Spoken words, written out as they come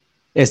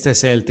Este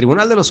es el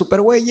Tribunal de los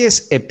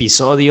Supergüeyes,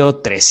 episodio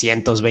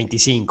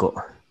 325.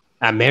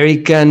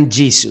 American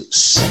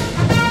Jesus.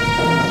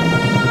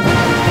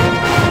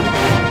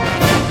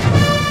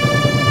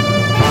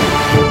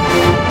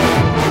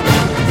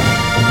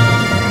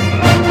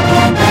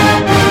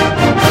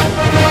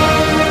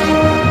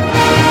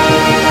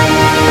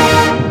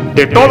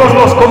 De todos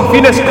los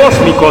confines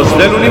cósmicos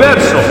del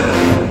universo,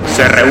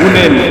 se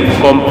reúnen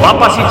con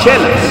papas y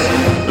chelas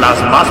las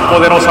más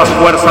poderosas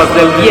fuerzas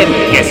del bien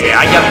que se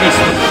hayan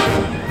visto.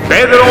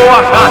 Pedro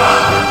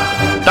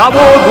Ajaz, Tavo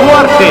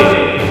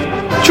Duarte,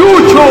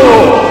 Chucho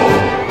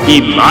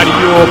y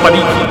Mario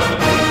Padilla,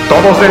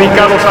 todos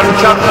dedicados a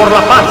luchar por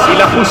la paz y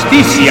la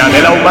justicia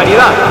de la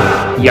humanidad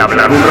y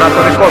hablar un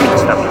rato de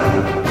cómics también.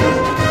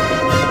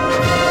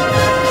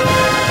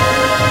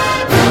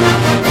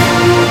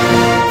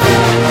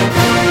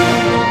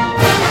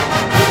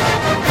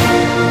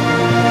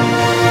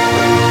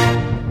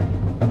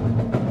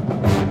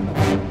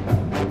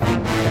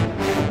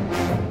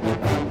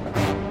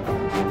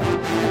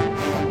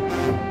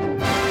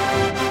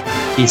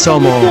 Y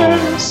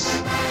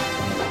somos...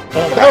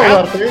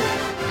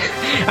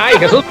 ¡Ay,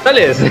 Jesús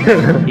Morales!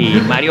 Y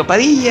Mario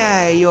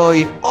Padilla. Y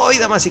hoy,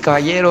 damas y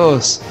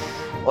caballeros,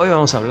 hoy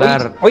vamos a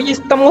hablar... Hoy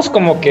estamos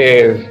como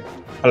que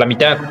a la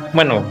mitad,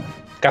 bueno,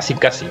 casi.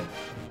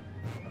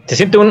 Se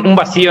siente un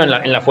vacío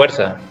en la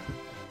fuerza.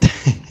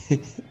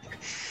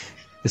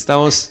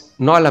 Estamos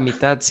no a la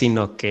mitad,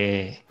 sino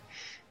que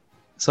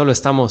solo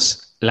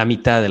estamos la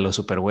mitad de los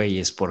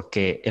supergüeyes,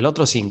 porque el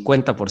otro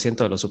 50%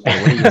 de los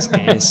supergüeyes,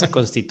 que es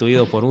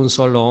constituido por un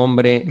solo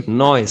hombre,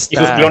 no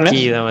está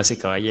aquí, damas y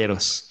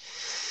caballeros.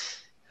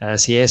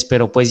 Así es,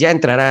 pero pues ya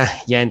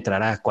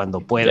entrará cuando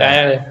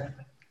pueda.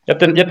 Ya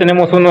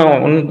tenemos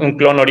un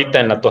clon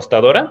ahorita en la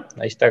tostadora,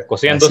 ahí está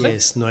cociéndose. Así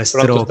es,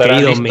 nuestro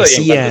querido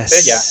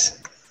Mesías.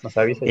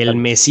 El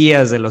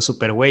Mesías de los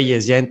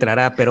supergüeyes ya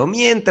entrará, pero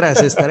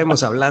mientras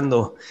estaremos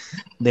hablando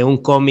de un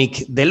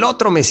cómic del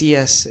otro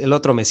Mesías,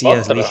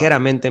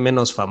 ligeramente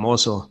menos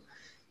famoso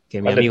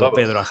que mi amigo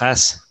Pedro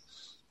Ajaz.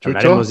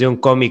 Hablaremos de un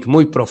cómic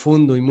muy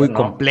profundo y muy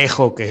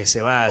complejo que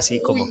se va así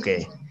como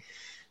que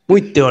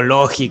muy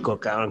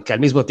teológico, cabrón, que al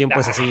mismo tiempo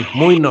es así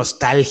muy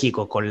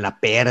nostálgico con la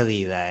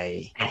pérdida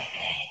y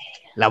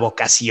la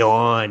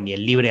vocación y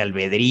el libre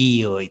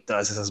albedrío y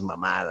todas esas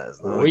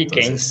mamadas, ¿no? Uy,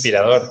 entonces, qué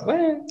inspirador.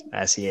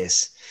 Así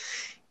es.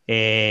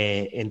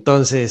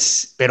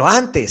 Entonces, pero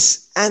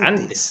antes,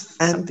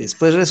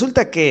 pues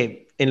resulta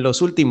que en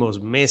los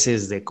últimos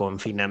meses de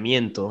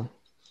confinamiento,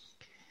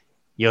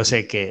 yo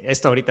sé que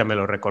esto ahorita me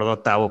lo recordó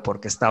Tavo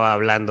porque estaba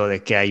hablando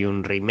de que hay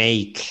un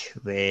remake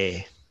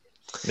de...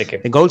 ¿De qué?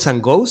 ¿De Ghosts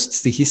and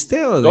Ghosts,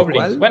 dijiste? ¿O de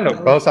cuál? Bueno,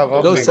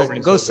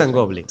 Ghosts and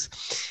Goblins.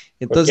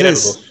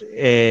 Entonces,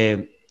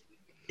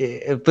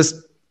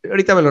 pues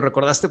ahorita me lo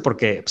recordaste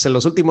porque pues, en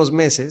los últimos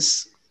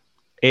meses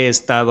he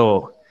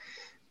estado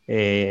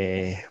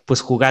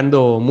pues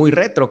jugando muy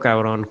retro,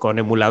 cabrón, con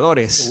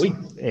emuladores.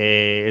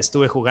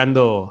 Estuve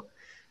jugando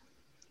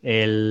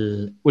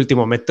el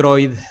último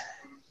Metroid,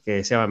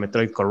 que se llama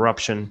Metroid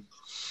Corruption.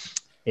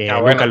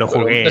 Nunca lo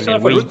jugué en el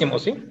Wii. Fue el último,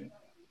 ¿sí?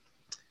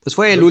 Pues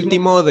fue el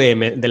último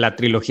de la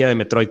trilogía de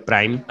Metroid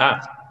Prime.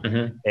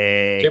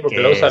 Sí, porque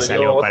luego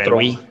salió para el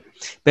Wii.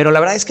 Pero la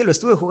verdad es que lo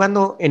estuve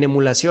jugando en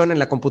emulación en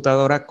la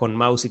computadora con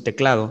mouse y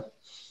teclado.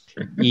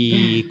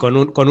 Y con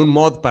un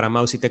mod para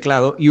mouse y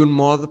teclado y un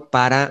mod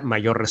para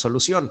mayor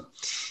resolución.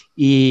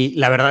 Y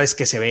la verdad es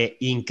que se ve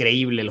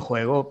increíble el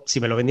juego. Si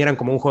me lo vendieran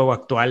como un juego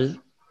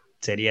actual,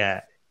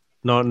 sería...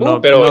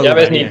 pero ya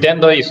ves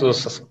Nintendo y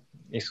sus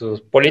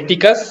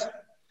políticas.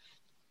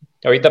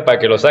 Ahorita para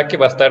que lo saque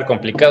va a estar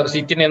complicado.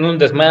 Sí tienen un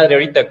desmadre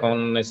ahorita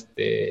con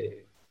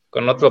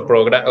otro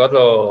programa,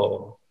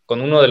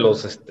 con uno de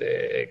los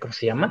 ¿cómo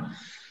se llama?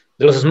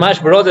 De los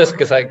Smash Brothers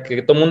que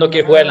todo el mundo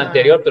quiere jugar el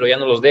anterior, pero ya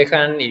no los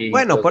dejan. Y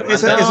bueno,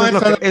 eso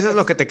es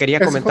lo que te quería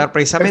comentar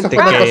precisamente,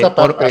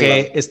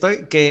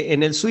 que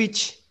en el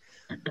Switch,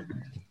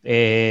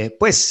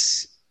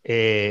 pues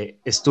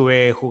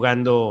estuve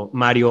jugando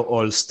Mario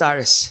All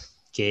Stars,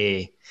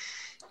 que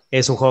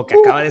es un juego que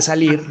acaba de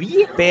salir,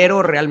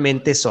 pero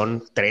realmente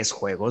son 3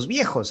 juegos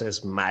viejos.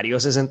 Es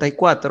Mario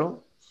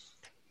 64,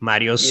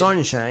 Mario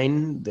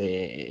Sunshine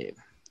de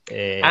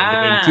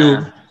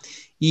GameCube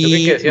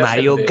y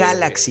Mario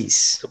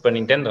Galaxies. Super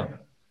Nintendo.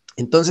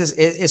 Entonces,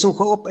 es un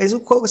juego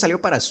que salió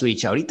para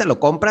Switch. Ahorita lo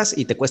compras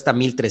y te cuesta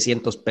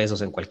 1,300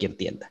 pesos en cualquier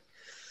tienda.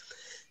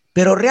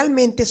 Pero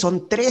realmente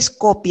son 3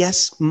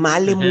 copias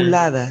mal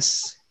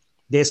emuladas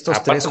de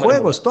estos 3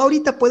 juegos. Tú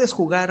ahorita puedes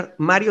jugar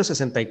Mario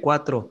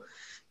 64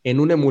 en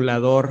un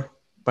emulador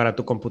para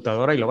tu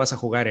computadora y lo vas a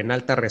jugar en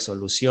alta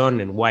resolución,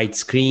 en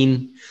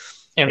widescreen.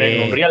 En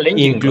el Unreal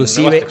Engine,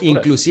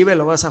 inclusive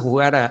lo vas a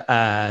jugar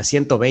a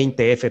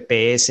 120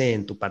 FPS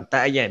en tu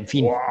pantalla, en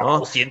fin,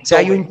 ¿no? O sea,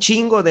 hay un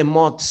chingo de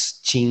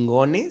mods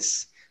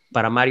chingones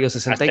para Mario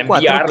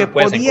 64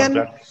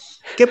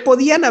 que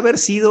podían haber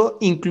sido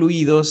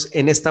incluidos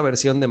en esta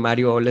versión de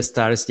Mario All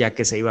Stars, ya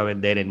que se iba a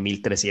vender en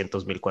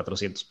 1,300,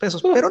 1,400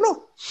 pesos, pero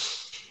no.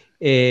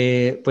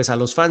 pues a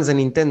los fans de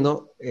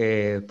Nintendo,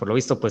 por lo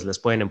visto, pues les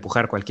pueden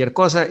empujar cualquier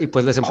cosa y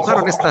pues les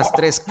empujaron estas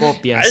 3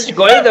 copias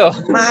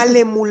mal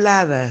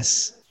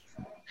emuladas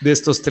de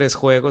estos 3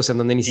 juegos en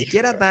donde ni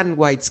siquiera dan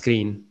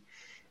widescreen.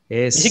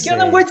 ¿Ni siquiera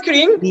dan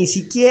widescreen? Ni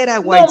siquiera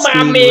widescreen,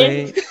 ¡No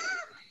mames!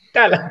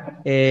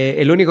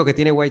 El único que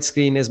tiene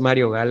widescreen es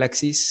Mario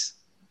Galaxies.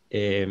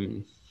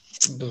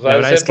 Pues la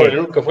verdad es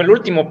que fue el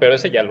último, pero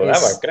ese ya lo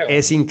daba, creo.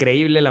 Es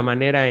increíble la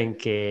manera en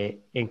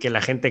que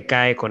la gente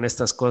cae con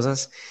estas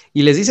cosas.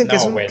 Y les dicen que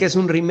es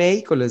un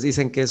remake o les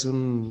dicen que es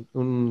un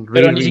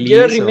pero ni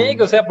siquiera es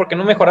remake, o sea, porque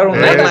no mejoraron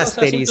nada.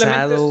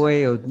 Remasterizado,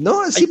 güey. O sea,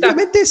 no,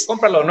 simplemente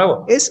cómpralo de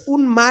nuevo. Es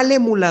un mal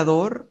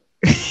emulador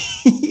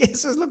y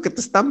eso es lo que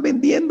te están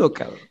vendiendo,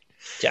 cabrón.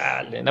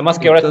 Chale, nada más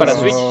que ahora es para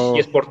Switch y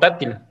es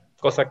portátil.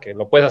 Cosa que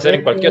lo puedes hacer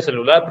en cualquier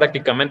celular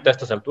prácticamente a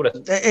estas alturas.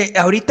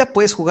 Ahorita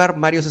puedes jugar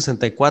Mario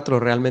 64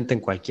 realmente en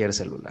cualquier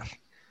celular.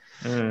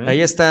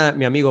 Ahí está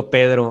mi amigo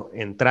Pedro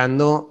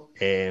entrando.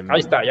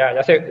 Ahí está,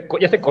 ya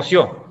se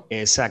coció.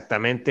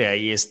 Exactamente,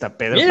 ahí está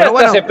Pedro. Mira, pero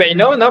bueno, se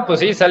peinó, ¿no? Pues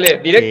sí, sale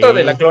directo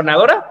de la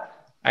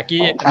clonadora. Aquí.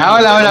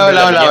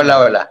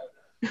 Hola.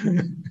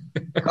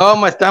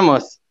 ¿Cómo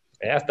estamos?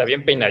 Ya está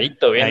bien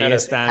peinadito, bien. Ahí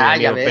está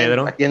mi amigo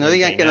Pedro. Para que no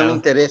digan que no me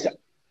interesa.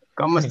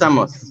 ¿Cómo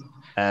estamos?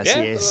 Así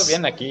bien, es. Todo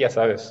bien aquí, ya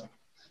sabes.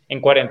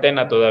 En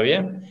cuarentena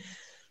todavía.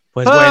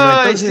 Pues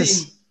bueno,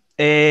 entonces.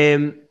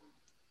 Sí.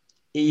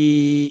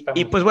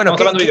 Y pues bueno. Estamos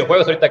hablando de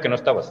videojuegos ahorita que no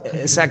estabas.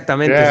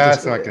 Exactamente.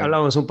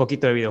 Hablamos un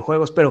poquito de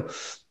videojuegos, pero.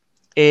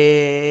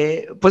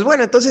 Pues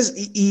bueno, entonces.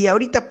 Y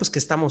ahorita, pues que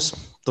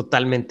estamos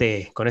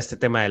totalmente con este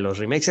tema de los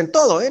remakes en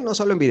todo, no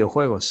solo en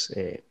videojuegos.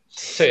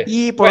 Sí.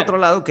 Y por otro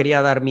lado,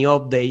 quería dar mi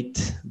update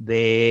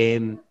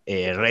de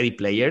Ready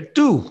Player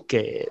 2,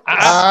 que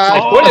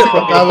spoilers,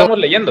 porque lo estamos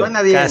leyendo.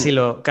 Casi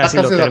lo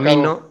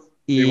termino.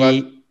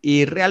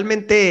 Y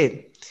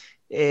realmente,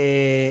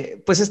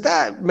 pues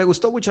me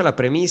gustó mucho la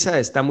premisa,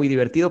 está muy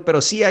divertido,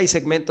 pero sí hay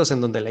segmentos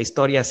en donde la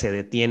historia se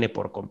detiene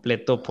por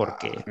completo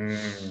porque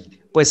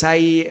pues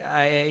hay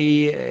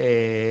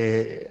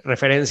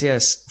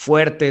referencias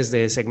fuertes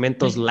de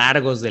segmentos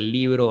largos del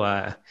libro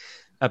a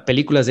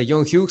películas de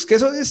John Hughes, que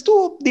eso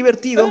estuvo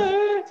divertido.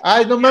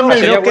 Ay, no mames.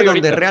 Creo que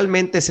donde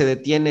realmente se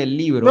detiene el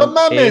libro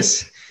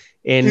es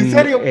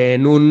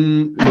en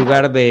un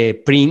lugar de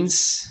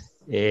Prince,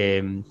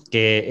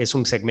 que es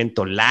un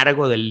segmento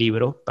largo del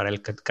libro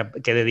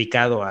que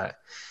dedicado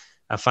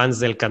a fans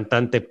del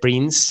cantante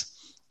Prince.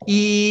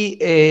 Y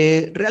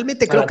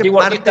realmente creo que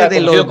parte de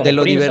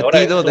lo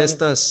divertido de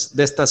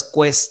estas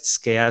quests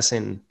que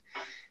hacen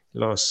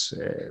los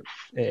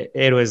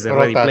héroes de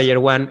Ready Player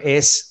One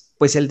es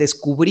pues el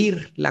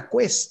descubrir la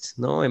quest,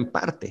 ¿no? En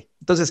parte.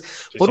 Entonces,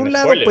 por un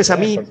lado, pues a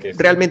mí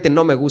realmente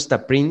no me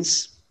gusta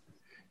Prince.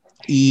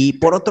 Y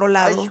por otro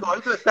lado... Ay,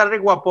 está re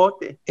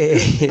guapote.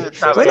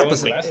 Bueno,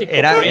 pues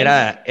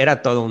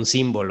era todo un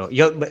símbolo.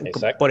 Yo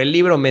por el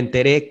libro me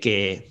enteré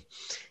que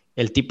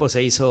el tipo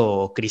se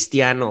hizo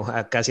cristiano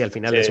casi al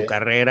final de su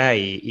carrera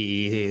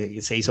y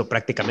se hizo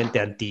prácticamente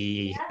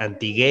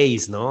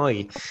anti-gays, ¿no?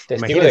 Y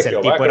imagínense,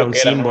 el tipo era un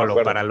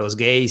símbolo para los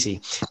gays.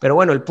 Pero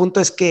bueno, el punto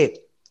es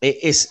que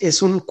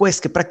es un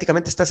quest que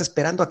prácticamente estás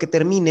esperando a que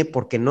termine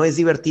porque no es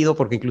divertido,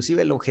 porque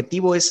inclusive el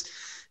objetivo es,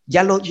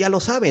 ya lo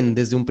saben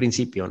desde un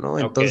principio, ¿no?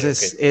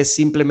 Entonces es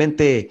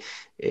simplemente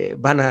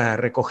van a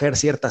recoger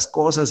ciertas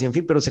cosas y en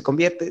fin, pero se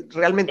convierte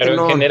realmente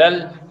pero en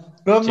general...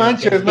 No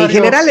manches, Mario. En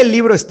general el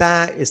libro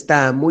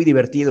está muy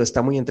divertido,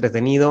 está muy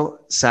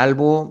entretenido,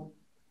 salvo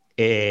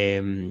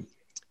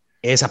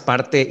esa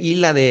parte y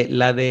la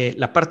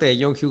parte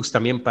de John Hughes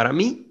también para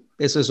mí.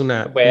 Eso es un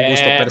gusto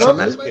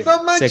personal.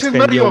 No manches, se extendió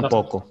Mario, un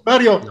poco.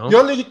 Mario, ¿no?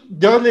 yo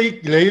leí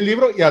el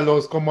libro y a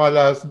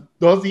las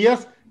 2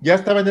 días ya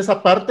estaba en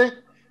esa parte,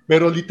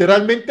 pero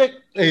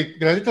literalmente,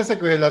 la neta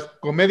de las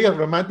comedias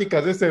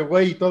románticas de ese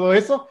güey y todo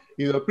eso,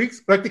 y los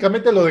Prix,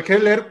 prácticamente lo dejé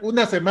leer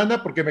una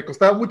semana porque me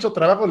costaba mucho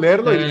trabajo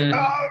leerlo y dije,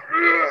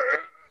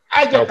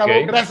 ya acabó,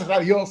 gracias a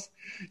Dios.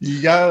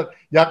 Y ya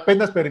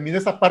apenas terminé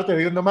esa parte,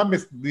 digo, no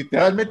mames,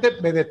 literalmente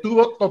me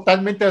detuvo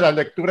totalmente la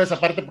lectura de esa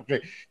parte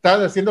porque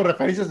estaban haciendo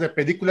referencias de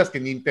películas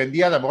que ni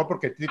entendía, a lo mejor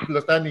porque el título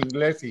estaba en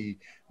inglés y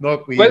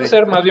no... Puede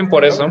ser más bien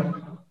por eso.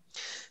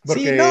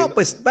 Porque... Sí, no,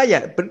 pues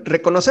vaya,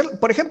 reconocer,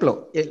 por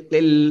ejemplo,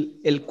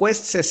 el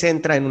quest se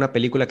centra en una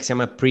película que se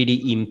llama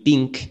Pretty in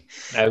Pink,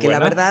 que la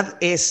verdad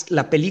es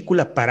la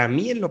película para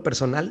mí en lo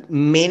personal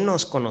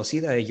menos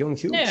conocida de John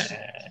Hughes.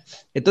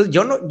 Entonces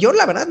yo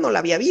la verdad no la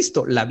había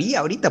visto, la vi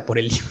ahorita por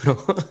el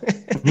libro.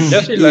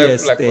 Yo sí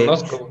la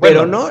conozco.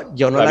 Pero no,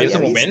 yo no la había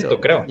visto.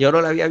 Momento, creo. Yo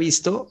no la había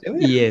visto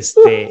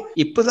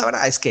y pues la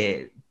verdad es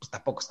que pues,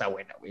 tampoco está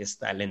buena, güey,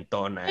 está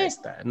lentona,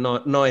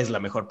 no es la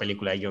mejor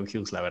película de John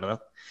Hughes, la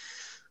verdad.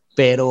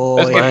 Pero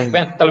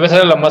bueno, tal vez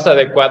era la más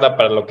adecuada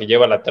para lo que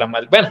lleva la trama.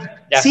 Bueno,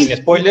 ya sí, sin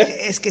spoiler.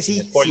 Es que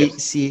sí,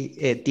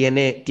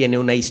 tiene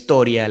una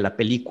historia la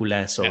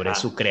película sobre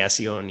su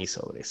creación y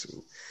sobre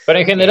su... Pero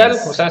en general,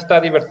 o sea,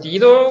 está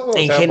divertido. O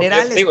en sea,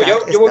 general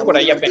porque, yo voy por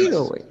ahí apenas.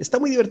 Güey. Está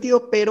muy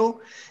divertido, pero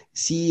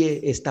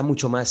sí está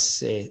mucho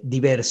más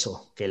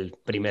diverso que el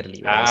primer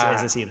libro.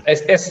 Es decir...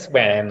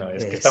 Bueno,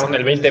 es que estamos en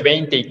el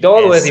 2020 y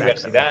todo es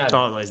diversidad.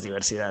 Todo es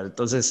diversidad.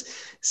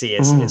 Entonces, sí,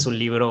 es un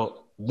libro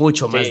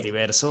mucho más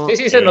diverso.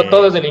 Sí, se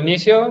notó desde el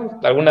inicio.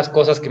 Algunas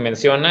cosas que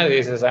menciona y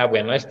dices,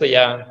 bueno, esto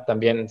ya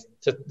también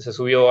se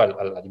subió a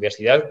la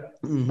diversidad.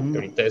 Que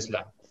ahorita es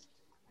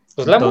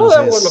la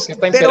moda o lo que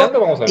está imperando.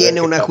 Vamos a ver.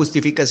 Tiene una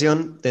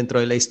justificación dentro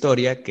de la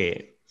historia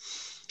que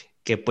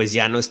pues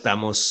ya no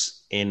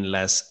estamos en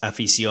las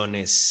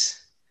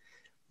aficiones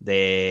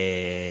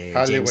de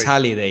James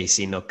Halliday,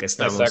 sino que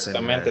estamos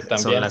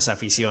son las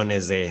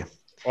aficiones de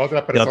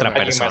otra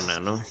persona,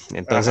 ¿no?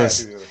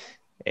 Entonces,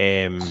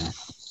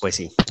 pues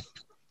sí.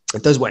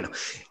 Entonces, bueno.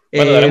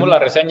 Daremos la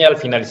reseña al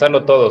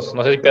finalizarlo todos.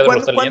 No sé si Pedro lo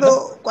está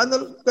leyendo.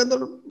 Cuando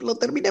lo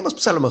terminemos,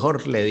 pues a lo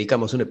mejor le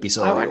dedicamos un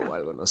episodio o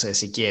algo, no sé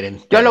si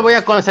quieren. Yo lo voy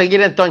a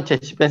conseguir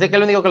entonces. Pensé que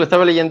el único que lo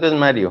estaba leyendo es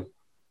Mario.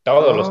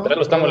 Todos los tres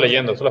lo estamos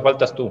leyendo, solo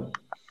faltas tú.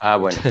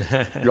 Bueno.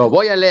 Lo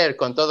voy a leer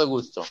con todo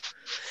gusto.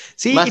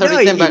 Sí, más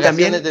ahorita en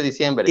vacaciones de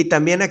diciembre. Y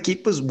también aquí,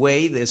 pues,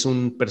 Wade es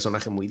un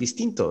personaje muy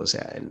distinto. O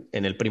sea,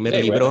 en el primer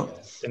libro,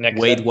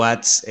 Wade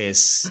Watts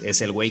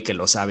es el güey que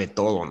lo sabe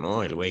todo,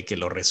 ¿no? El güey que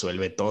lo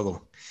resuelve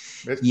todo.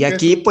 Y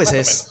aquí, pues,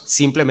 es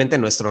simplemente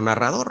nuestro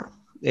narrador.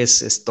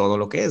 Es todo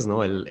lo que es,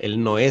 ¿no?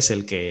 Él no es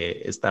el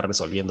que está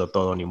resolviendo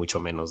todo, ni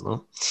mucho menos,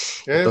 ¿no?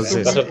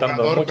 Entonces, es un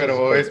narrador,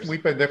 pero es muy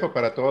pendejo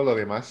para todo lo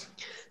demás.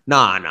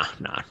 No,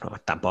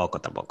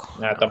 tampoco. Tampoco,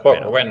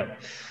 pero, bueno.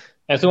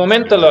 En su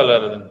momento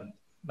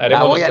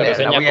haremos voy a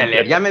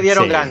leer. Ya me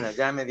dieron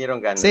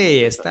ganas.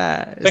 Sí,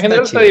 está en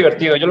general está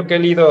divertido. Yo lo que he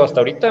leído hasta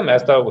ahorita me ha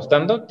estado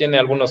gustando. Tiene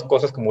algunas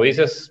cosas, como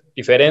dices,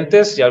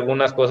 diferentes y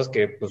algunas cosas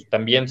que pues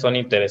también son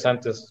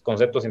interesantes,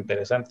 conceptos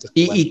interesantes.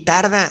 Y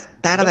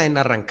tarda en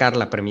arrancar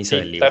la premisa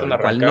del libro, lo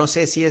cual no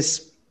sé si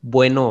es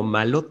bueno o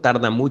malo.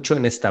 Tarda mucho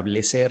en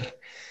establecer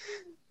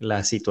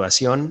la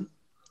situación.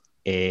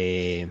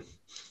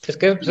 Es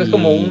que es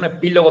como un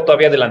epílogo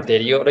todavía del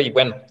anterior y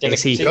bueno, tiene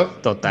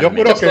totalmente.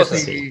 Yo creo que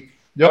sí.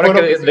 Yo creo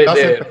que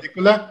en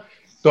película,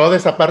 toda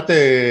esa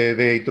parte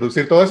de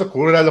introducir todo eso,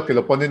 cura lo que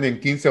lo ponen en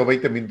 15 o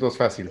 20 minutos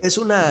fácil.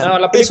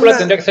 La película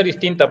tendría que ser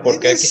distinta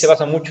porque aquí se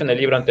basa mucho en el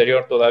libro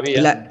anterior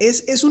todavía.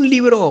 Es un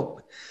libro,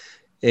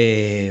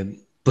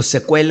 pues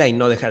secuela y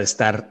no deja de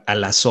estar a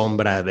la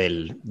sombra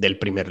del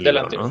primer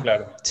libro, ¿no?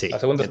 Claro. Sí. Las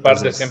segundas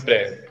partes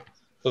siempre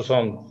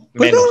son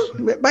pues menos.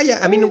 No,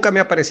 vaya, a mí nunca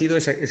me ha parecido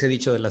ese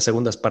dicho de las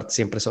segundas partes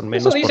siempre son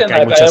menos, porque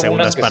hay muchas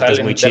segundas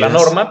partes muy chidas. De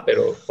la norma,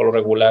 pero por lo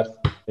regular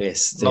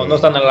no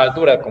están a la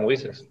altura, como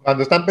dices.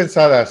 Cuando están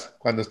pensadas.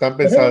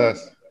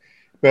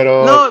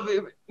 Pero... No,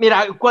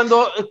 mira,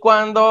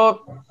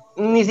 cuando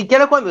ni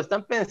siquiera cuando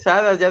están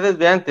pensadas ya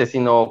desde antes,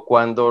 sino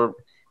cuando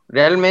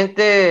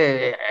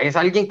realmente es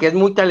alguien que es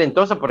muy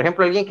talentoso. Por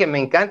ejemplo, alguien que me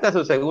encanta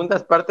sus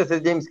segundas partes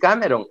es James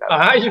Cameron.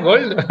 ¡Ay,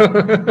 gol!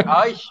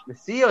 Ay,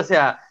 sí, o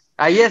sea,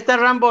 ahí está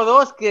Rambo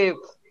 2, que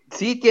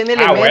sí tiene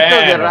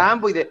elementos de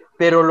Rambo,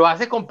 pero lo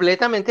hace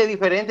completamente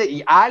diferente.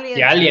 Y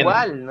Aliens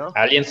igual, ¿no?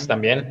 Aliens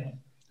también.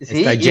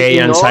 Sí, está Jay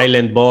and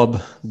Silent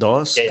Bob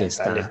 2, que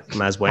está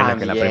más buena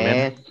que la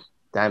primera.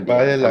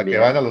 También. La que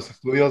van a los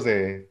estudios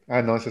de...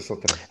 no, esa es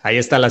otra. Ahí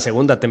está la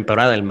segunda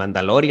temporada del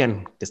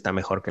Mandalorian, que está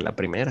mejor que la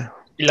primera.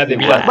 Y la de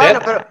Bill and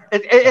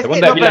Ted. La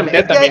segunda de Bill and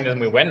Ted también es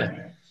muy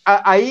buena.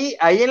 Ahí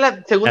en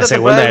la segunda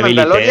temporada de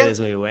Mandalorian es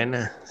muy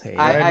buena. Sí.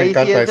 Ahí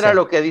sí entra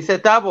lo que dice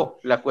Tavo,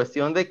 la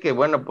cuestión de que,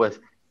 bueno,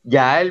 pues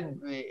ya el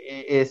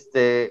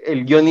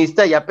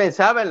guionista ya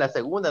pensaba en la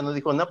segunda, no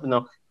dijo,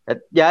 no,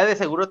 ya de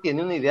seguro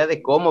tiene una idea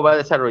de cómo va a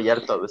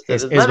desarrollar todo esto.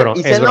 Es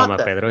broma,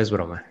 Pedro, es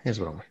broma.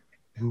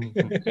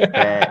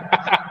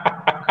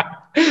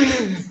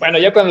 Bueno,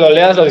 ya cuando lo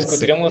leas lo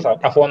discutiremos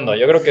a fondo.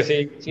 Yo creo que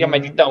sí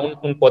amerita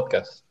un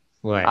podcast.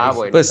 Bueno,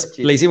 pues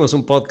le hicimos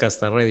un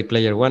podcast a Ready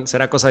Player One.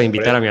 Será cosa de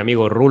invitar a mi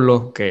amigo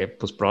Rulo, que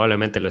pues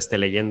probablemente lo esté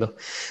leyendo.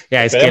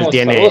 Ya es que él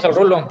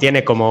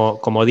tiene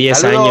como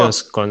 10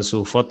 años con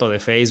su foto de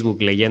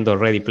Facebook leyendo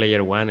Ready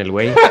Player One, el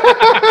güey.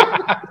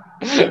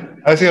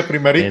 Ha sido el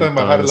primerito en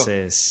bajarlo.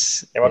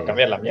 Entonces, va a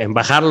cambiar la mierda. En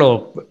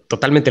bajarlo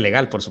totalmente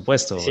legal, por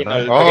supuesto. Sí,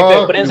 el paquete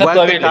de prensa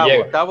todavía le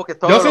llega.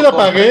 Yo sí lo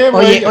pagué,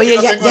 güey. Oye,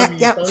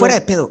 ya, fuera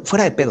de pedo.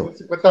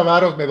 50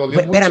 varos, me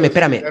dolió mucho.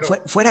 Espérame,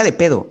 fuera de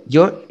pedo.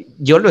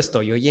 Yo lo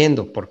estoy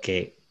oyendo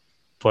porque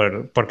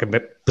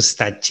pues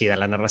está chida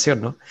la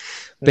narración, ¿no?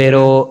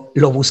 Pero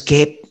lo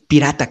busqué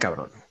pirata,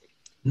 cabrón.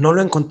 No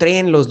lo encontré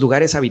en los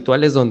lugares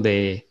habituales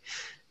donde...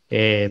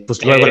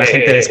 pues luego la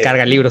gente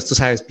descarga libros, tú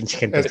sabes, pinche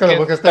gente. Es que lo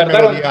buscaste el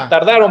mero día.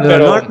 Tardaron,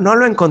 pero... No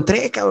lo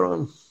encontré,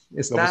 cabrón.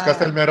 Lo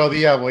buscaste el mero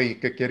día,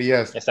 güey. ¿Qué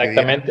querías?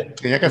 Exactamente.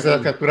 Tenía que hacer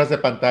las capturas de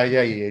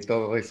pantalla y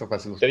todo eso.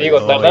 Te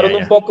digo, tardaron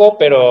un poco,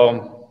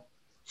 pero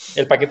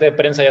el paquete de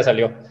prensa ya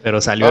salió.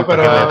 Pero salió el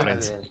paquete de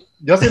prensa.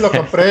 Yo sí lo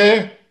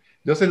compré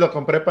Yo sí lo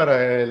compré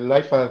para el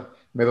iPad.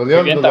 Me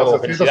dolieron bien, los Tavo,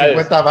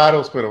 150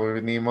 varos,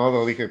 pero ni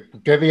modo. Dije,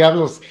 ¿qué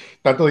diablos?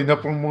 Tanto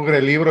dinero por un mugre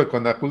libro y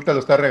cuando Aculta lo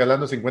está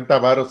regalando 50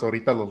 varos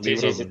ahorita los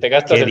libros. Sí, te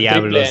gastas ¿Qué el triple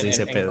diablos?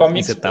 Dice en Pedro,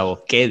 cómics, dice Tavo,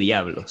 pues, ¿qué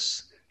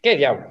diablos? ¿qué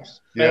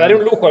diablos? Me Ya. daré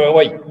un lujo, me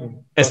voy.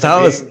 Entonces,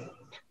 Estábamos... sí.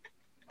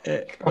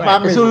 No bueno,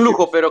 mames, Es un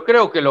lujo, pero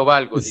creo que lo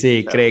valgo, dice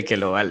sí, Tavo. cree que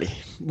lo vale.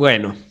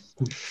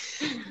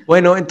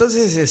 Bueno,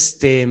 entonces,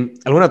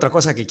 ¿alguna otra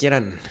cosa que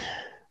quieran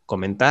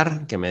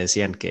comentar? Que me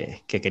decían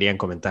que querían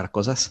comentar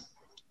cosas.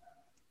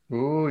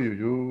 Uy,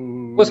 uy,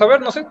 uy. Pues a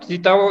ver, no sé si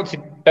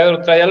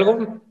Pedro trae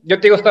algo. Yo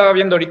te digo, estaba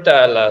viendo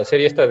ahorita la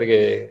serie esta ¿cómo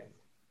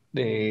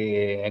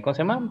se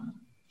llama?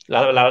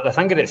 La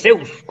sangre de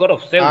Zeus, God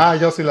of Zeus. Ah,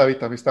 yo sí la vi,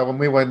 también estaba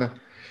muy buena.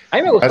 A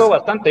mí me Ya gustó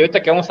bastante.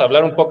 Ahorita que vamos a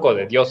hablar un poco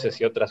de dioses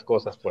y otras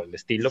cosas por el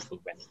estilo,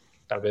 pues bueno,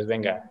 tal vez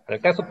venga al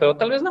caso, pero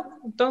tal vez no.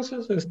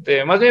 Entonces,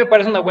 más bien me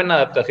parece una buena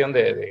adaptación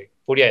de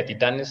Furia de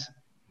Titanes.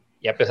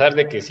 Y a pesar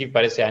de que sí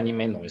parece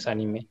anime, no es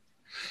anime.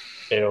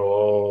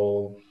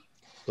 Pero,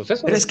 pues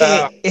eso Pero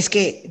está. es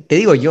que, te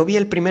digo, yo vi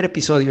el primer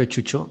episodio,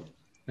 Chucho,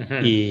 Ujú.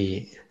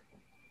 y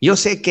yo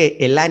sé que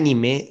el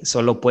anime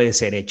solo puede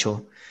ser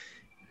hecho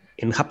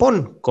en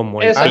Japón,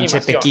 como el Es pinche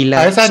animación. tequila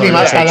solo es hecho en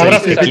palabra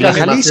significa Tequila,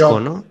 Jalisco,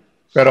 animación, ¿no?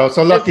 pero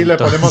solo aquí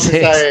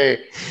Entonces,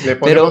 le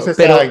ponemos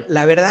pero esa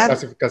la verdad, mi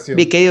clasificación.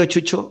 querido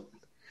Chucho,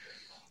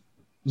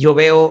 yo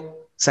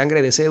veo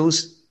Sangre de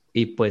Zeus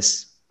y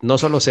pues no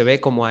solo se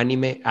ve como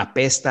anime,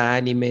 apesta a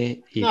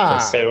anime y Ah,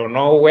 pues Pero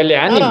no huele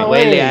a ah, anime.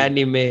 huele a güey,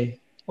 anime.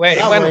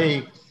 Bueno,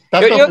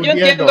 estás yo entiendo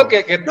confundiendo. No,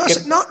 que yo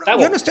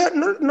Tavo,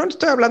 no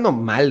estoy hablando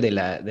mal de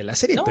la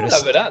serie, pero no, la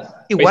es verdad,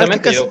 igual que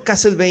precisamente yo,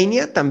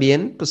 Castlevania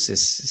también, pues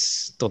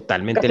es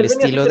totalmente el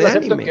Castlevania sí estilo te lo de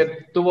acepto que anime.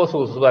 tuvo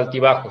sus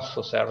altibajos,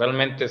 o sea,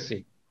 realmente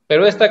sí.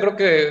 Pero esta creo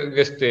que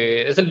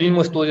es el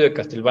mismo estudio de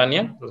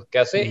Castlevania, lo que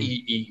hace, Mm.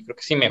 y creo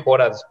que sí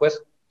mejora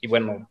después. Y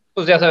bueno,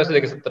 pues ya sabes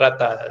de qué se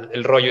trata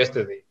el rollo de las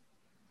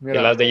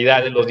Mira,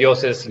 deidades, los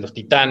dioses y los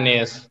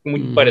titanes,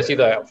 muy Ujú.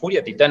 parecido a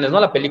Furia Titanes, no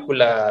la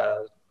película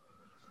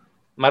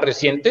más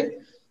reciente,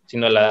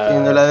 sino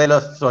Sino la de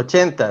los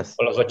 80s.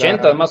 por los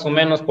 80 la, más o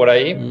menos por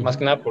ahí, más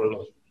que Ujú. nada por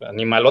los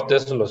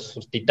animalotes, los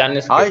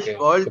titanes Ay, que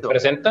Goldo.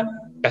 presentan,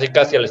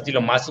 casi al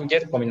estilo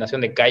Mazinger,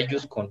 combinación de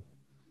kaijus con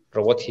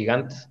robots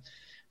gigantes.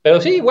 Pero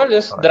sí, igual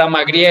es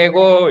drama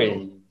griego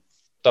y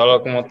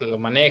todo como te lo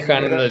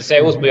manejan. era, El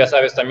Zeus, pues ya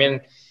sabes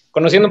también,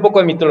 conociendo un poco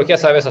de mitología,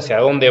 sabes hacia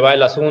dónde va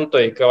el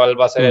asunto y qué va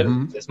a ser el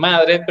Ujú.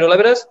 desmadre, pero la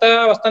verdad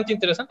está bastante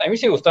interesante. A mí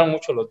sí me gustaron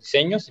mucho los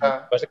diseños y me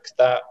ah, parece que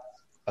está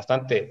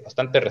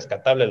bastante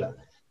rescatable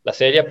la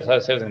serie, a pesar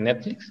de ser de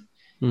Netflix.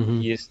 Ujú.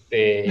 Y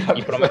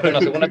promete una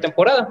segunda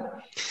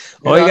temporada.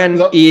 mira, Oigan,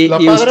 lo y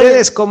padre,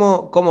 ustedes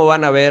cómo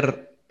van a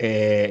ver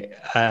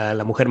a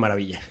la Mujer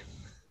Maravilla? pues,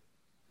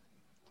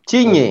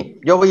 Chiñe.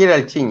 Yo voy a ir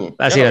al Chiñe.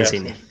 Vas Yo a ir no al veo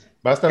cine. así.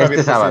 va a estar Este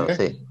abierto el sábado,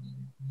 cine. sí.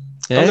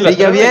 ¿Dónde la ¿Eh?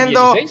 Sigue estrenan? ¿El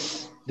viendo.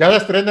 16? ¿Ya la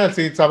estrena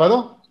el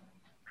sábado?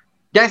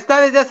 Ya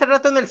está desde hace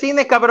rato en el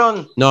cine,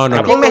 cabrón. No. ¿A Aquí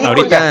en poco?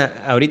 México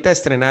ya. Ahorita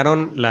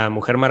estrenaron La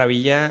Mujer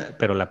Maravilla,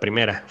 pero la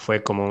primera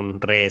fue como un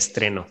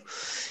reestreno.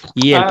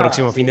 Y el Ah,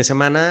 próximo fin de sí.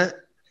 semana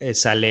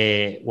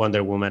sale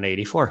Wonder Woman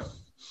 84.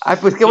 Ay,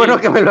 pues qué bueno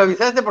Sí, que me lo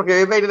avisaste porque yo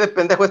iba a ir de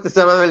pendejo este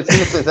sábado al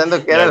cine pensando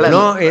que ya era la ves.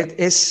 No, nueva.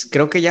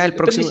 creo que ya el Está el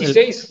próximo,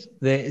 16,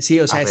 sí,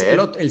 o A sea, es ver.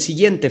 el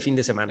siguiente fin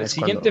de semana el es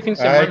siguiente cuando,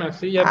 fin de Ay, semana,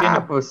 sí, ya Ah,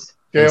 viene. pues.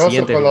 qué el oso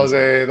siguiente con fin de los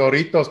semana. de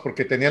Doritos,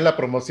 porque tenían la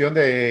promoción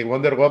de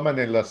Wonder Woman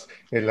en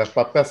las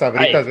papas Ay,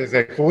 sabritas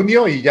desde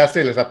junio y ya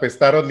se les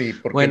apestaron y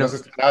porque no Bueno, se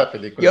estrenaba la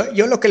película.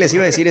 yo lo que les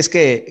iba a decir es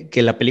que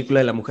la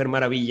película de la Mujer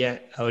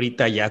Maravilla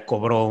ahorita ya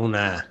cobró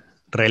una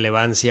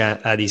relevancia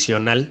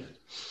adicional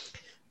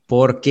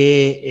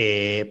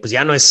porque pues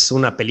ya no es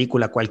una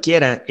película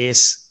cualquiera,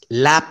 es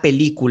la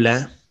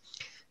película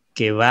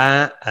que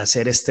va a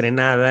ser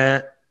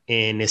estrenada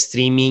en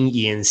streaming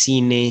y en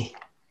cine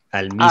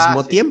al Ah,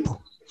 mismo sí. tiempo.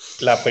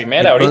 la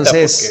primera ahorita, porque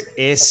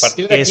Entonces, a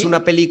partir de es una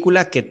aquí,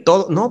 película que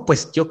no,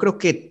 pues yo creo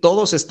que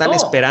todos están no,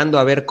 esperando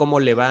a ver cómo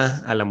le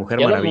va a la Mujer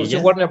ya lo anunció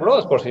Maravilla. Warner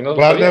Bros., por si no lo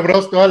Warner sabías.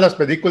 Bros., todas las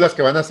películas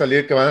que van a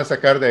salir, que van a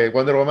sacar de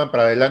Wonder Woman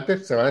para adelante,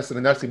 se van a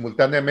estrenar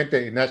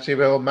simultáneamente en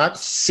HBO Max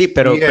Sí, y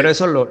pero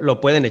eso lo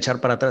pueden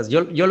echar para atrás.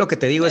 Yo lo que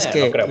te digo es No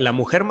que creo. la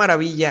Mujer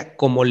Maravilla,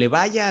 como le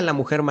vaya a la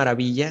Mujer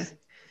Maravilla,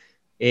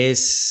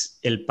 es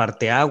el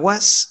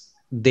parteaguas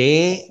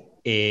de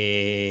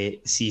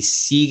si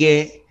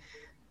sigue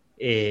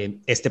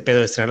este pedo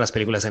de estrenar las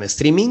películas en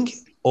streaming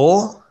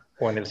O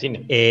en el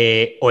cine.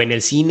 o en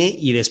el cine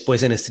y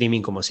después en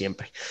streaming como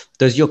siempre.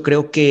 Entonces yo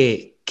creo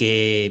que,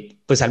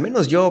 pues al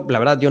menos yo, la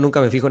verdad, yo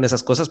nunca me fijo en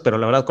esas cosas, pero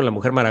la verdad con la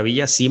Mujer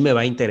Maravilla sí me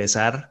va a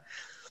interesar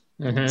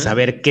Ujú.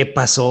 saber qué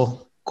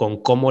pasó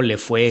con cómo le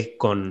fue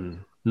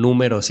con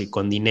números y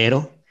con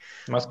dinero,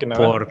 Más que nada.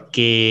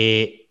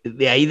 porque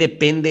de ahí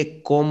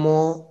depende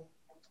cómo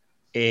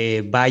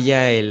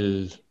vaya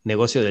el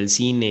negocio del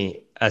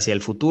cine hacia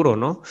el futuro,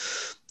 ¿no?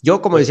 Yo,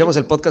 como decíamos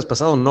el podcast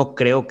pasado, no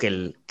creo que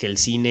el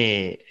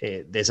cine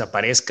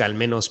desaparezca, al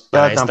menos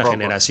para esta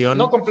generación.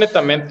 No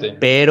completamente.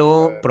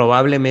 Pero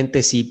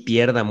probablemente sí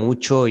pierda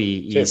mucho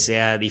y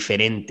sea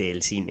diferente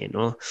el cine,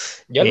 ¿no?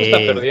 Ya lo está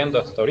perdiendo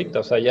hasta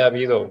ahorita, o sea, ya ha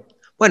habido...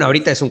 Bueno,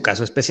 ahorita es un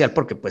caso especial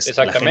porque pues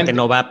la gente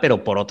no va,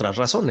 pero por otras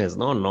razones,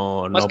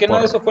 ¿no? Más que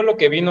nada eso fue lo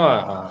que vino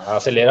a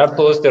acelerar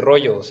todo este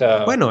rollo, o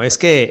sea... Bueno, es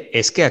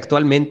que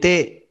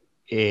actualmente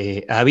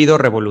ha habido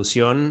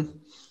revolución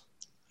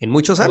en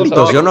muchos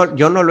ámbitos. Yo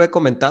no lo he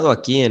comentado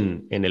aquí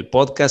en el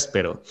podcast,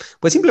 pero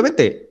pues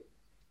simplemente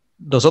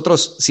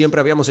nosotros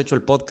siempre habíamos hecho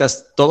el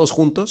podcast todos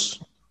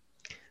juntos.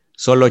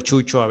 Solo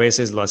Chucho a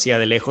veces lo hacía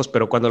de lejos,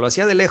 pero cuando lo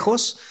hacía de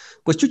lejos,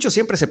 pues Chucho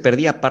siempre se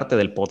perdía parte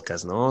del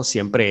podcast, ¿no?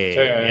 Siempre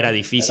era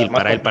difícil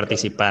para él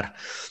participar.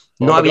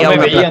 No había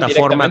una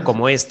plataforma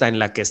como esta en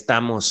la que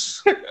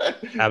estamos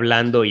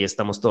hablando y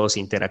estamos todos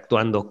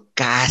interactuando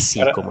casi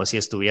como si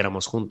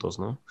estuviéramos juntos,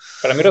 ¿no?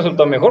 Para mí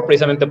resultó mejor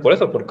precisamente por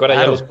eso, porque ahora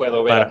ya los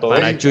puedo ver a todos.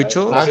 Para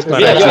Chucho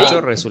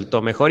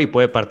resultó mejor y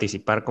puede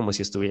participar como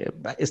si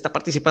está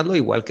participando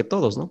igual que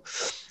todos, ¿no?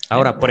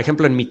 Ahora, por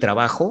ejemplo, en mi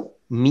trabajo,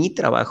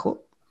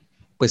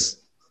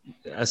 pues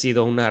ha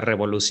sido una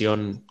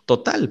revolución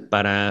total.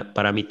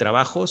 Para mi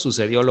trabajo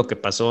sucedió lo que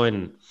pasó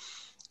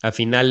a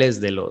finales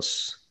de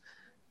los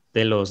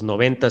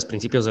 90s,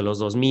 principios de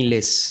los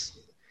 2000s,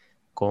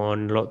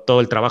 con todo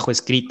el trabajo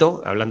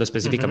escrito, hablando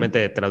específicamente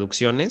de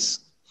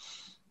traducciones.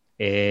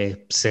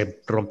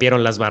 Se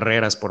rompieron las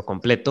barreras por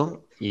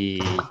completo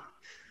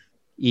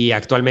y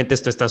actualmente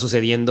esto está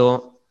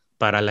sucediendo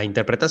para la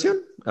interpretación.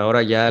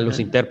 Ahora ya los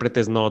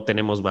intérpretes no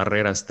tenemos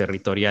barreras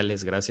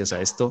territoriales gracias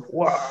a esto.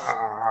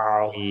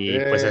 ¡Wow! Y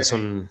pues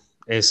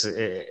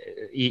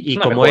y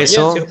como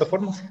eso, en cierta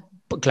forma.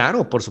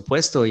 Claro, por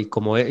supuesto. Y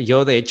como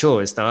yo de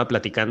hecho estaba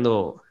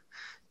platicando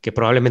que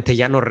probablemente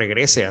ya no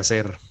regrese a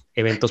hacer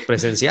eventos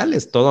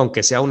presenciales. Todo,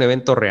 aunque sea un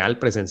evento real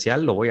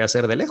presencial, lo voy a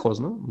hacer de lejos,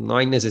 ¿no? No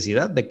hay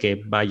necesidad de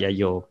que vaya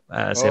yo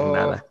a hacer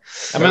nada.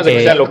 A menos de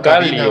que sea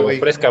local y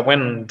ofrezca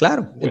buen...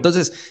 Claro.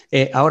 Entonces,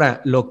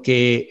 ahora, lo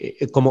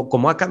que,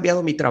 como ha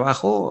cambiado mi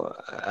trabajo,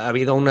 ha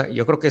habido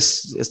yo creo que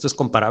esto es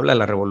comparable a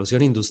la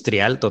revolución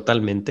industrial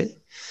totalmente.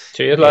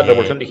 Sí, es la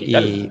revolución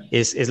digital. Y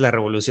es la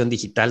revolución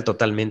digital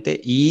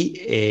totalmente.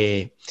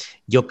 Y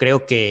yo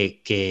creo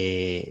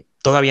que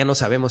todavía no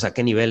sabemos a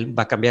qué nivel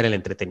va a cambiar el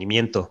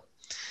entretenimiento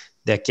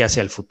de aquí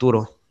hacia el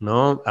futuro,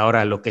 ¿no?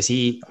 Ahora, lo que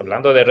sí...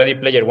 Hablando de Ready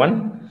Player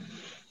One.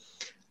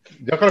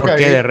 Yo creo ¿Por que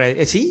qué ahí... de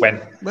Ready? Sí.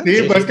 Bueno,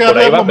 sí, pues es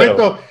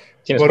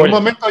que por un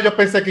momento yo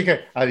pensé que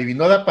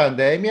adivinó la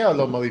pandemia o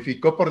lo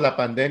modificó por la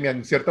pandemia.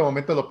 En cierto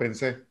momento lo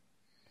pensé.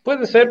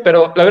 Puede ser,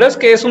 pero la verdad es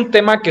que es un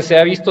tema que se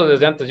ha visto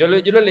desde antes. Yo lo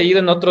he leído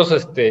en otros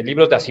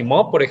libros de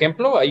Asimov, por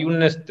ejemplo. Hay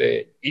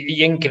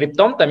y en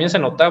Krypton también se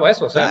notaba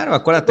eso. O sea, claro,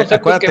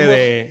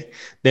 acuérdate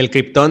del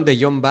Krypton de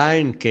John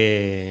Byrne,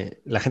 que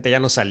la gente ya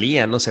no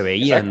salía, no se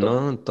veía,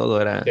 ¿no? Todo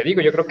era... Te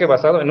digo, yo creo que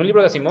basado en un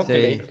libro de Asimov que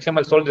leí, que se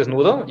llama El Sol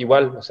Desnudo,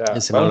 igual, o sea,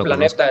 va a un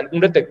planeta,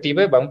 un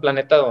detective va a un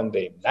planeta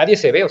donde nadie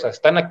se ve, o sea,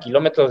 están a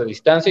kilómetros de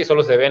distancia y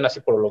solo se ven así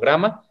por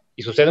holograma,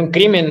 y sucede un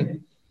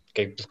crimen,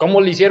 que pues, ¿cómo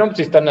lo hicieron?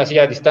 Si están así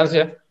a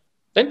distancia.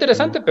 Está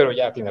interesante, pero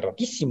ya tiene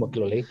ratísimo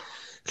que lo leí.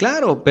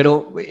 Claro,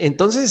 pero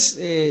entonces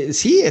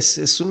sí,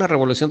 es una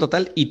revolución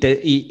total y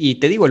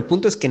te digo, el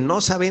punto es que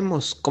no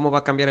sabemos cómo va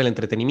a cambiar el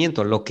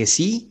entretenimiento. Lo que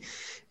sí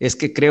es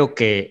que creo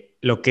que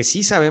lo que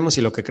sí sabemos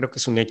y lo que creo que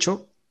es un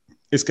hecho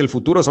es que el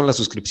futuro son las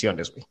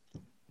suscripciones, güey.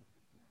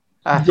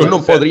 Yo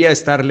no podría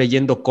estar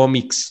leyendo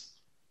cómics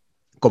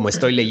como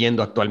estoy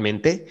leyendo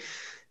actualmente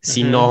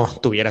si no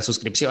tuviera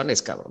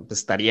suscripciones, cabrón.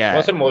 Pues estaría...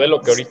 No es el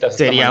modelo que ahorita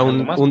sería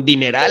un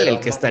dineral el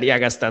que estaría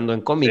gastando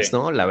en cómics,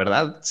 ¿no? La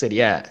verdad,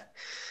 sería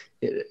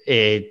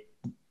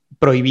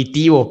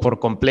prohibitivo por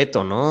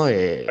completo, ¿no?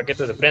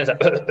 Paquetes de prensa.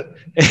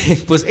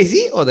 Pues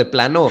sí, o de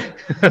plano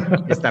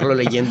estarlo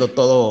leyendo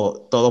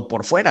todo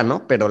por fuera,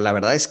 ¿no? Pero la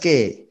verdad es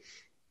que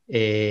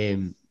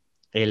el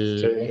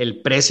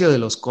precio de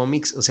los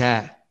cómics, o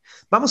sea,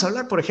 vamos a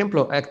hablar, por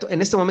ejemplo,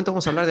 en este momento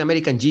vamos a hablar de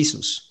American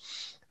Jesus.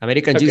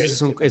 American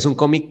Jesus es un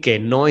cómic que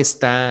no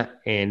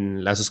está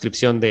en la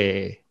suscripción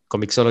de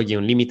Comixology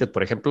Unlimited,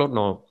 por ejemplo,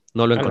 no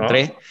lo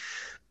encontré,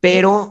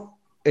 pero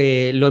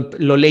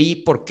lo leí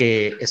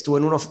porque estuvo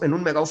en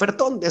un mega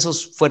ofertón de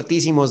esos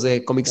fuertísimos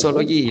de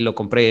Comixology y lo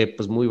compré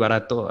pues muy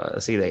barato,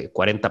 así de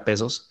 40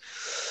 pesos.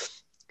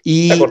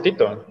 Y, está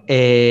cortito.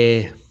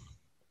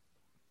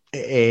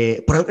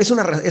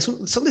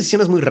 Son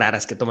decisiones muy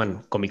raras que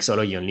toman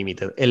Comixology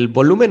Unlimited. El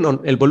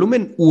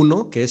volumen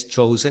 1, que es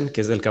Chosen,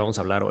 que es del que vamos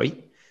a hablar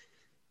hoy,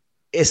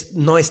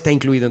 no está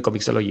incluido en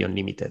Comixology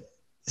Unlimited.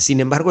 Sin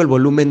embargo, el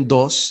volumen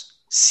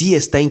 2 sí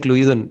está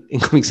incluido en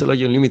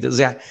Comixology Unlimited. O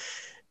sea,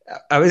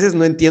 a veces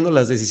no entiendo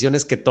las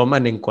decisiones que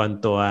toman en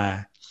cuanto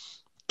a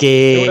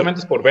seguramente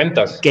es por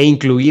ventas. Qué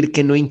incluir,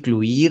 qué no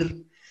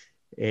incluir.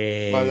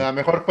 A lo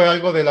mejor fue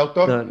algo del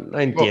autor. No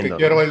entiendo.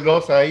 Que quiero el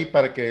 2 ahí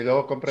para que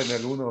luego compren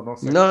el 1, no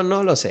sé.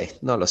 No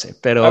lo sé,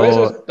 pero... A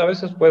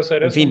veces puede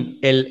ser en eso. fin,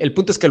 el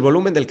punto es que el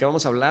volumen del que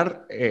vamos a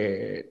hablar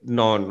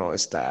no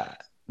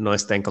no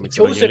está en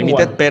Comixology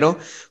Unlimited,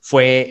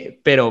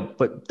 pero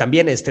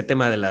también este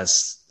tema de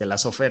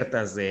las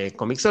ofertas de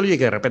Comixology,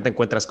 que de repente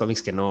encuentras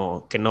cómics que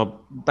no,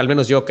 al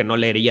menos yo que no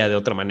leería de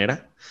otra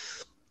manera,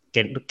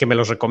 que me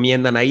los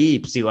recomiendan ahí, y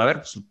pues digo, a ver,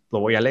 pues lo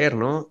voy a leer,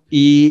 ¿no?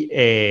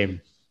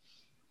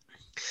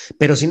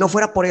 Pero si no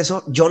fuera por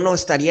eso, yo no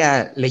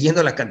estaría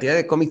leyendo la cantidad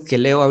de cómics que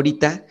leo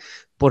ahorita,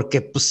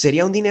 porque pues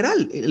sería un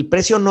dineral. El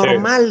precio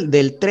normal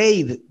del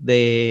trade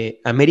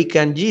de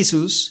American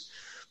Jesus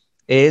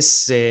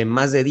es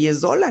más de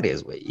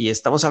 $10, güey. Y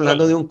estamos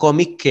hablando de un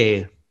cómic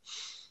que,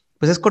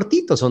 pues es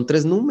cortito, son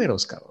 3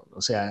 números, cabrón.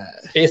 O sea...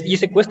 ¿Y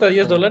se cuesta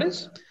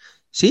 $10?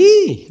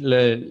 Sí,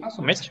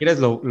 si quieres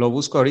lo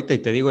busco ahorita y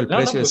te digo el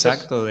precio pues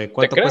exacto de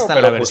cuánto cuesta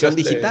la versión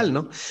digital,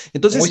 ¿no?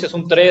 Entonces,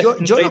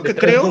 yo lo que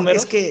creo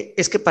es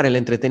que para el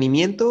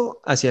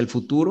entretenimiento hacia el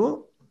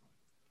futuro,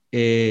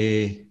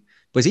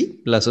 pues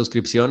sí, las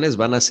suscripciones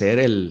van a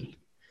ser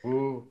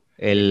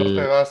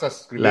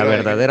la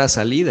verdadera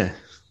salida.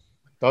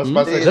 Entonces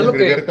vas a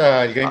suscribirte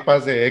al Game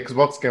Pass de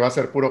Xbox, que va a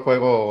ser puro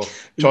juego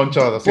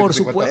choncho a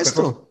 250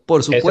 pesos.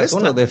 Por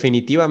supuesto,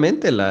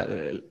 definitivamente.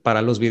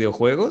 Para los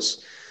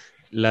videojuegos,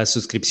 las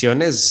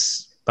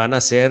suscripciones van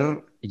a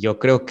ser, yo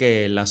creo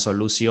que la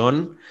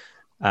solución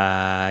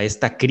a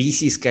esta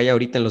crisis que hay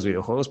ahorita en los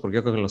videojuegos, porque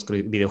yo creo que en los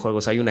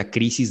videojuegos hay una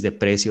crisis de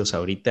precios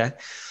ahorita.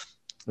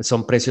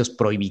 Son precios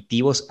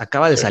prohibitivos.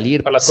 Acaba de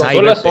salir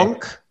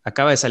Cyberpunk,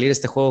 acaba de salir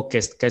este juego que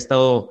ha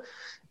estado...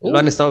 Lo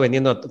han estado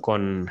vendiendo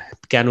con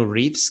Keanu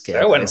Reeves, que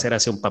al parecer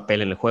hace un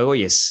papel en el juego,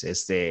 y es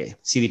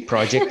CD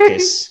Projekt, que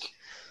es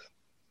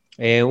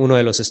uno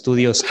de los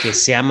estudios que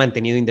se ha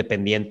mantenido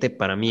independiente.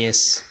 Para mí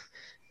es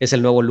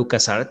el nuevo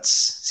LucasArts,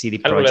 CD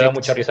Projekt. Algo le da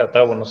mucha risa a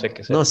Tavo, no sé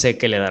qué sea. No sé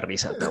qué le da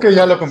risa a Tavo. Es que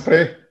ya lo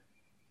compré.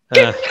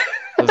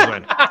 Pues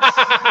bueno.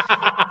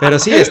 Pero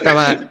sí,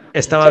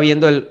 estaba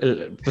viendo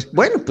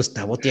pues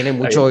Tavo tiene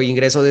mucho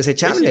ingreso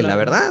desechable, la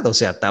verdad. O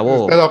sea,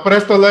 Tavo... Te lo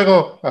presto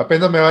luego,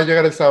 apenas me va a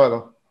llegar el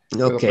sábado.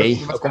 Ok.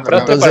 ¿Lo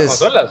compraste para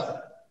consolas?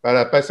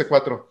 Para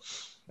PS4.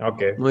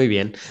 Ok. Muy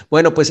bien.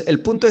 Bueno, pues el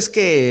punto es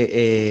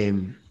que,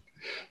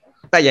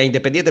 vaya,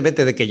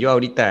 independientemente de que yo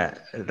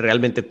ahorita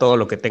realmente todo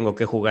lo que tengo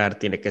que jugar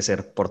tiene que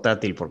ser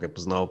portátil, porque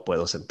pues no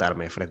puedo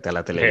sentarme frente a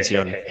la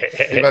televisión.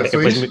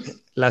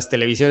 Pues, las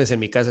televisiones en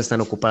mi casa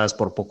están ocupadas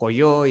por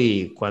Pocoyo,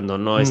 y cuando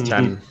no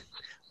están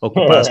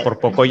ocupadas por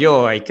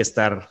Pocoyo hay que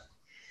estar...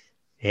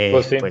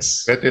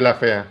 pues Betty la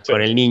fea. Con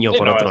el niño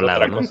por otro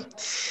lado, ¿no?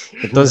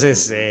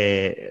 Entonces,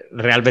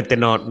 realmente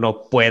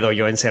no puedo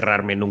yo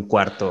encerrarme en un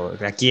cuarto,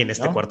 aquí en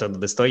este cuarto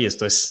donde estoy.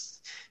 Esto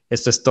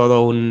es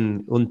todo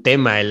un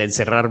tema, el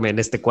encerrarme en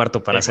este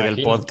cuarto para hacer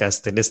el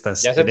podcast en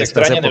estas Ya se te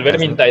extraña en el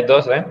Vermintide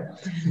 2, ¿eh?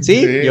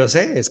 Sí, yo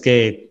sé, es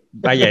que,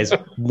 vaya, es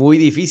muy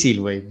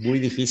difícil, güey, muy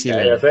difícil.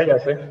 Ya sé.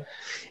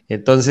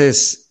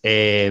 Entonces,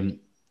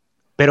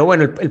 pero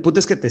bueno, el punto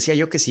es que te decía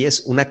yo que sí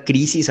es una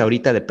crisis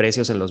ahorita de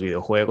precios en los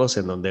videojuegos,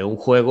 en donde un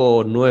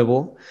juego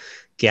nuevo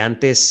que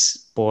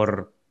antes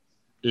por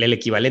el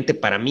equivalente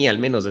para mí al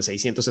menos de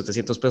 600,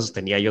 700 pesos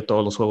tenía yo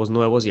todos los juegos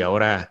nuevos, y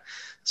ahora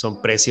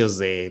son precios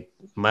de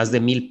más de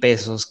 1,000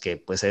 pesos, que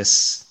pues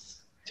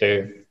es... Sí.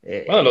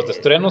 Bueno, los de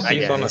estreno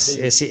sí son así.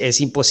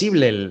 Es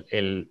imposible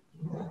el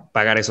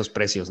pagar esos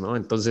precios, ¿no?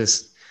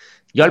 Entonces,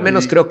 yo al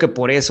menos creo que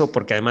por eso,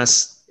 porque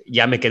además...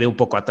 ya me quedé un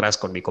poco atrás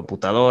con mi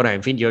computadora,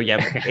 en fin, yo ya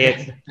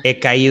he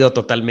caído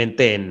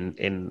totalmente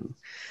en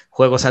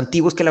juegos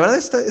antiguos, que la verdad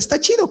está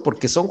chido,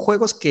 porque son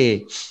juegos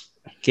que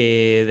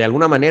de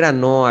alguna manera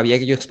no había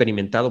yo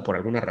experimentado por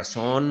alguna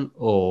razón,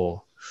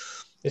 o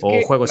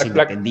juegos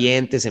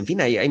independientes, en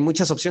fin, hay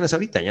muchas opciones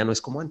ahorita, ya no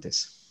es como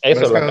antes.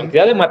 Eso, la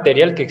cantidad de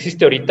material que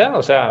existe ahorita,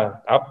 o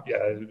sea,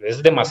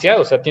 es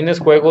demasiado, o sea, tienes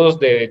juegos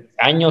de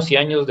años y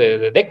años,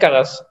 de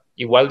décadas,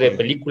 igual de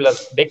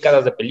películas,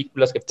 décadas de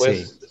películas que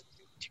puedes...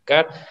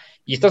 checar,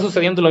 y está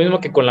sucediendo lo mismo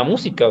que con la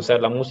música. O sea,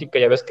 la música,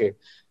 ya ves que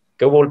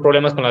hubo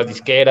problemas con las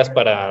disqueras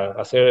para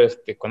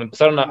hacer, cuando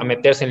empezaron a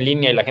meterse en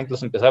línea y la gente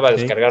los empezaba a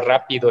descargar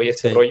rápido y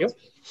rollo.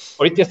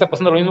 Ahorita ya está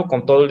pasando lo mismo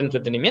con todo el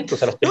entretenimiento. O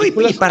sea, las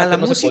películas y para la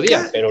música, se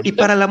podían, pero ahorita, y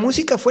para la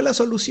música fue la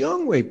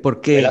solución, güey,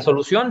 porque la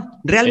solución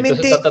realmente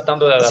entonces está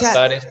tratando de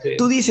adaptar. O sea,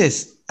 tú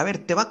dices, a ver,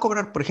 te va a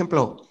cobrar, por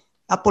ejemplo,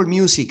 Apple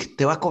Music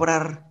te va a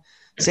cobrar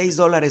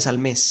 $6 al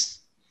mes,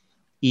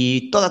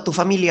 y toda tu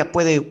familia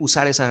puede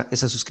usar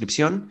esa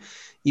suscripción,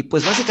 y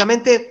pues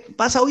básicamente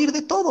vas a oír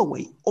de todo,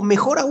 güey. O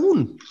mejor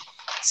aún,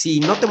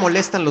 si no te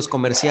molestan los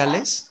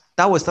comerciales.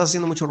 Tavo, estás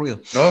haciendo mucho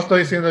ruido. No,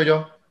 estoy diciendo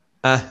yo.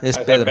 Es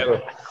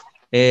Pedro.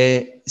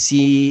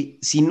 Si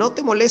no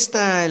te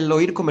molesta el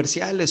oír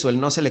comerciales o el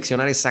no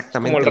seleccionar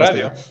exactamente... Como el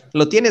radio.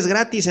 Lo tienes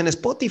gratis en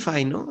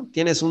Spotify, ¿no?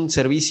 Tienes un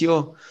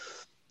servicio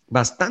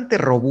bastante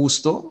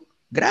robusto,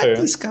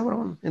 gratis,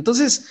 cabrón.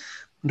 Entonces...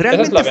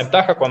 realmente esa es la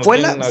ventaja cuando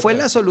fue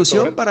la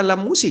solución para la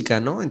música,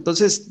 ¿no?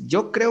 Entonces,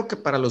 yo creo que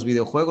para los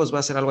videojuegos va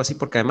a ser algo así,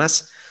 porque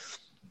además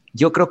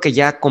yo creo que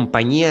ya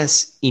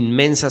compañías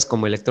inmensas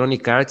como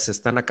Electronic Arts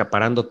están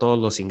acaparando todos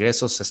los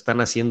ingresos, se están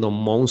haciendo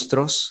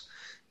monstruos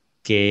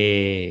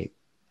que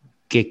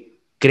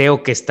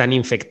creo que están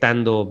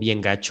infectando bien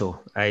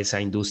gacho a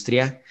esa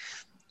industria,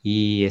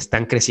 y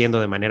están creciendo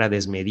de manera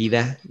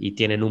desmedida y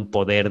tienen un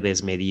poder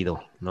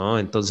desmedido, ¿no?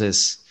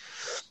 Entonces...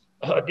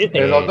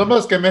 Los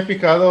números que me he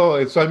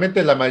fijado,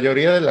 usualmente la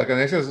mayoría de las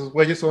ganancias de esos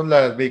güeyes son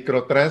las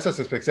microtransas,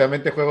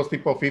 especialmente juegos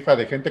tipo FIFA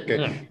de gente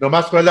que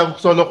nomás juega un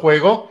solo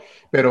juego,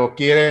 pero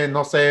quiere,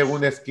 no sé,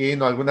 un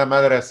skin o alguna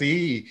madre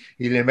así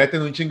y le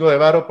meten un chingo de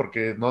varo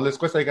porque no les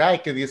cuesta, ay,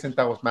 que 10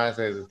 centavos más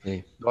el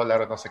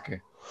dólar o no sé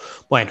qué.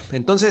 Bueno,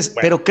 entonces,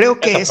 pero creo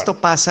que esto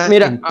pasa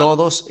en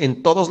todos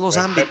los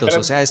ámbitos,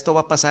 o sea, esto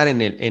va a pasar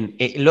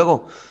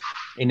luego,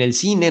 en el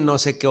cine, no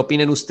sé qué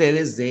opinen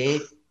ustedes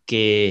de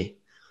que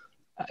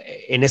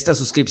en estas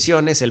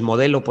suscripciones, el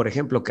modelo, por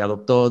ejemplo, que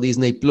adoptó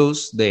Disney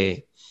Plus,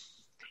 de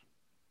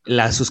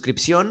la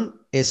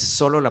suscripción es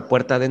solo la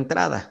puerta de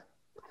entrada,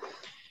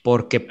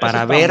 porque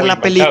para ver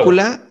la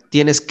película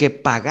tienes que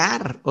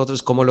pagar,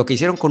 otros como lo que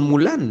hicieron con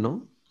Mulan,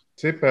 ¿no?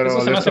 Sí, pero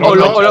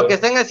o lo que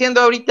están haciendo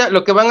ahorita,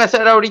 lo que van a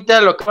hacer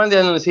ahorita, lo acaban de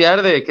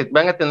anunciar de que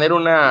van a tener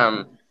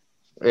una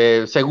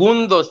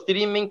segundo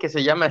streaming que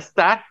se llama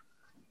Star.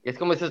 Es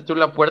como dices tú,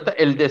 la puerta.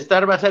 El de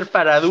Star va a ser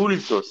para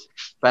adultos,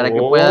 para que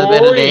puedas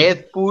ver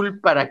Deadpool,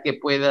 para que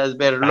puedas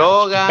ver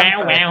Logan,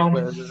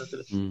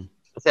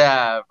 o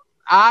sea,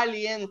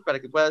 Alien,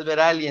 para que puedas ver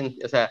Alien,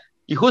 o sea,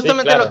 y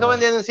justamente lo acaban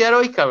de anunciar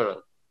hoy, cabrón.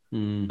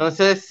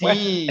 Entonces, sí.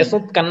 Bueno, es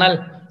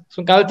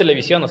un canal de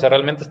televisión, o sea,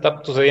 realmente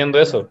está sucediendo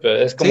eso.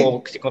 Es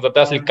como si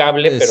contratas el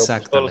cable, pero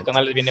pues todos los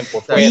canales vienen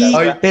por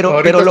fuera.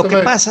 Pero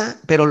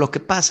lo que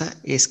pasa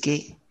es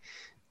que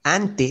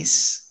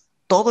antes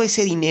todo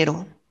ese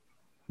dinero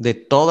de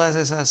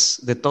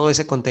todo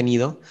ese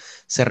contenido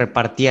se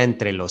repartía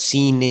entre los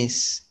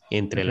cines,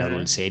 entre la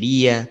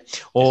dulcería,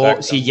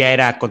 o si ya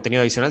era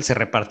contenido adicional, se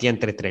repartía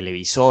entre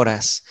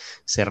televisoras,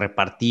 se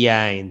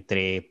repartía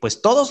entre,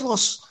 pues,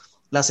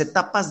 las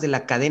etapas de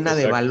la cadena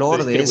de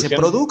valor de ese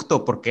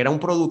producto, porque era un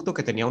producto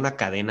que tenía una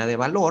cadena de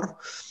valor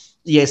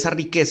y esa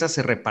riqueza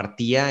se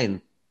repartía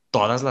en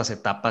todas las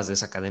etapas de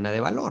esa cadena de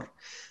valor.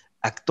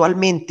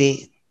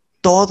 Actualmente,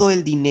 todo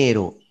el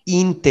dinero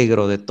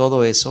íntegro de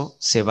todo eso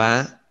se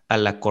va a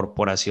la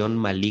corporación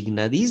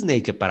maligna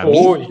Disney, que para mí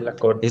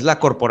es la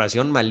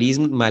corporación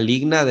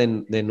maligna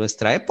de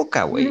nuestra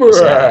época, güey. O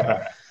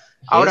sea,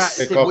 ahora,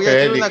 te voy a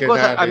decir una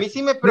cosa. A mí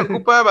sí me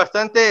preocupa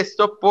bastante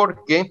esto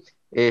porque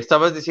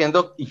estabas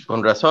diciendo, y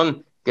con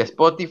razón, que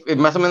Spotify,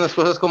 más o menos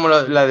cosas como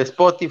la de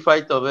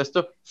Spotify, todo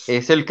esto,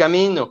 es el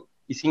camino.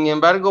 Y sin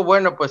embargo,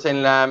 bueno, pues a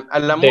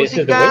la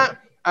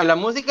música,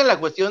 la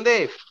cuestión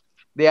de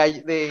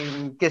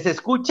que se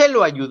escuche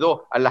lo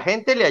ayudó, a la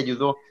gente le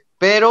ayudó.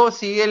 Pero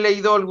sí he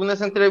leído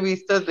algunas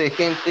entrevistas de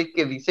gente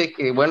que dice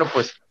que, bueno,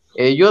 pues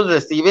ellos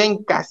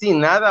reciben casi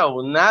nada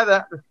o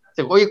nada.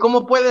 Oye,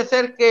 ¿cómo puede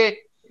ser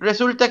que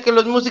resulta que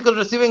los músicos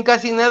reciben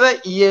casi nada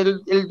y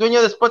el dueño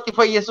de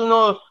Spotify es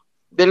uno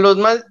de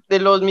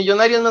los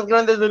millonarios más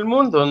grandes del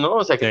mundo, ¿no?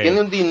 O sea, que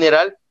tiene un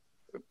dineral.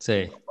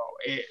 Sí.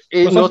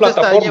 No te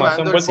está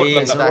llevando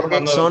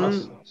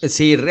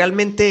sí,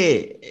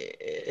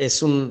 realmente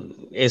es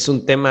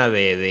un tema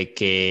de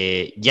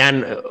que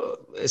ya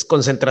es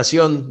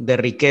concentración de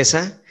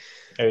riqueza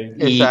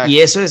y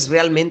eso es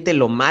realmente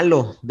lo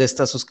malo de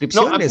estas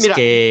suscripciones,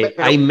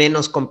 hay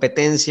menos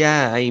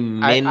competencia, hay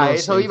menos... A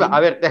eso iba. A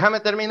ver,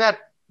 déjame terminar.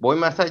 Voy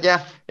más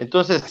allá.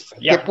 Entonces,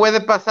 ¿qué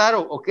puede pasar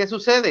o qué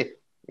sucede?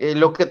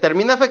 Lo que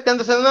termina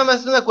afectando, o sea, no nada más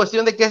es una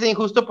cuestión de que es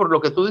injusto por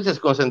lo que tú dices,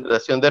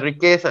 concentración de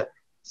riqueza,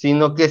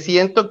 sino que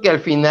siento que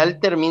al final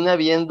termina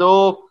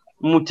habiendo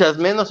muchas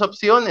menos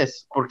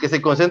opciones, porque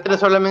se concentra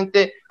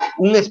solamente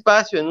un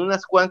espacio en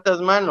unas cuantas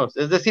manos.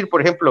 Es decir,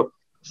 por ejemplo,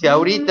 si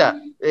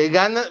ahorita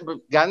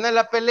gana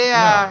la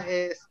pelea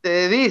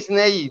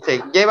Disney y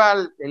se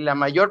lleva la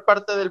mayor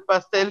parte del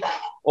pastel,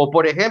 o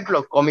por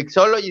ejemplo,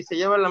 Comixology se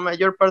lleva la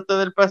mayor parte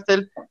del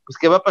pastel, pues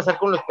 ¿qué va a pasar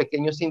con los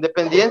pequeños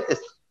independientes?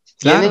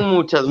 Claro. Tienen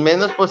muchas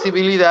menos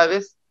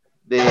posibilidades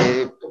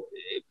de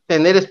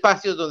tener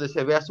espacios donde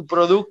se vea su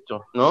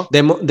producto, ¿no?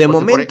 De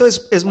momento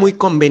es muy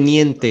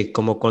conveniente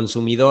como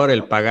consumidor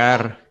el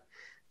pagar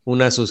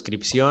una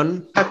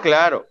suscripción.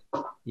 Claro.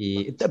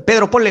 Y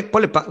Pedro,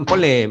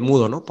 ponle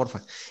mudo, ¿no?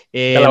 Porfa.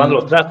 Está lavando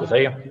los trastos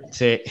ahí.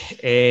 Sí.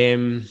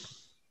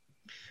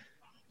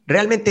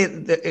 Realmente,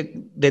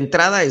 de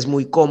entrada es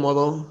muy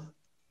cómodo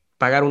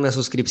pagar una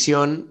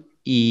suscripción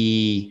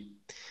y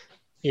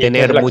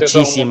tener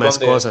muchísimas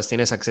cosas.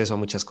 Tienes acceso a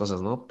muchas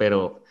cosas, ¿no?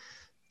 Pero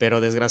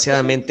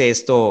desgraciadamente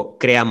esto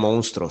crea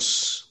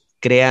monstruos,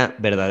 crea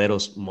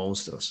verdaderos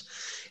monstruos.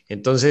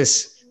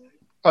 Entonces,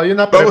 hay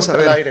una pregunta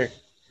al aire.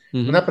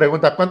 Una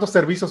pregunta, ¿cuántos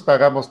servicios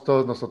pagamos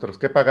todos nosotros?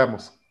 ¿Qué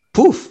pagamos?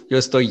 Yo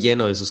estoy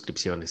lleno de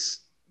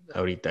suscripciones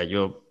ahorita.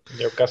 Yo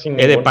casi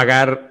he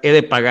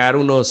de pagar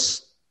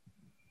unos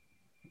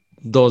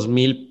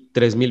 2,000,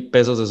 3,000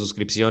 pesos de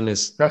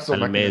suscripciones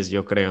al mes,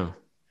 yo creo.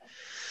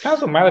 ¡A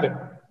su madre!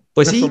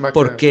 Pues sí,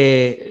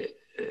 porque,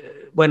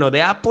 bueno,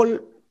 de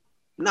Apple,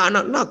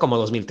 no como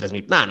 2,000,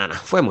 3,000, no,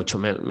 fue mucho,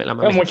 me la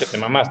mamé. Fue mucho, te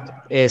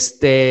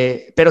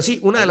mamaste. Pero sí,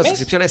 una de las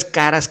suscripciones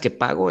caras que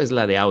pago es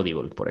la de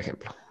Audible, por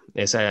ejemplo.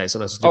 Esa es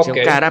una suscripción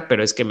cara,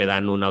 pero es que me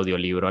dan un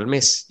audiolibro al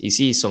mes. Y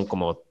sí, son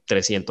como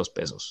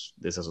 $300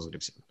 de esa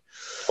suscripción.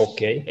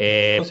 Ok.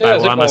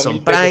 Pago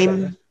Amazon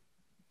Prime,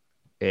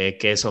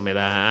 que eso me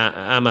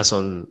da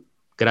Amazon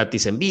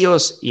gratis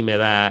envíos y me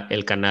da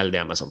el canal de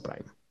Amazon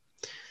Prime.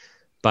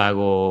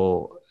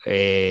 Pago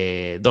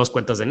 2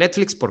 cuentas de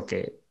Netflix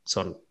porque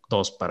son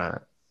 2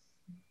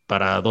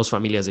 para 2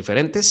 familias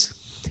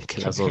diferentes,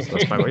 que las 2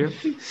 las pago yo.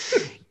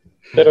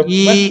 Pero,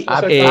 y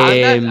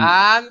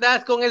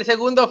andas con el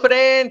segundo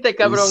frente,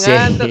 cabrón. Sí.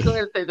 Andas con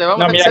el.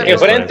 No, mira que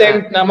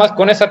frente, nada más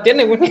con esa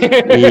tiene, güey.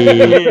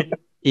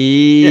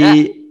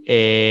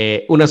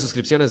 Y unas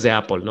suscripciones de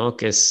Apple, ¿no?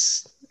 Que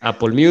es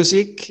Apple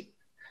Music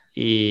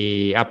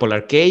y Apple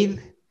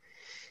Arcade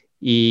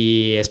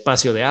y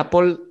espacio de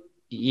Apple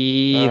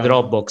y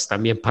Dropbox.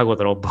 También pago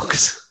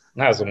Dropbox.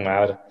 Su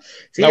madre.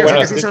 Sí,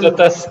 bueno, sí tú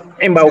estás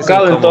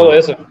embaucado en todo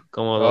eso.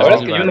 La verdad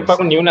es que yo no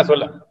pago ni una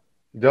sola.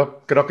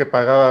 Yo creo que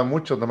pagaba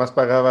mucho, nomás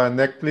pagaba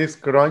Netflix,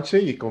 Crunchy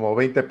y como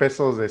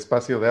 $20 de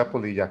espacio de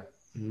Apple y ya.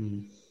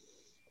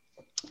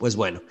 Pues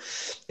bueno,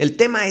 el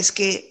tema es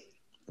que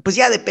pues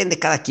ya depende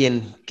cada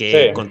quien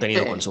qué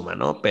contenido consuma,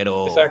 ¿no?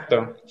 Pero...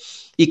 Exacto.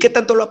 ¿Y qué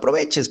tanto lo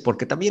aproveches?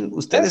 Porque también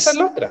ustedes... Esa es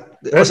la otra.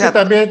 O sea,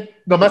 también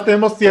nomás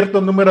tenemos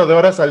cierto número de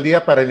horas al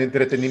día para el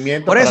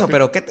entretenimiento. Por eso,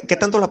 pero ¿qué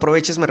tanto lo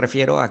aproveches? Me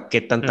refiero a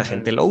qué tanta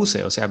gente lo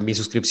use. O sea, mi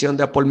suscripción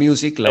de Apple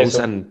Music la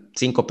usan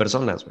 5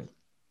 personas, güey.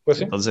 Pues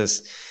sí.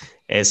 Entonces,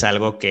 es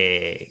algo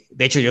que...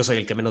 De hecho, yo soy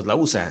el que menos la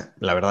usa.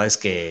 La verdad es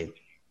que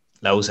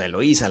la usa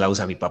Eloísa, la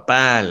usa mi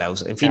papá, la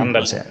usa... En fin,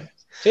 Ándale. O sea...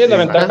 Sí, es la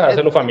ventaja de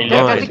hacerlo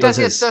familiar. No,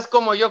 casi estás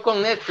como yo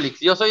con Netflix.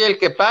 Yo soy el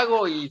que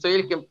pago y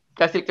soy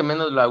casi el que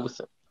menos la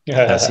usa.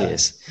 Así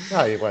es.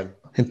 Igual.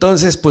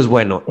 Entonces, pues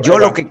bueno,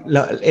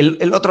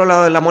 el otro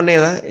lado de la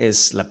moneda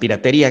es la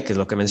piratería, que es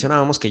lo que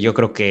mencionábamos, que yo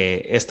creo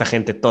que esta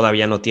gente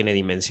todavía no tiene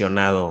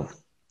dimensionado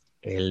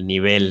al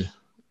nivel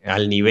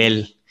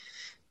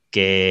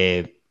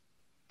que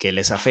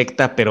les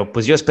afecta, pero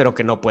pues yo espero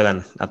que no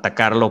puedan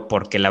atacarlo,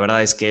 porque la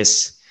verdad es que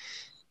es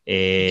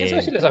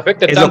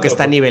lo que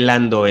está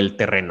nivelando el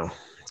terreno.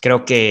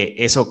 Creo que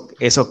eso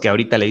que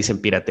ahorita le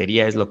dicen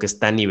piratería es lo que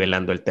está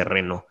nivelando el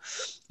terreno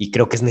y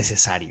creo que es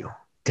necesario.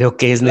 Creo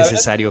que es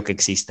necesario que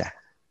exista.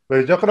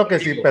 Pues yo creo que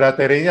si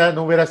piratería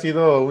no hubiera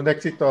sido un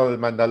éxito del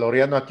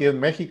Mandaloriano aquí en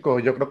México,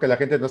 yo creo que la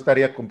gente no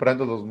estaría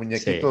comprando los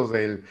muñequitos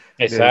del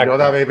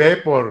Yoda bebé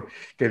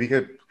porque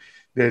dije...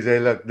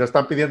 lo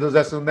están pidiendo desde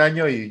hace un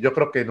año y yo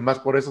creo que nomás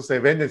por eso se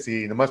venden,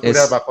 si nomás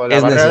estuviera bajo la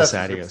barrera de la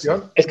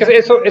suscripción. Es que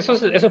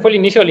eso fue el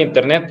inicio del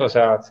internet, o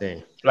sea,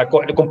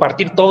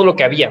 compartir todo lo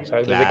que había, o sea,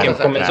 desde que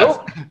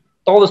comenzó,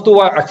 todo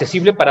estuvo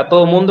accesible para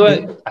todo el mundo,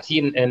 así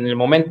en el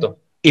momento.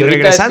 Y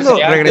regresando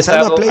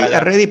a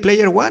Ready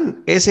Player One,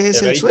 ese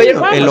es el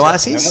sueño, el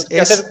Oasis,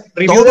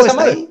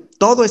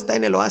 todo está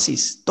en el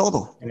Oasis,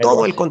 todo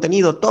el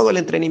contenido, todo el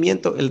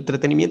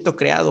entretenimiento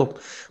creado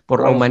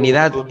por la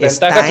humanidad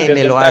está en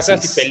el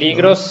Oasis. Y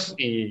peligros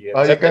y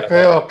oye, qué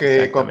feo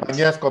que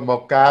compañías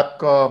como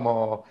Capcom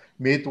o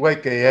Midway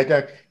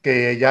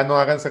que ya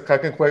no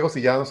saquen juegos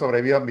y ya no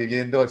sobrevivan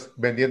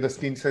vendiendo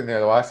skins en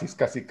el Oasis,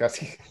 casi.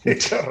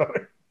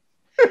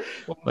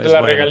 Pues de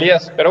las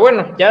regalías. Pero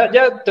bueno,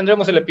 ya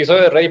tendremos el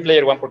episodio de Ready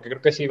Player One porque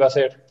creo que sí va a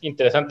ser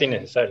interesante y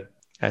necesario.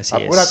 Así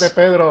Apúrate, es.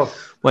 Pedro.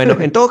 Bueno,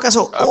 en todo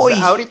caso, hoy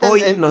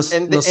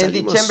en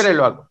diciembre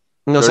lo hago.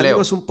 Nos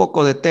salimos un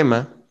poco de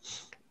tema,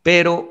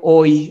 pero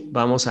hoy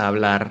vamos a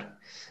hablar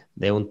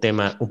de un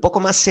tema un poco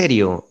más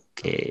serio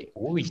que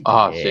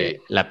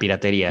la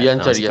piratería.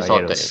 Bien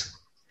seriosote.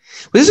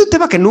 Pues es un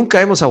tema que nunca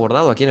hemos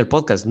abordado aquí en el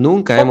podcast.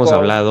 Nunca hemos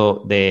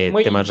hablado de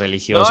temas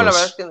religiosos. No, la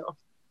verdad es que no.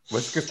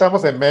 Pues es que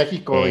estamos en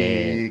México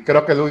y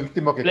creo que lo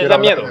último que quiero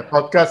hablar en el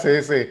podcast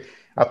es,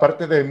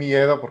 aparte de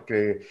miedo,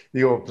 porque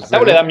digo... Pues,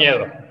 le da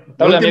miedo. Le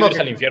da miedo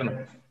irse al infierno.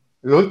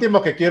 Lo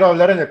último que quiero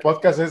hablar en el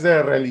podcast es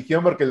de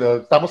religión, porque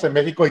estamos en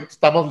México y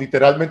estamos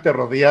literalmente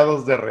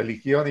rodeados de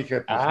religión. Y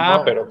dije, pues,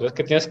 pero pues es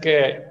que tienes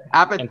que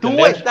pero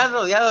tú estás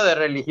rodeado de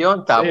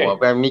religión, Tavo.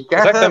 Sí, en mi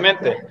casa...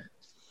 Exactamente.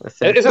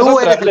 Esa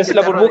es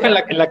la burbuja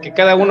en la que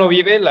cada uno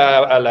vive,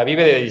 la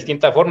vive de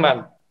distinta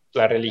forma.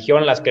 La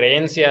religión, las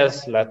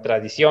creencias, la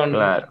tradición,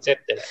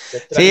 etcétera.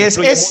 Sí,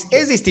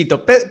 es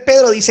distinto.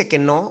 Pedro dice que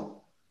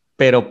no,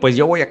 pero pues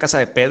yo voy a casa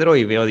de Pedro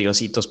y veo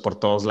diositos por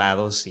todos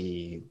lados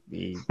y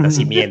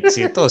nacimientos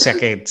y todo. O sea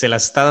que se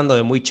las está dando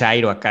de muy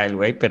chairo acá el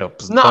güey, pero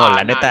pues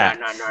la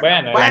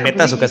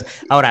neta su casa.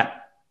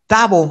 Ahora,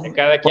 Tavo,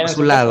 por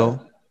su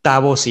lado,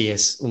 Tavo sí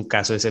es un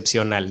caso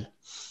excepcional.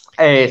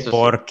 Eso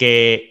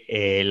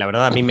porque la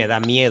verdad a mí me da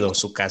miedo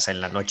su casa en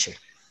la noche.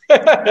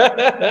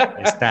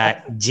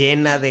 Está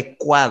llena de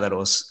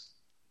cuadros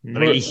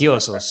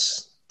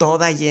religiosos,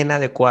 toda llena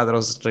de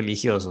cuadros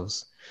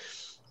religiosos.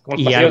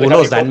 Y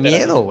algunos dan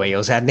miedo, güey.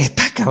 O sea,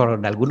 neta,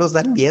 cabrón, algunos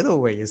dan miedo,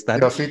 güey. Están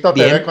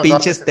bien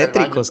pinches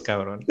tétricos,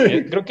 cabrón.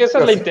 Creo que esa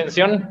es la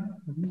intención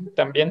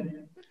también.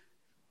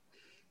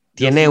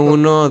 Tiene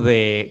uno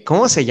de...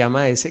 ¿Cómo se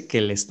llama ese que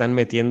le están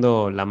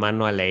metiendo la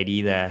mano a la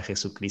herida a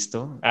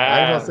Jesucristo?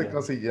 No sé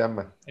cómo se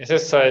llama. Ese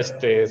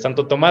es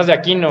Santo Tomás de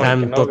Aquino.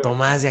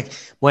 Tomás de Aquino.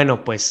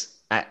 Bueno,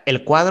 pues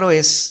el cuadro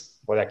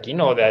es o de aquí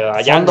no, de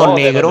allá fondo no,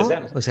 negro,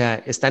 de o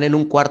sea, están en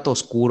un cuarto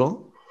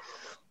oscuro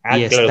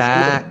y claro,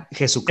 está oscuro.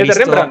 Jesucristo Es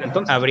de Rembrandt,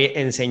 entonces.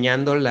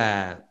 enseñando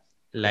la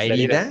La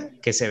herida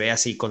que se ve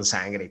así con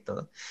sangre y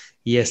todo.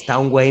 Y está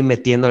un güey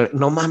metiendo,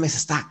 no mames,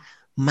 está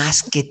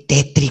más que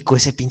tétrico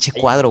ese pinche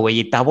cuadro, güey.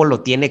 Y Tavo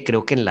lo tiene,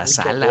 creo que en la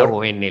sala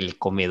o en el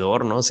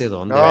comedor, no sé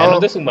dónde. No,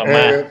 de su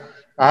mamá.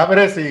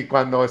 Abres y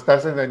cuando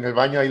estás en el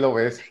baño ahí lo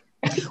ves.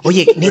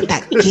 Oye,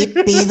 neta, ¿qué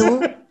pedo?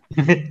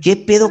 ¿Qué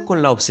pedo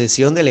con la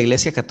obsesión de la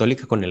Iglesia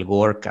Católica con el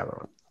gore,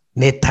 cabrón?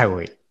 Neta,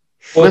 güey.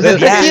 Pues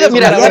está chido,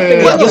 mira,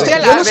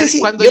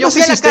 cuando yo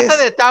fui a la casa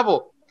de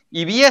Tavo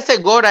y vi ese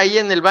gore ahí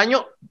en el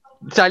baño,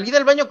 salí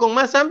del baño con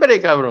más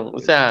hambre, cabrón. O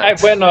sea. Ay,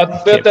 bueno,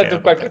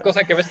 cualquier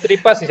cosa que ves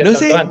tripas y se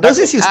no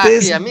sé si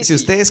ustedes, sí.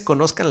 Ustedes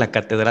conozcan la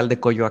Catedral de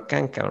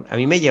Coyoacán, cabrón. A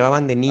mí me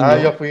llevaban de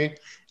niño. Yo fui.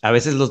 A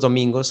veces los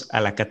domingos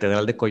a la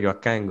Catedral de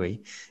Coyoacán,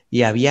 güey.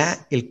 Y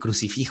había el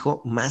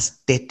crucifijo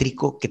más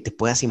tétrico que te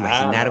puedas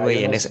imaginar,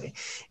 güey,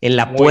 en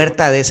la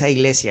puerta de esa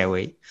iglesia,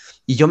 güey.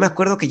 Y yo me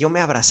acuerdo que yo me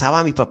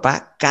abrazaba a mi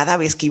papá cada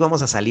vez que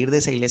íbamos a salir de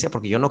esa iglesia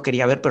porque yo no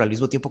quería ver, pero al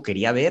mismo tiempo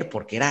quería ver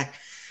porque era...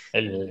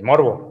 El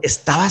morbo.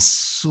 Estaba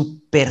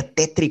súper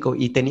tétrico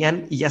y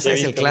ya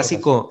sabes, el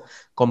clásico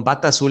con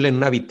bata azul en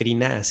una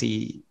vitrina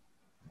así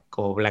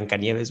como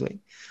Blancanieves,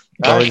 güey.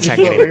 Todo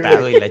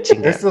ensangrentado y la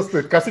chingada.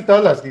 Casi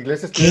todas las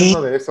iglesias tienen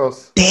uno de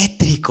esos.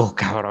 Tétrico,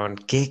 cabrón.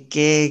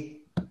 Qué...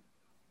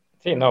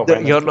 Sí, no,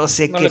 bueno, yo no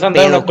sé no qué les han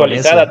dado una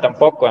actualizada eso.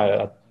 Tampoco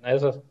a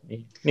esos.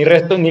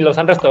 Ni los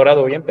han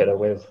restaurado bien, pero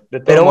pues.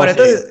 Pero bueno,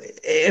 entonces,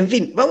 en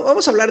fin,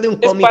 vamos a hablar de un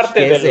cómic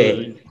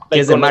que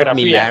es de Mark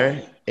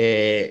Millar.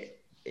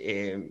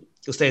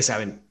 Ustedes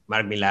saben,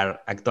 Mark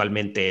Millar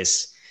actualmente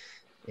es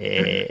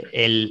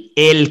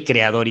el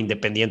creador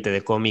independiente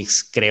de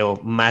cómics, creo,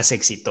 más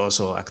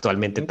exitoso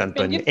actualmente,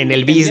 tanto en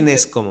el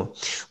business como...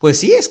 Pues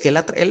sí, es que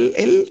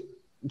él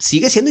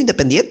sigue siendo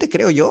independiente,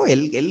 creo yo.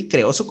 Él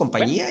creó su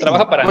compañía. Bueno,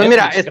 trabaja para Netflix,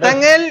 mira, está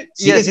en él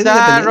y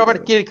está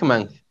Robert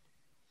Kirkman.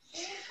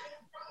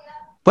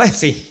 Pues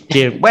sí,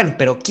 bueno,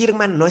 pero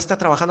Kirkman no está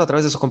trabajando a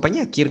través de su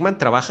compañía. Kirkman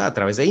trabaja a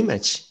través de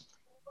Image.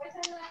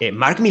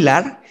 Mark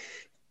Millar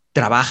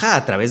trabaja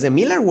a través de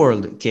Millar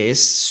World, que es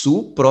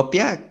su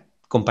propia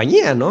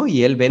compañía, ¿no?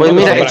 Y él vende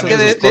los derechos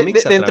de sus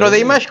cómics dentro de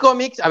Image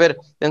Comics. A ver,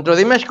 dentro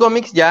de Image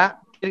Comics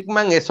ya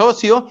Kirkman es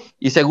socio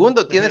y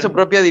segundo tiene su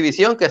propia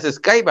división que es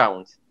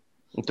Skybound.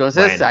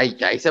 Entonces bueno,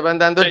 ahí se van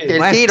dando el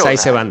tiro. Ahí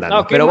se van dando.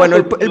 No, pero bueno,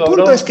 el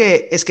punto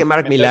es que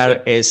Mark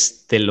Millar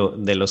es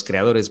de los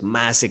creadores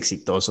más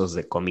exitosos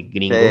de cómic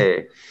gringo.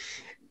 Sí.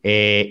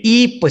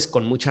 Y pues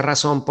con mucha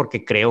razón,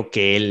 porque creo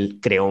que él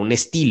creó un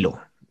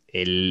estilo.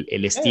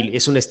 El estilo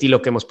es un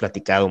estilo que hemos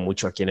platicado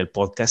mucho aquí en el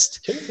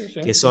podcast,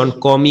 que son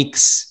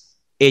cómics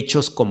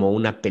hechos como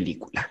una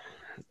película.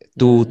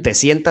 Tú te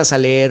sientas a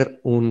leer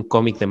un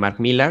cómic de Mark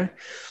Millar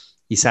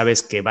y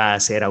sabes que va a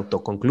ser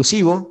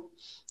autoconclusivo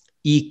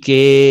y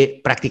que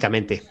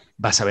prácticamente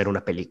vas a ver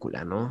una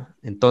película, ¿no?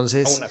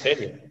 Entonces...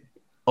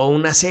 O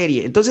una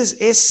serie. Entonces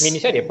es...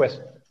 Miniserie,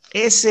 pues.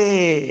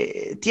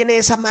 Tiene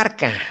esa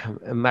marca,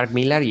 Mark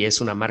Millar, y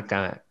es una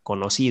marca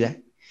conocida.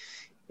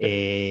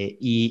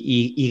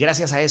 Y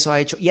gracias a eso ha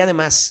hecho... Y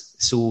además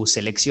su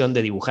selección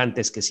de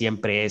dibujantes, que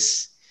siempre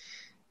es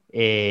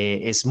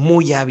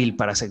muy hábil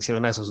para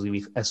seleccionar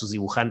a sus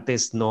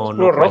dibujantes, no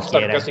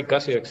cualquiera.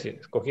 Casi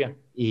escogía.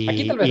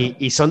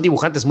 Y son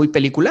dibujantes muy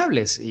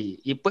peliculables.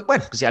 Y pues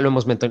bueno, pues ya lo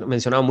hemos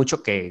mencionado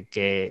mucho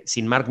que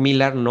sin Mark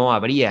Millar no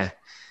habría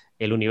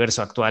el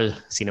universo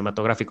actual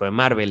cinematográfico de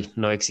Marvel,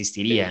 no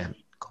existiría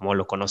como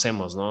lo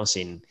conocemos, ¿no?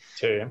 Sin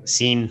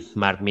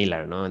Mark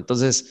Millar, ¿no?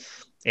 Entonces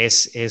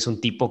es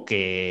un tipo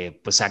que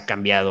pues ha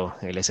cambiado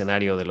el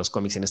escenario de los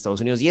cómics en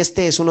Estados Unidos y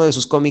este es uno de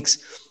sus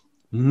cómics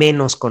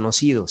menos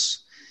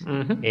conocidos,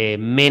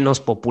 menos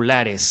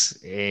populares.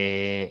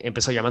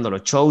 Empezó llamándolo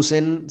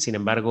Chosen, sin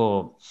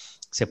embargo,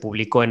 se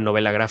publicó en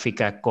novela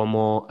gráfica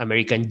como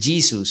American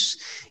Jesus.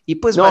 Y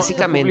pues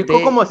básicamente... Se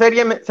publicó como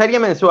serie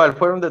mensual.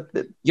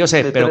 Yo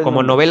sé, pero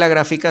como novela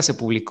gráfica se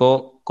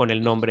publicó con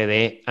el nombre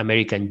de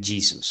American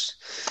Jesus.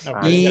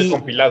 Y el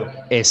compilado.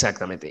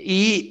 Exactamente.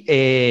 Y...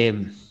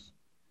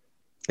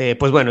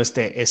 pues bueno,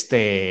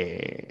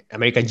 este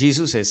American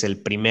Jesus es el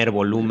primer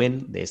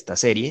volumen de esta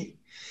serie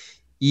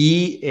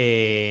y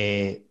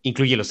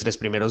incluye los 3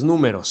 primeros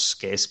números,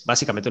 que es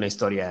básicamente una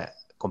historia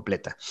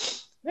completa.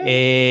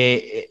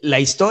 La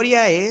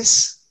historia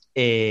es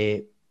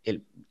el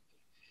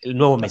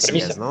nuevo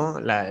Mesías, ¿no?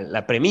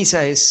 La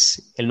premisa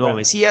es el nuevo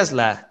Mesías,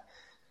 la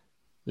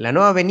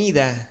nueva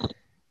venida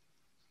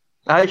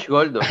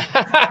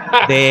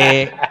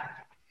de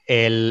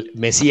el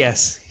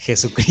Mesías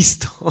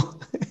Jesucristo.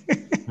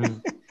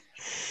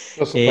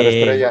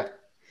 Superestrella.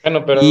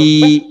 Bueno, pero...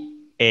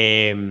 ¿Y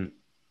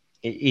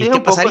qué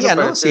pasaría,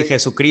 no? Si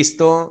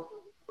Jesucristo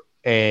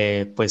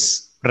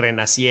pues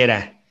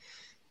renaciera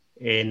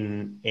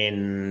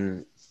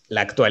en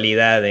la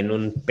actualidad en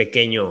un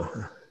pequeño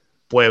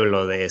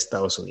pueblo de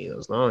Estados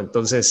Unidos, ¿no?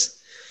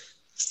 Entonces,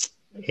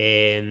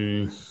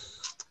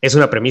 es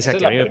una premisa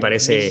que a mí me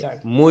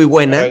parece muy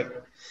buena.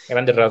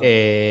 Grandes rasgos.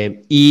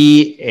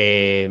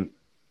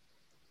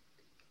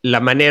 La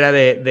manera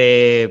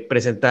de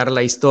presentar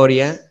la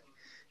historia,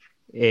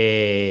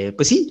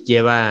 pues sí,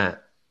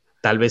 lleva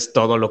tal vez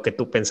todo lo que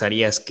tú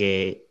pensarías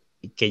que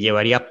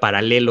llevaría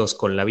paralelos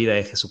con la vida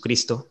de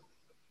Jesucristo.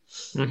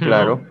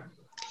 Claro.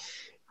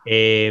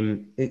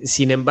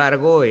 Sin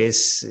embargo,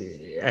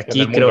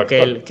 aquí creo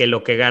que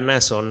lo que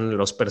gana son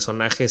los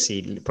personajes,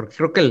 porque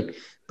creo que el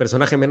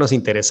personaje menos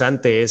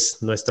interesante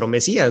es nuestro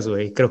Mesías,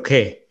 güey. Creo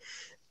que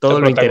todo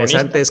lo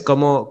interesante es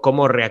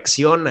cómo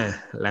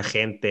reacciona la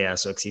gente a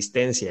su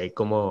existencia y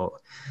cómo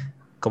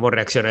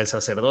reacciona el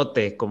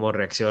sacerdote, cómo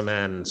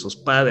reaccionan sus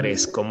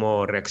padres,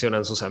 cómo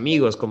reaccionan sus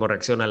amigos, cómo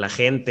reacciona la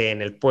gente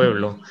en el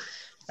pueblo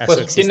a su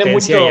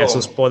existencia y a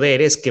sus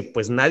poderes, que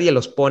pues nadie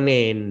los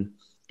pone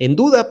en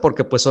duda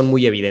porque pues son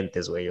muy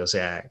evidentes, güey. O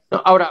sea,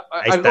 ahora,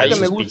 ahí algo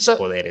que me gusta,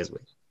 poderes,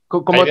 güey.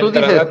 Como tú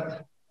dices,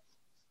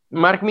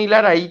 Mark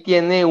Millar ahí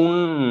tiene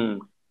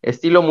un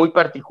estilo muy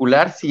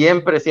particular,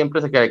 siempre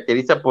se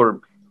caracteriza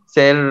por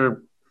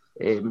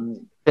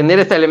tener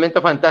ese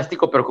elemento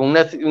fantástico, pero con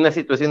unas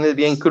situaciones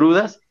bien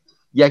crudas.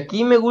 Y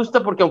aquí me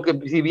gusta porque aunque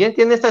si bien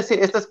tiene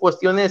estas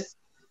cuestiones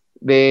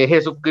de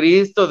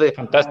Jesucristo,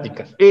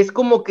 fantásticas, es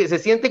como que se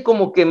siente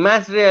como que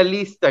más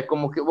realista,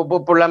 como que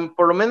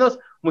por lo menos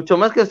mucho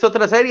más que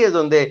otras series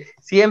donde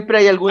siempre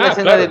hay alguna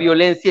escena de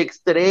violencia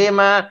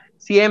extrema,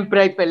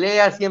 siempre hay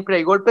peleas, siempre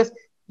hay golpes.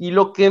 Y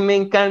lo que me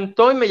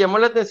encantó y me llamó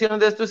la atención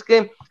de esto es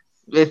que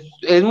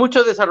es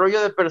mucho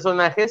desarrollo de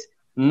personajes,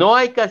 no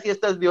hay casi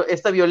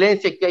esta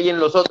violencia que hay en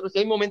los otros, y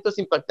hay momentos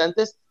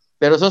impactantes,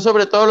 pero son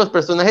sobre todo los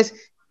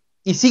personajes,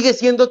 y sigue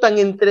siendo tan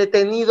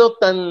entretenido,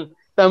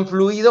 tan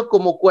fluido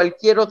como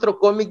cualquier otro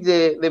cómic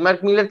de Mark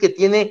Millar, que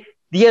tiene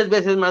 10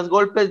 veces más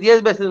golpes,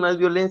 10 veces más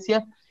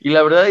violencia, y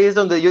la verdad ahí es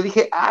donde yo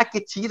dije,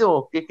 qué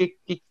chido,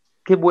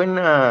 qué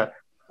buena...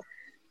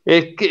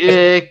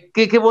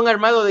 qué buen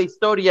armado de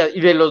historia,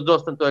 y de los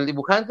dos, tanto del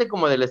dibujante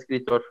como del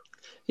escritor.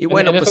 Y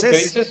bueno, pues eso que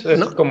dices es,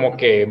 ¿no?, como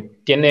que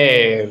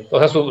tiene, o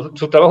sea,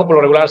 su trabajo por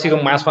lo regular ha sido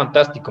más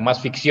fantástico, más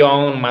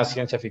ficción, más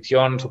ciencia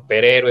ficción,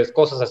 superhéroes,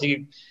 cosas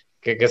así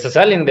que se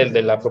salen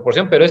de la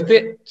proporción, pero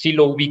sí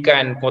lo ubica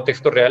en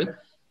contexto real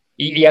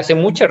y hace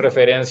muchas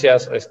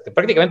referencias,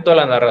 prácticamente toda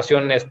la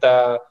narración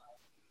está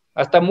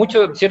hasta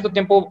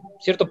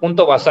cierto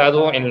punto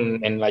basado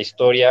en la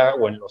historia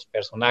o en los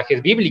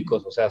personajes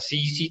bíblicos, o sea,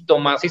 sí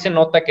se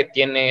nota que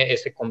tiene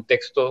ese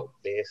contexto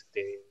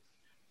de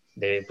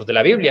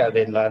la Biblia,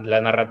 de la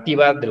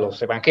narrativa de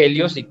los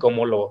evangelios y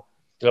cómo lo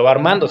va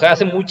armando, o sea,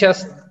 hace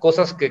muchas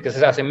cosas que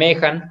se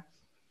asemejan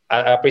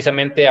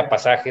precisamente a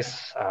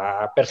pasajes,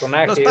 a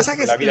personajes. Los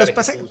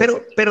pasajes,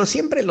 pero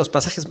siempre los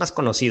pasajes más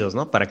conocidos,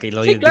 ¿no? Para que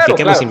lo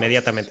identifiquemos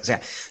inmediatamente. O sea,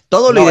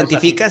 todo lo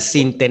identificas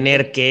sin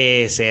tener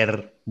que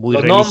ser muy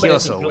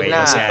religioso, güey.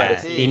 O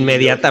sea,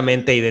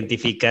 inmediatamente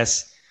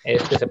identificas.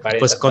 Se parece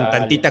pues con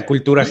tantita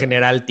cultura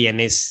general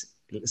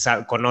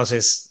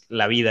conoces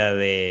la vida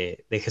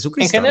de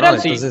Jesucristo. En general,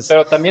 ¿no? Entonces, sí,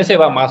 pero también se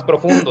va más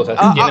profundo. O sea,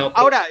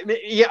 ahora,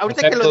 y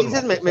ahorita que lo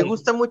dices, me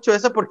gusta mucho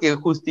eso porque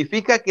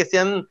justifica que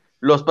sean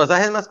los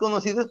pasajes más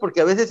conocidos,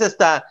 porque a veces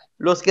hasta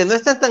los que no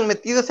están tan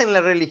metidos en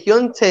la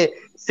religión se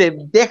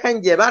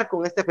dejan llevar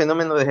con este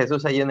fenómeno de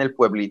Jesús ahí en el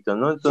pueblito,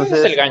 ¿no? Entonces,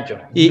 es el gancho.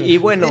 Y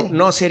bueno,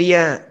 no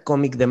sería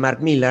cómic de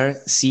Mark Millar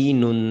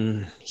sin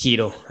un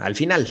giro al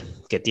final,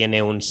 que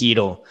tiene un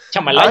giro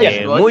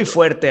muy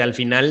fuerte al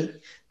final,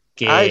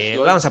 que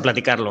vamos a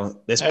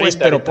platicarlo después,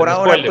 pero por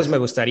ahora pues me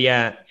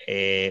gustaría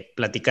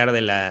platicar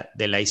de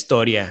la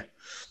historia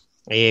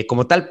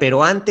como tal,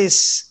 pero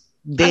antes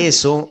de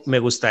eso me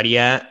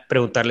gustaría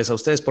preguntarles a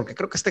ustedes, porque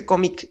creo que este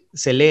cómic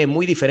se lee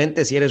muy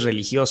diferente si eres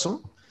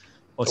religioso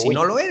o si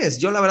no lo eres.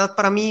 Yo la verdad,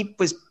 para mí,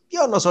 pues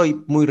yo no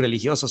soy muy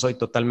religioso, soy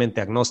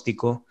totalmente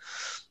agnóstico.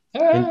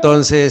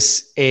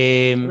 Entonces,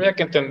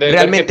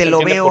 realmente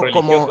lo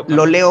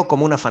leo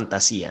como una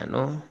fantasía,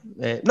 ¿no?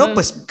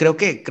 Pues creo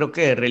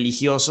que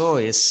religioso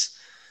es,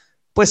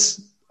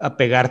 pues,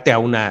 apegarte a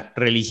una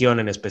religión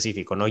en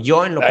específico, ¿no?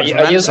 Yo en lo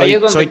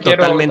personal soy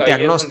totalmente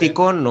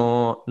agnóstico,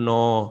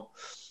 no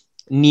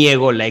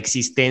niego la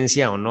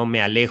existencia o no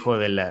me alejo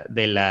de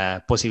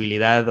la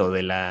posibilidad o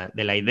de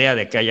la idea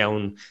de que haya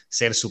un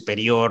ser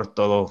superior,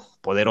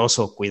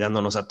 todopoderoso,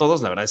 cuidándonos a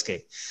todos. La verdad es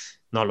que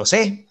no lo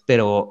sé,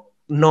 pero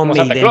no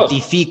me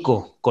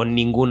identifico con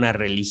ninguna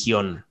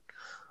religión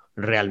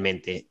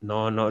realmente.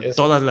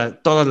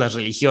 Todas las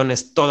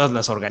religiones, todas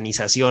las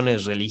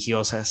organizaciones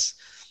religiosas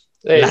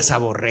las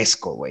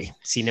aborrezco, güey.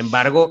 Sin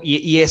embargo,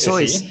 y eso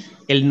es,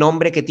 el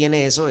nombre que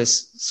tiene eso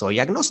es, soy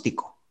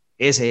agnóstico.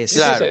 Ese es,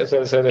 claro,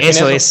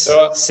 eso es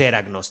ser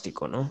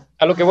agnóstico, ¿no?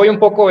 A lo que voy un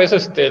poco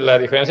es la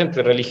diferencia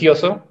entre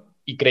religioso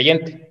y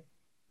creyente.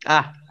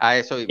 A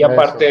eso. Y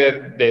aparte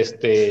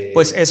de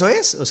Pues eso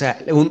es, o sea,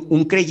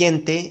 un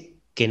creyente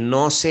que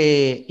no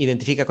se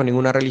identifica con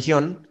ninguna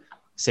religión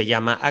se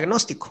llama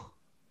agnóstico.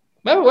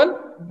 Bueno,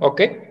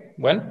 ok,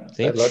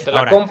 ¿sí? Te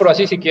la compro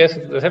así si quieres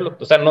hacerlo.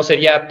 O sea, no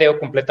sería ateo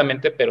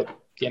completamente, pero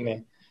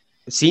tiene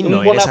Sí,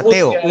 no eres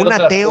ateo.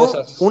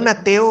 Un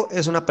ateo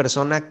es una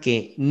persona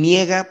que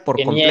niega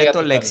por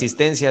completo la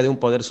existencia de un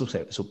poder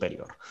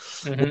superior.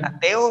 Uh-huh. Un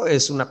ateo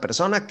es una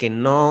persona que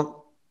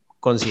no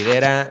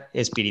considera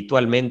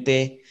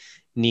espiritualmente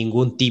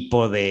ningún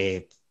tipo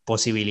de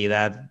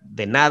posibilidad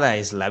de nada,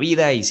 es la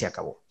vida y se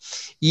acabó.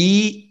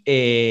 Y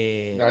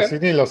así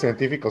ni los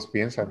científicos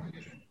piensan.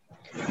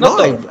 No,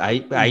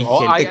 hay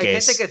gente que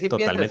es sí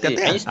totalmente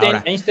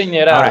atea. Einstein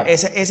era... Ahora,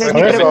 esa es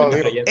mi pregunta.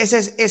 Esa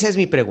es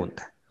mi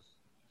pregunta.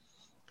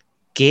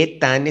 ¿Qué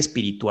tan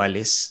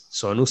espirituales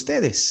son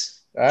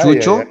ustedes?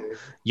 Chucho,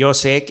 yo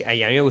sé que a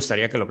mí me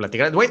gustaría que lo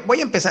platicaran. Voy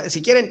a empezar,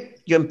 si quieren,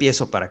 yo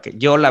empiezo para que...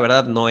 Yo la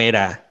verdad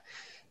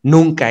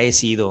nunca he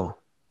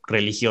sido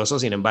religioso,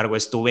 sin embargo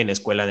estuve en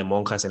escuela de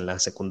monjas en la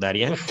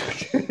secundaria.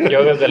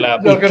 Yo desde la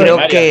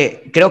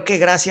creo que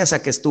gracias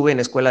a que estuve en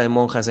escuela de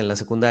monjas en la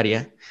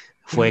secundaria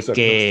fue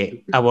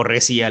que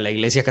aborrecía la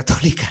Iglesia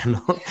Católica,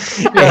 ¿no?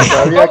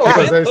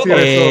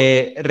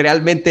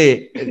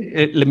 Realmente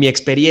mi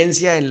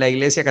experiencia en la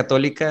Iglesia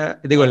Católica,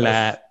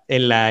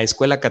 en la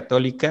escuela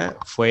católica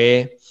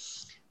fue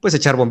pues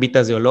echar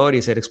bombitas de olor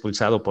y ser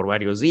expulsado por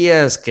varios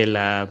días, que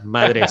la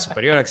madre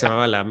superiora, que se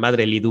llamaba la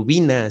madre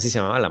Liduvina, así se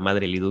llamaba la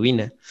madre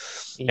Liduvina.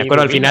 Me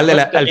acuerdo al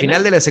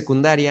final de la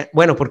secundaria,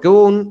 bueno, porque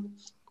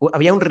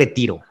había un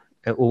retiro.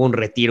 Hubo un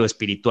retiro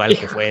espiritual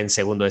que fue en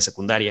segundo de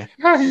secundaria.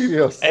 Ay,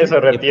 Dios.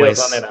 Esos retiros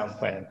pues, eran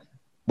buenos.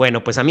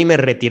 Bueno, pues a mí me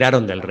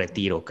retiraron del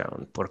retiro,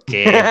 cabrón,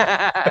 porque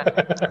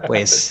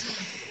pues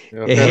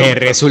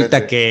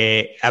resulta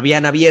que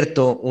habían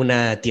abierto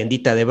una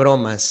tiendita de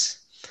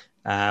bromas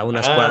a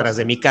unas cuadras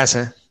de mi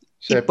casa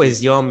y pues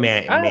yo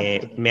me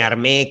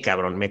armé,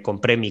 cabrón, me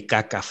compré mi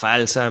caca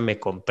falsa, me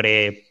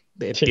compré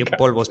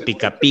polvos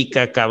pica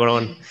pica,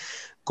 cabrón.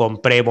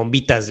 Compré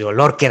bombitas de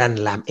olor, que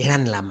eran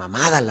la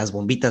mamada las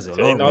bombitas de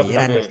olor, güey.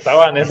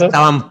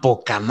 Estaban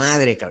poca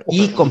madre, cabrón.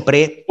 Y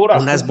compré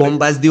unas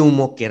bombas de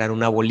humo, que eran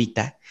una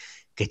bolita,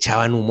 que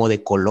echaban humo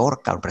de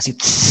color, cabrón. Pero así,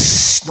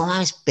 no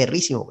mames,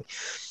 perrísimo, güey.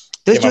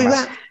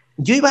 Entonces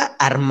yo iba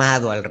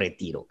armado al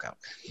retiro, cabrón,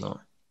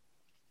 ¿no?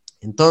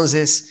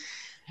 Entonces,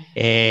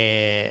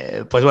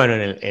 pues bueno,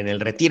 en el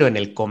retiro, en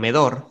el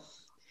comedor,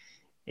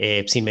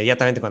 pues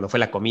inmediatamente cuando fue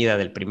la comida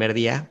del primer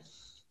día,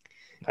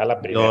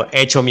 yo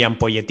echo mi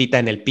ampolletita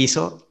en el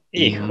piso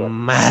y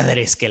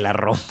madres que la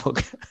rompo.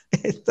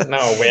 No,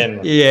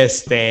 bueno. Y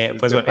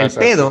pues bueno,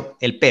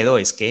 el pedo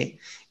es que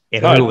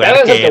era un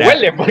lugar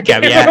que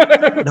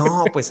había...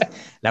 No, pues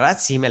la verdad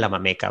sí me la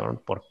mamé,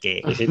 cabrón,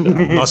 porque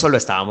no solo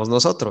estábamos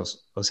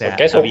nosotros, o sea,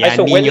 había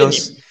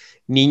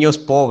niños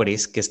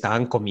pobres que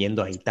estaban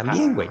comiendo ahí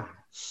también, güey.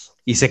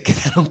 Y se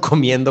quedaron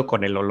comiendo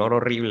con el olor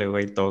horrible,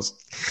 güey, todos.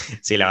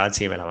 Sí, la verdad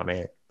sí me la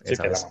mamé.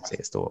 Esa vez, sí,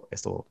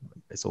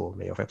 estuvo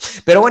medio feo.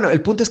 Pero bueno,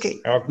 el punto es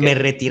que me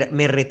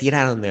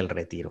retiraron del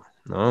retiro,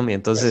 ¿no?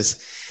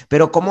 Entonces,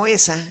 pero como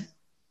esa,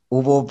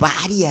 hubo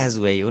varias,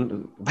 güey.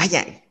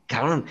 Vaya,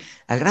 cabrón,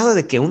 al grado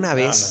de que una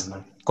vez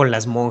con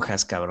las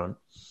monjas, cabrón,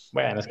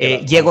 bueno, es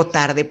que llego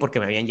tarde porque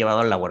me habían llevado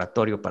al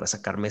laboratorio para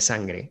sacarme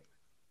sangre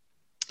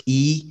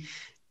y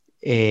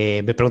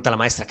me pregunta la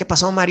maestra, ¿qué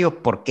pasó,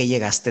 Mario? ¿Por qué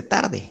llegaste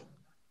tarde?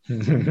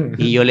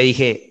 Y yo le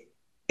dije,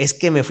 es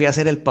que me fui a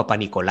hacer el Papá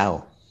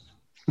Nicolau.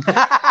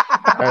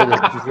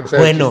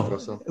 Bueno,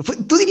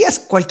 tú dirías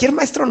cualquier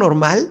maestro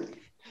normal,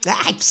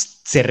 ay, pues,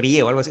 se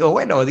ríe o algo así, o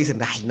bueno,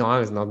 dicen, ay,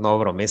 no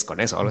bromes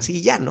con eso, o algo así,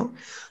 y ya, ¿no?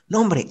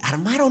 No, hombre,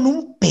 armaron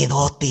un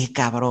pedote,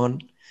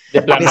 cabrón.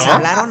 Les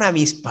hablaron a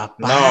mis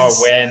papás. No,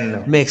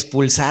 bueno. Me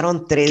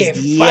expulsaron 3 ¡Qué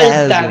días.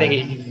 Falta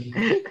de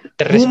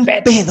respeto. Un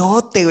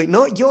pedote, güey.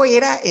 No, yo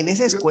era en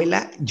esa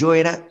escuela,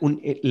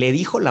 le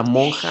dijo la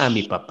monja a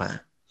mi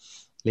papá,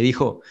 le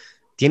dijo,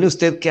 tiene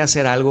usted que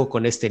hacer algo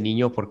con este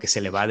niño porque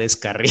se le va a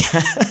descarriar.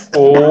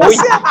 O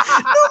sea,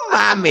 no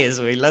mames,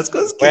 güey. Las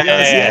cosas que yo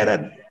hacía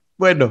eran,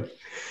 bueno,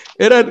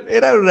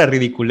 eran una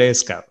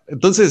ridiculez, cabrón.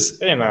 Entonces,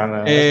 sí,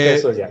 es que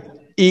eso ya.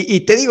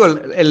 Y te digo,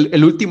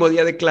 el último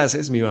día de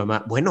clases, mi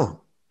mamá,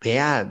 bueno, ve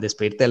a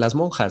despedirte de las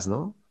monjas,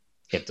 ¿no?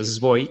 Y entonces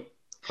voy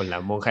con la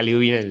monja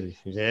Liduvina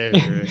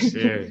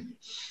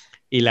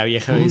y la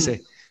vieja me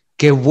dice,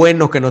 qué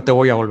bueno que no te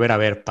voy a volver a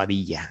ver,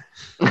 Padilla.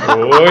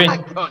 Uy,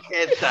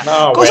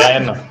 no,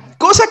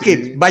 cosa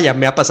que, vaya,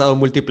 me ha pasado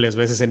múltiples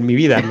veces en mi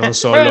vida, no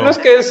solo bueno, es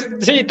que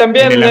sí,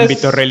 también en el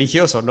ámbito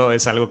religioso, ¿no?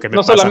 Es algo que me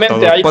pasa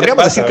todo.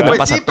 Podríamos decir que me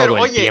pasa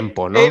todo el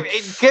tiempo, ¿no?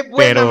 Qué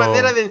buena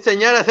manera de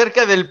enseñar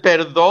acerca del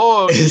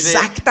perdón.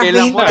 Exactamente,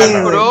 el amor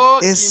al prójimo,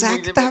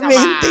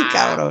 exactamente,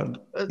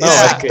 cabrón. No,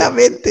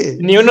 exactamente.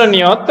 Ni uno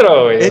ni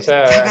otro, güey. O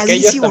sea,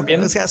 cagadísimo,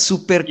 también, o sea,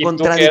 súper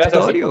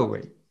contradictorio,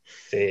 güey.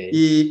 Sí.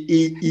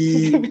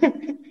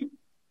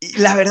 Y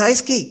la verdad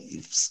es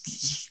que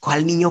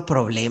 ¿cuál niño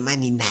problema?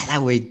 Ni nada,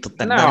 güey.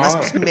 Total, nada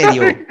más que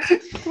medio.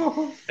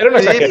 Era una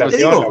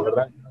exageración, la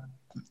verdad.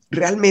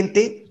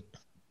 Realmente,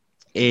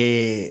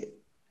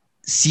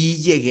 sí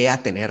llegué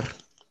a tener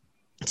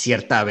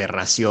cierta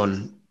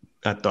aberración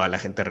a toda la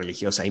gente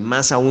religiosa. Y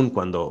más aún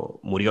cuando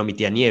murió mi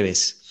tía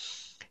Nieves.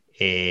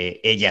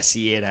 Ella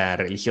sí era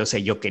religiosa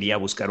y yo quería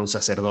buscar un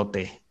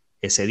sacerdote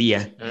ese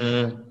día.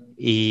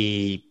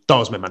 y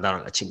todos me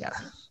mandaron a la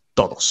chingada.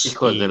 Todos.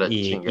 Hijos de la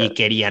chingada. Y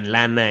querían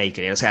lana y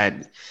querían, o sea,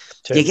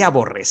 Sí. llegué a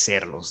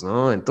aborrecerlos,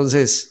 ¿no?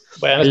 Entonces,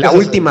 Bueno, la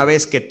última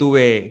vez que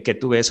tuve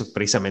eso,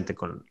 precisamente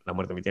con la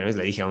muerte de mi tía,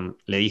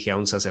 le dije a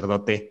un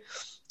sacerdote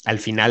al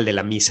final de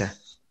la misa,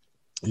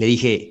 le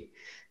dije,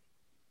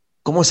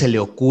 ¿cómo se le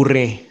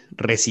ocurre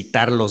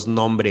recitar los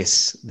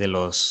nombres de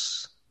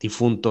los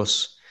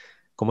difuntos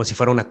como si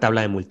fuera una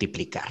tabla de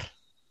multiplicar?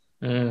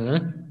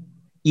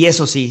 Y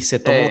eso sí, se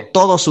tomó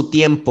todo su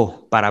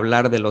tiempo para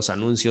hablar de los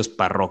anuncios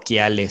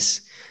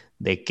parroquiales,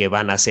 de que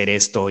van a hacer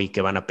esto y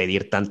que van a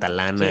pedir tanta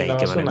lana,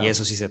 y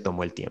eso sí se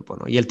tomó el tiempo,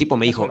 ¿no? Y el tipo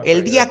me dijo,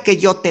 el día que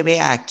yo te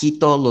vea aquí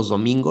todos los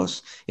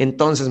domingos,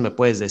 entonces me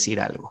puedes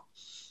decir algo.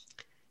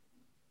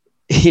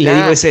 Y le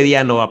digo, ese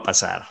día no va a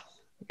pasar.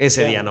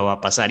 Ese día no va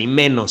a pasar, y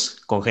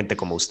menos con gente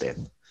como usted.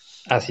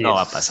 Así no es.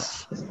 va a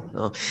pasar,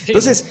 ¿no? Sí.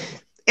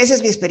 Entonces, esa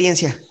es mi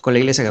experiencia con la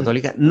Iglesia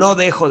Católica. No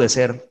dejo de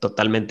ser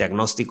totalmente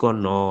agnóstico,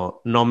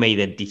 no me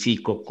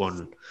identifico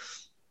con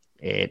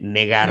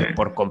negar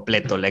por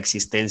completo la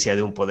existencia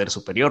de un poder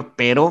superior,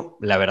 pero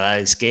la verdad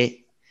es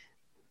que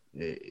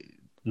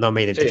no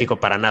me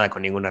identifico para nada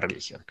con ninguna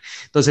religión.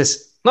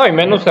 Entonces... No, y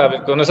menos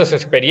con esas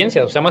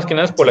experiencias, o sea, más que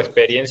nada es por la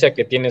experiencia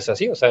que tienes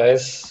así, o sea,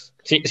 es...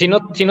 Si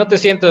no te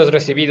sientes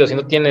recibido, si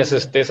no tienes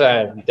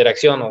esa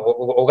interacción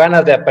o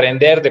ganas de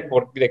aprender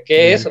de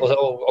qué es,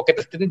 o que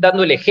te estén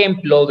dando el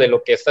ejemplo de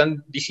lo que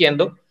están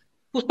diciendo,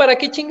 pues ¿para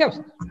qué chingados?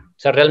 O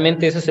sea,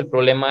 realmente ese es el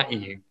problema,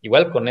 y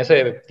igual con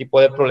ese tipo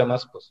de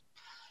problemas, pues...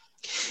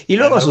 Y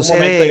luego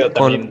sucede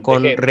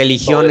con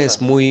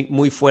religiones muy,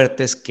 muy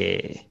fuertes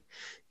que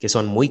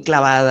son muy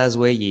clavadas,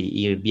 güey,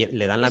 y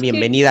le dan la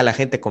bienvenida a la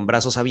gente con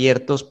brazos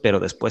abiertos, pero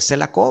después se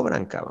la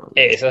cobran, cabrón.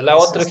 Ese es el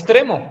otro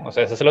extremo, o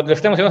sea, ese es el otro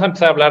extremo. Si vamos a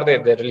empezar a hablar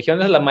de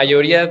religiones, la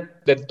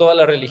mayoría de todas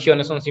las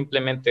religiones son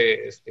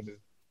simplemente,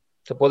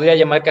 se podría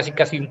llamar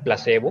casi un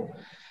placebo,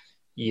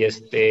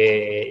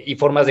 y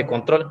formas de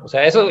control. O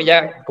sea, eso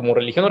ya como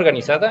religión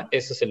organizada,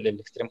 ese es el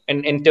extremo.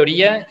 En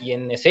teoría y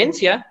en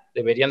esencia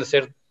deberían de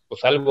ser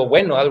pues algo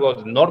bueno, algo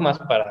de normas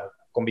para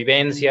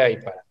convivencia y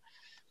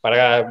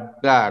para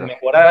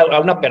mejorar a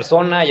una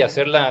persona y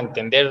hacerla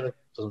entender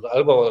pues,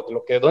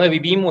 algo de dónde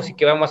vivimos y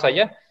qué va más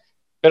allá.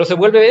 Pero se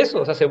vuelve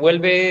eso, o sea, se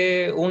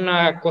vuelve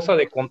una cosa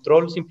de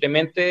control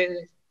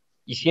simplemente,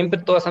 y siempre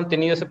todas han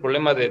tenido ese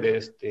problema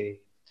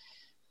de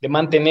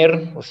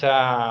mantener, o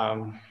sea,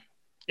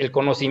 el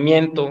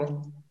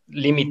conocimiento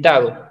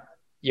limitado,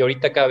 y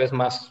ahorita cada vez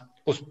más,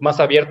 pues, más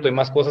abierto y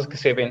más cosas que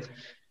se ven,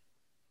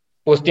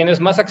 pues tienes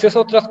más acceso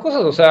a otras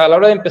cosas. O sea, a la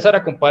hora de empezar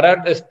a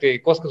comparar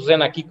cosas que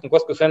suceden aquí con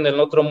cosas que suceden en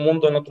otro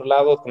mundo, en otro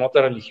lado, con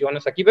otras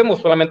religiones, aquí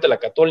vemos solamente la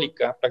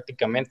católica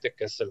prácticamente,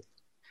 que es el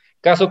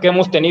caso que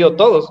hemos tenido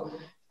todos,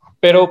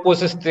 pero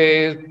pues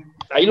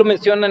ahí lo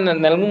mencionan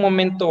en algún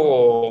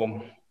momento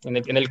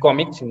en el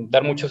cómic, sin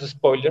dar muchos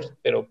spoilers,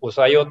 pero pues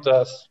hay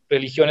otras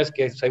religiones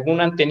que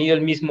según han tenido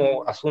el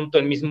mismo asunto,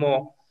 el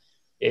mismo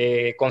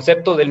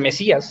concepto del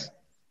Mesías,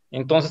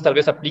 entonces tal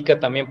vez aplica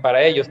también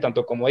para ellos,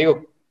 tanto como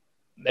digo,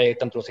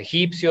 tanto los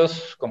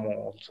egipcios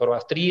como el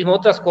zoroastrismo,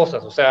 otras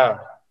cosas. O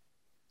sea,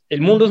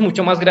 el mundo es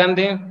mucho más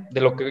grande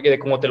de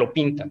como te lo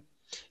pintan.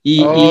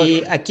 Y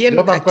aquí en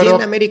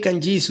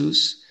American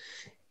Jesus,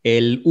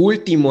 el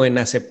último en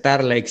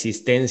aceptar la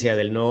existencia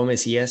del nuevo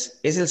Mesías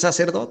es el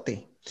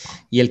sacerdote.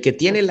 Y el que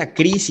tiene la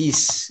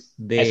crisis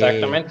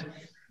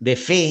de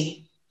fe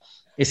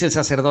es el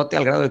sacerdote,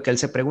 al grado de que él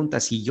se pregunta,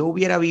 si yo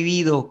hubiera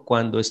vivido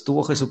cuando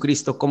estuvo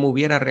Jesucristo, ¿cómo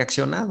hubiera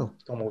reaccionado?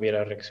 ¿Cómo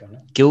hubiera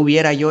reaccionado? ¿Qué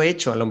hubiera yo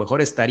hecho? A lo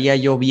mejor estaría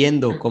yo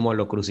viendo cómo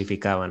lo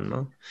crucificaban,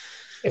 ¿no?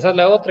 Esa es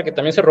la otra, que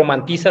también se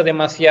romantiza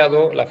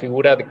demasiado la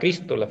figura de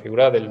Cristo, la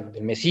figura del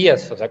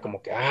Mesías, o sea,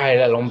 como que,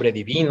 era el hombre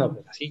divino,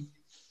 pues, así.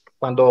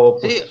 Cuando,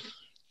 pues,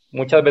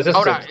 muchas veces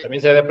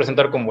también se debe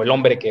presentar como el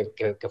hombre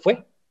que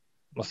fue.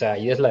 O sea,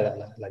 ahí es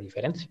la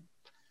diferencia.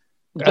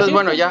 Entonces,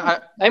 bueno,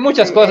 ya... Hay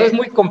muchas cosas, es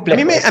muy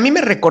complejo. A mí me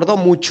recordó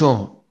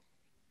mucho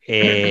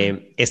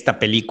esta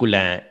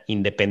película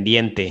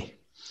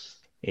independiente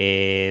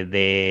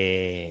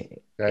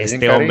de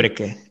este hombre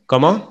que...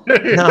 ¿Cómo?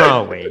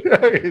 No, güey.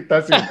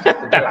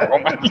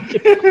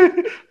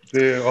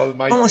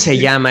 ¿Cómo se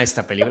llama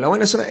esta película?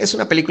 Bueno, es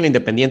una película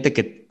independiente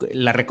que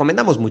la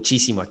recomendamos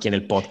muchísimo aquí en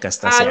el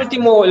podcast. El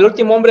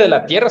último hombre de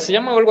la Tierra se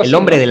llama, o algo así. El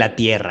hombre de la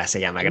Tierra se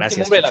llama, gracias.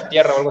 El hombre de la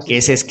Tierra, o algo así. Que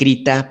es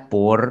escrita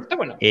por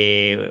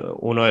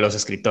uno de los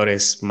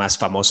escritores más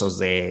famosos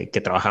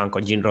que trabajaban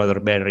con Gene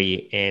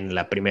Roddenberry en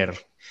la primera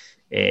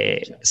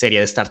serie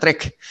de Star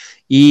Trek.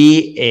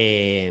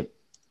 Y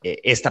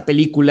esta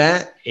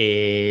película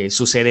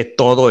sucede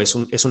todo,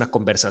 es una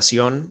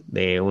conversación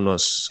de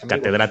unos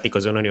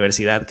catedráticos de una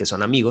universidad que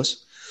son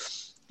amigos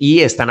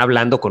y están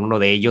hablando con uno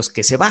de ellos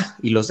que se va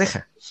y los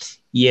deja.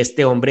 Y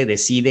este hombre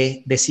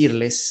decide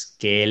decirles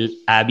que él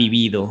ha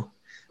vivido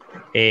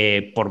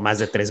por más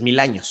de 3,000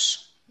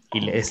 años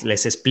y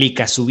les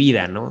explica su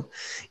vida, ¿no?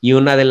 Y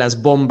una de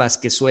las bombas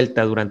que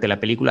suelta durante la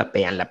película,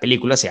 vean la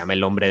película, se llama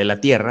El hombre de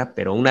la Tierra,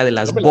 pero una de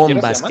las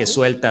bombas que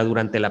suelta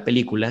durante la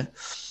película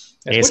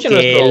es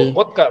que él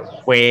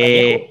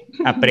fue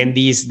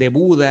aprendiz de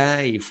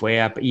Buda y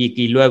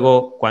y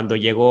luego cuando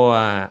llegó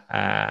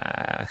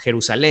a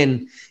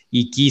Jerusalén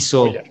y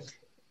quiso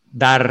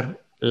dar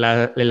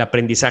el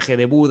aprendizaje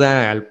de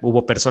Buda,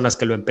 hubo personas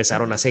que lo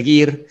empezaron a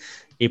seguir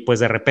y pues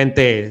de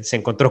repente se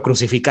encontró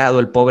crucificado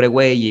el pobre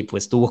güey y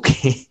pues tuvo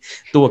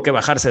que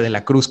bajarse de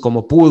la cruz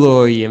como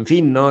pudo y en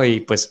fin, ¿no?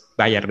 Y pues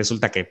vaya,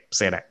 resulta que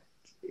pues,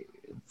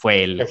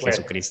 fue el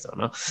Jesucristo,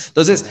 ¿no?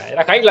 Entonces...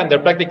 Era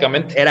Highlander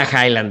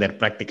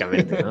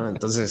prácticamente, ¿no?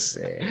 Entonces,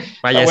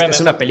 vaya,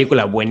 es una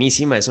película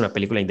buenísima, es una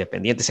película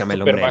independiente, se llama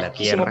El Hombre de la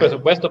Tierra.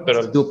 Presupuesto,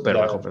 pero súper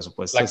bajo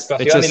presupuesto. La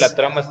actuación y la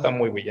trama está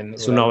muy bien.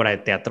 Es una obra de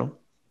teatro.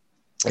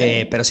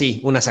 Pero sí,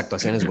 unas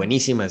actuaciones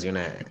buenísimas y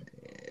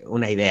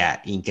una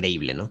idea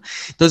increíble, ¿no?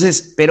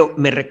 Entonces, pero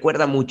me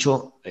recuerda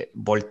mucho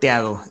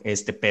volteado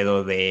este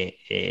pedo de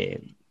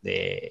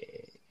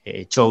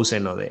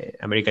Chosen o de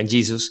American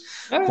Jesus,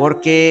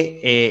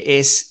 porque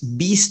es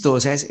visto, o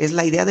sea, es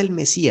la idea del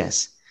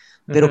Mesías,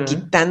 pero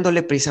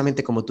quitándole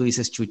precisamente, como tú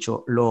dices,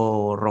 Chucho,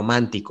 lo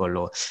romántico,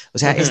 o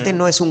sea, este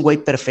no es un güey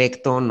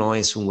perfecto, no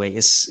es un güey,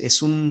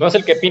 es un... No es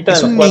el que pinta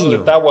en los cuadros de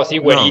Tavo así,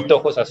 güerito,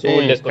 ojos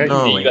azules, con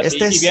un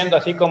así, viendo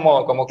así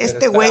como que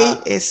este güey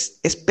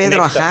es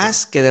Pedro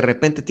Ajaz, que de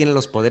repente tiene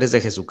los poderes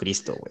de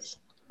Jesucristo, güey.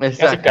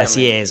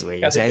 Así es,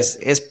 güey, o sea,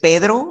 es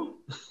Pedro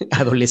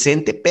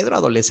adolescente,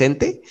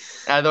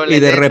 y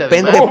de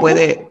repente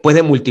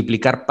puede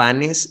multiplicar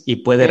panes y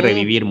puede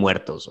revivir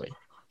muertos, güey.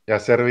 Y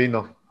hacer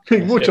vino. Y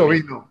mucho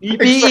vino. Y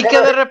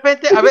que de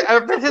repente, a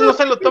veces no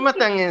se lo toma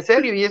tan en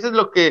serio, y eso es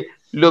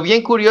lo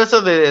bien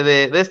curioso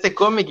de este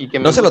cómic. Y que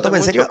no se lo toma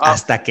en serio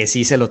hasta que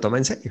sí se lo toma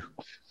en serio.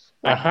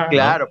 Ajá.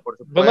 Claro, por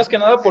supuesto. Pues más que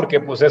nada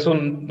porque pues es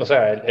o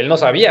sea, él no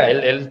sabía,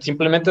 él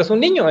simplemente es un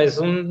niño, es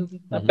una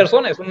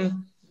persona, es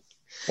un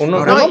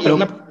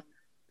hombre,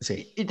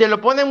 Sí. Y te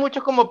lo pone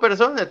mucho como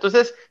persona,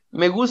 entonces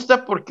me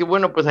gusta porque,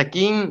 bueno, pues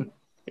aquí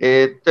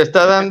te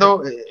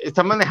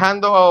está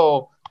manejando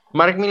a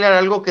Mark Millar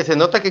algo que se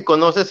nota que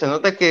conoce, se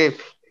nota que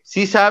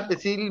sí sabe,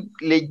 sí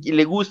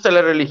le gusta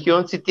la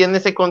religión, sí tiene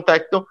ese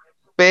contacto,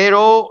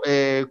 pero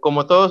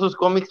como todos sus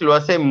cómics lo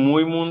hace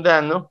muy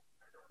mundano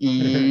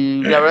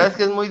y la verdad es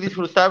que es muy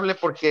disfrutable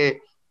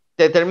porque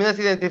te terminas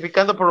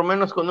identificando por lo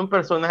menos con un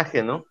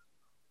personaje, ¿no?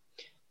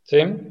 Sí,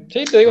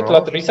 te digo, te lo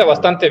aterriza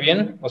bastante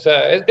bien. O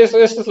sea, eso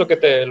es lo que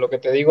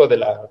te digo de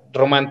la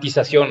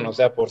romantización, o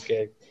sea,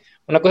 porque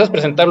una cosa es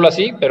presentarlo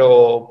así,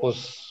 pero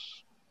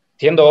pues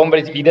siendo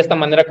hombre y de esta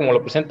manera como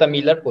lo presenta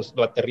Miller, pues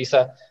lo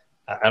aterriza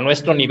a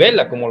nuestro nivel,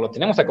 a como lo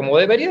tenemos, a como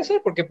debería ser,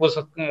 porque pues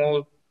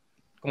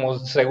como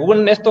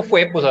según esto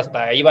fue, pues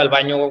hasta iba al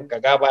baño,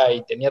 cagaba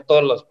y tenía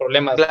todos los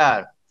problemas.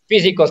 Claro.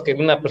 Físicos que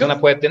una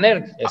persona puede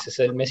tener, ese es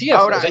el Mesías.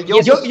 Ahora, o sea,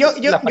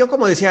 yo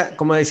como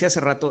decía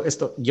hace rato,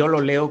 esto yo lo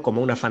leo como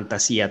una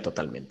fantasía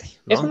totalmente,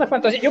 ¿no? Es una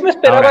fantasía. Yo me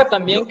esperaba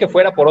que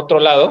fuera por otro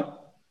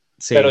lado,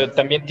 pero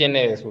también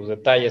tiene sus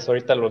detalles.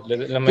 Ahorita lo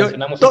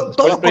mencionamos.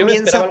 Todo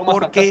comienza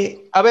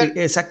porque, a ver,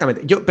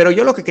 exactamente. Pero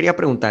yo lo que quería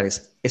preguntar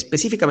es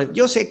específicamente,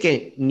 yo sé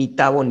que ni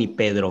Tavo ni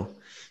Pedro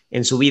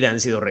en su vida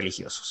han sido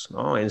religiosos,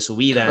 ¿no? En su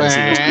vida han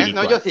sido espirituales.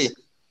 No, yo sí.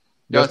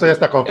 Yo estoy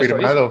hasta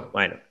confirmado.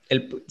 Bueno,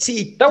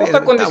 sí. Tavo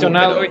está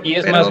condicionado y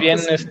es más bien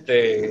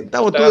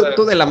Tavo,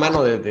 tú de la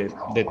mano de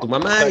tu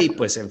mamá y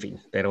pues en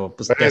fin, pero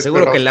pues te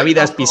aseguro que en la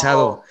vida has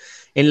pisado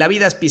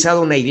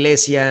una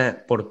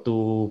iglesia por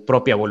tu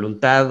propia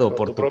voluntad o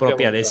por tu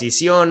propia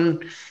decisión.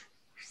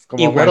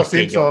 Como Homero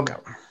Simpson.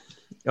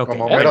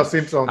 Como Homero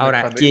Simpson.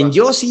 Ahora, quien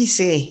yo sí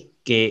sé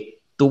que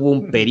tuvo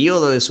un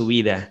periodo de su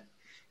vida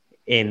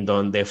en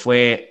donde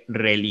fue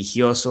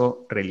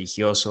religioso,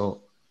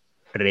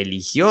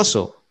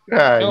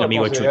 Ay, mi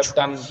amigo Chucho.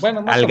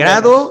 Al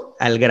grado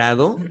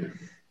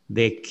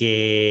de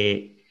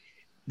que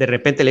de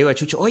repente le digo a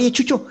Chucho, oye,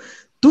 Chucho,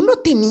 ¿tú no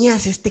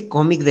tenías este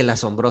cómic del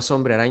asombroso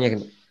hombre araña?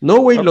 No,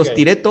 güey, los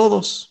tiré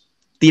todos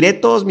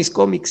mis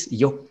cómics. Y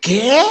yo,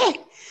 ¿qué?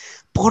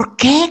 ¿Por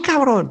qué,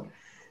 cabrón?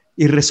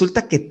 Y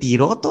resulta que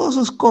tiró todos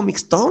sus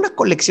cómics, toda una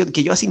colección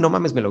que yo así, no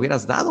mames, me lo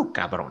hubieras dado,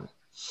 cabrón.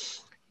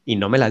 Y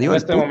no me la dio. En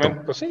este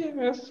momento, sí.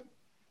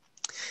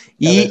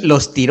 Y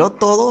los tiró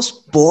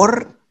todos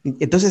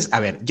Entonces, a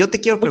ver, yo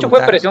te quiero preguntar.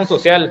 Mucho fue presión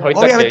social.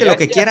 Obviamente lo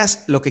que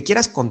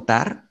quieras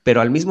contar,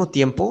 pero al mismo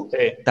tiempo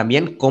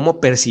también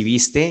cómo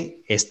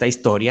percibiste esta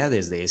historia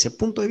desde ese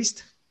punto de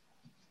vista.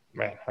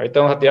 Bueno, ahorita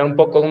vamos a tirar un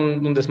poco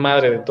un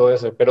desmadre de todo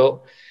eso,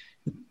 pero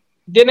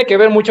tiene que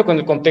ver mucho con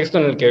el contexto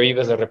en el que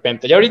vives de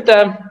repente. Y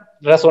ahorita,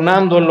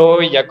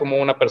 razonándolo y ya como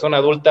una persona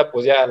adulta,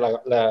 pues ya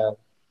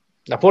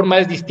la forma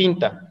es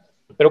distinta.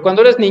 Pero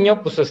cuando eres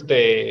niño, pues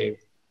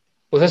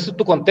pues ese es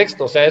tu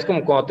contexto. O sea, es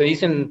como cuando te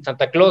dicen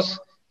Santa Claus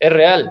es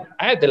real.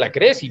 Te la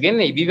crees y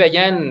viene y vive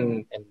allá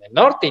en el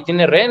norte y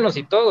tiene renos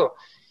y todo.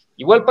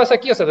 Igual pasa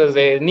aquí, o sea,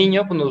 desde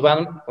niño pues nos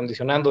van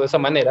condicionando de esa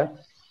manera.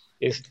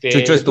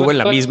 Chucho estuvo en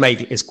la misma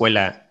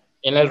escuela.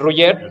 En el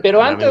Ruller,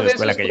 pero antes de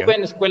eso estuve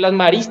en escuelas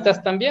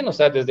maristas también, o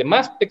sea, desde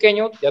más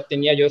pequeño ya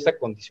tenía yo ese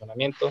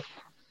acondicionamiento,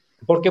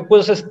 porque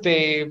pues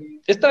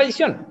es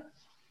tradición.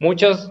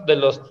 muchos de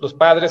los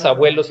padres,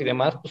 abuelos y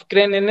demás, pues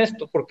creen en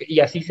esto, y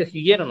así se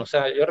siguieron. O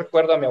sea, yo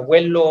recuerdo a mi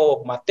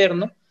abuelo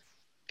materno,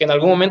 que en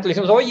algún momento le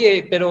decimos,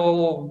 oye,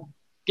 pero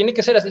tiene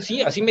que ser así,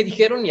 sí, así me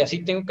dijeron y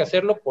así tengo que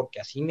hacerlo,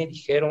 porque así me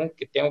dijeron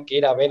que tengo que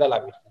ir a ver a la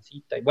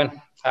Virgencita, y bueno,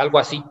 algo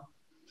así.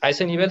 A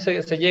ese nivel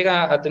se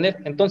llega a tener.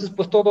 Entonces,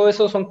 pues todo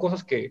eso son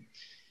cosas que,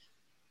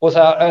 pues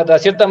de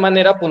cierta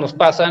manera, pues nos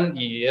pasan,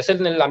 y es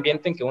en el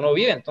ambiente en que uno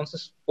vive.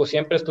 Entonces, pues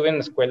siempre estuve en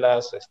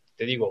escuelas,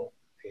 te digo,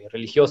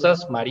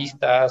 religiosas,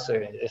 maristas,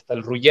 está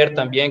el Ruller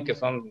también, que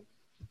son,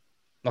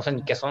 no sé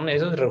ni qué son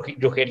esos,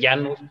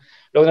 rugerianos.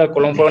 Luego en el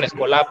Colón fueron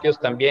escolapios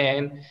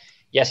también,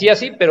 y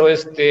así, pero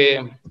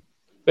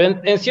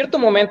en cierto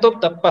momento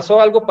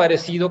pasó algo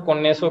parecido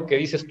con eso que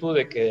dices tú,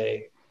 de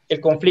que el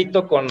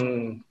conflicto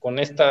con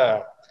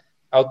esta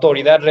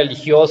autoridad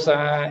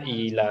religiosa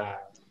y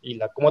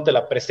cómo te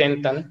la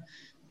presentan,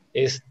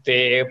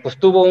 pues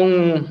tuvo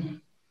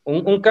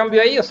un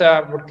cambio ahí, o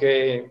sea,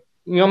 porque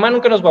mi mamá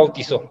nunca nos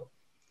bautizó,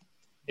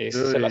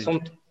 ese es el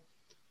asunto,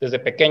 desde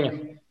pequeño.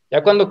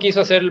 Ya cuando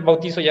quiso hacer el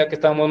bautizo, ya que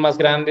estábamos más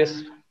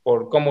grandes,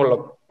 por cómo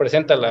lo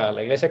presenta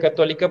la Iglesia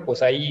Católica,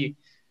 pues ahí,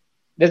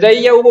 desde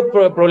ahí ya hubo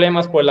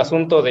problemas por el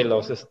asunto de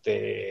los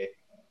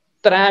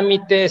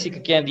trámites y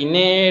que quieren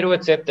dinero,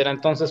 etcétera.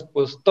 Entonces,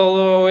 pues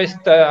todo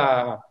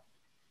estas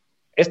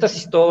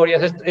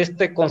historias,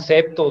 este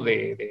concepto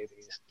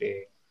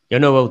Yo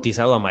no he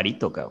bautizado a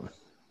Marito, cabrón.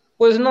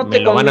 Pues no Me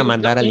lo van a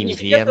mandar al ni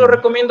siquiera te infierno. lo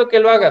recomiendo que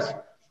lo hagas,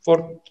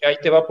 porque ahí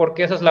te va,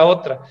 porque esa es la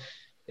otra,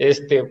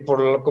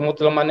 cómo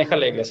te lo maneja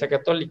la Iglesia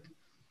Católica.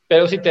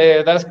 Pero si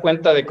te das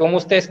cuenta de cómo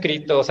está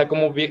escrito, o sea,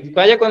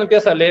 vaya cuando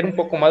empiezas a leer un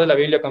poco más de la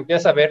Biblia, cuando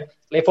empiezas a ver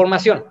la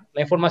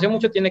información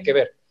mucho tiene que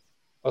ver.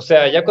 O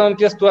sea, ya cuando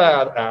empiezas tú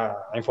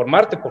a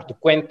informarte por tu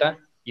cuenta,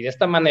 y de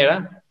esta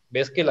manera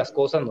ves que las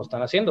cosas no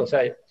están haciendo, o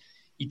sea,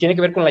 y tiene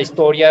que ver con la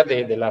historia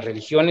de las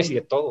religiones y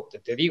de todo,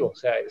 te digo, o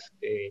sea,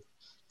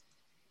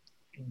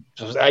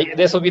 pues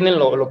de eso viene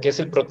lo que es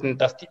el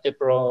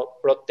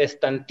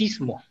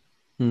protestantismo.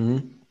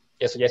 Uh-huh.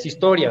 Eso ya es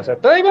historia, o sea,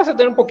 todavía vas a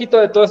tener un poquito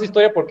de toda esa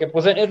historia, porque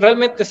pues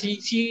realmente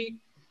sí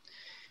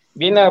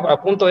viene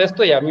a punto de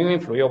esto, y a mí me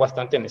influyó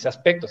bastante en ese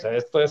aspecto. O sea,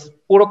 esto es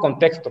puro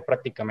contexto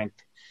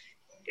prácticamente.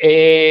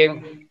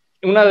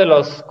 Una de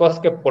las cosas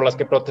por las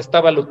que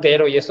protestaba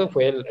Lutero y eso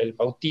fue el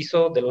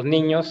bautizo de los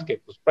niños, que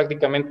pues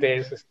prácticamente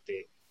es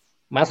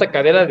más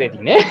sacadera de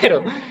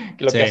dinero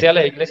que lo que hacía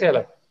la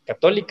Iglesia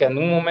Católica. En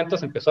un momento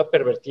se empezó a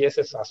pervertir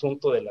ese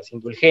asunto de las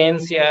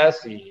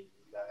indulgencias y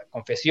la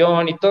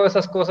confesión y todas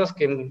esas cosas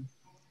que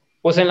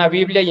pues en la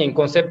Biblia y en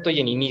concepto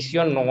y en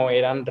inicio no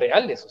eran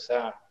reales. O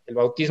sea, el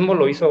bautismo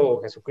lo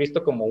hizo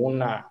Jesucristo como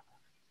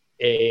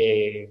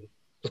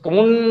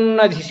como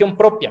una decisión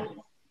propia.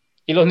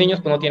 Y los niños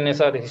pues no tienen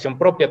esa decisión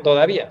propia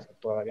todavía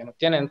no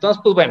tienen.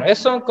 Entonces, pues bueno, esos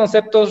son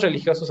conceptos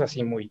religiosos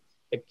así muy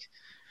X.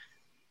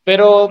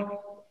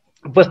 Pero,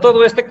 pues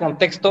todo este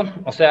contexto,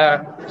 o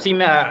sea,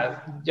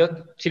 yo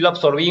sí lo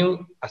absorbí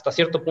hasta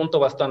cierto punto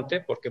bastante,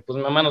 porque pues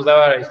mi mamá nos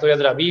daba historias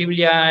de la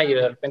Biblia y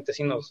de repente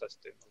sí nos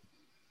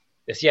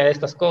decía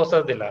estas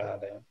cosas de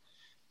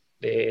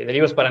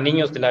libros para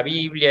niños de la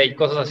Biblia y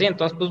cosas así.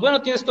 Entonces, pues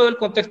bueno, tienes todo el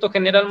contexto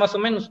general más o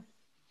menos.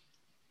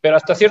 Pero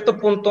hasta cierto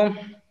punto,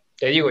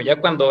 te digo, ya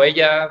cuando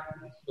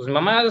pues mi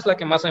mamá es la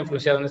que más ha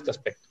influenciado en este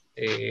aspecto.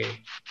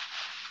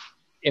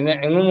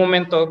 En un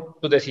momento,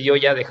 pues decidió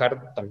ya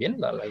dejar también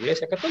la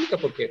Iglesia Católica,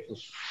 porque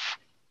pues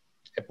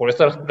por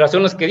estas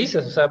razones que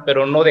dices, o sea,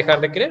 pero no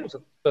dejar de creer. O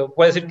sea,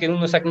 puede decir que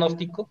uno es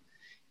agnóstico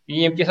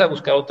y empieza a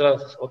buscar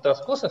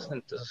otras cosas,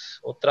 entonces,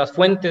 otras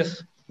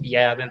fuentes, y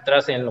a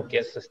adentrarse en lo que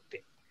es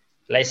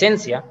la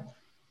esencia,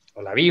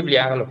 o la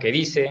Biblia, lo que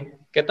dice,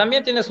 que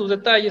también tiene sus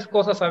detalles,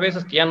 cosas a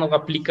veces que ya no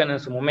aplican en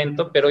su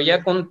momento, pero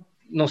ya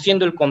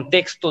conociendo el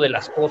contexto de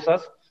las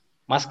cosas,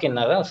 más que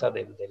nada, o sea,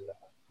 del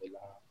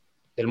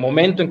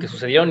momento en que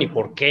sucedieron y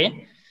por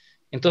qué,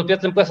 entonces ya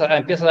te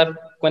empiezas a dar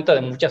cuenta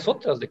de muchas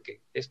otras, de que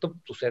esto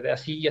sucede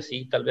así y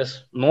así, tal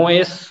vez no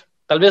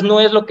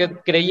es lo que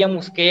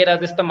creíamos que era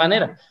de esta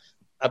manera.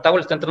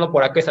 Atahualpa está entrando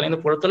por acá y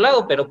saliendo por otro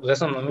lado, pero pues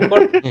eso no me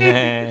importa.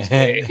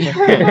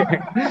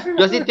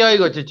 Yo sí te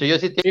oigo, Chucho, yo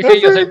sí te oigo.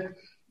 Sí, yo sé.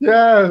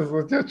 Ya,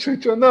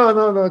 Chucho,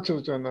 no,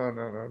 Chucho, no.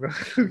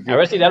 A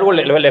ver si de algo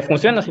le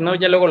funciona, si no,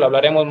 ya luego lo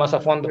hablaremos más a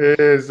fondo.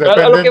 Pero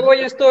a lo que voy,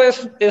 esto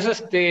es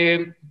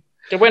que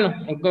bueno,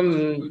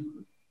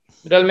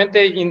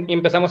 realmente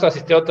empezamos a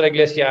asistir a otra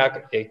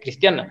iglesia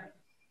cristiana.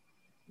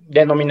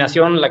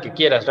 Denominación, la que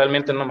quieras,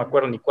 realmente no me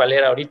acuerdo ni cuál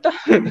era ahorita,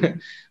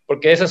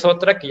 porque esa es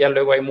otra que ya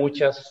luego hay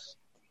muchas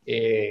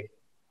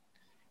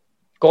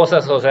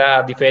cosas, o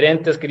sea,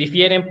 diferentes, que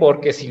difieren,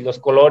 porque si los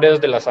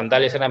colores de las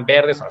sandalias eran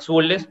verdes o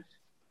azules,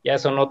 ya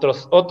son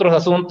otros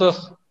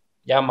asuntos,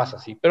 ya más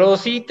así. Pero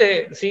sí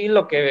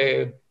lo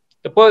que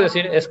te puedo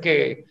decir es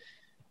que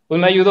pues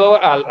me ayudó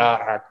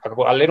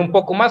a leer un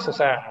poco más, o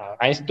sea,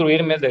 a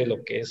instruirme de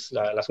lo que es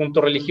el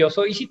asunto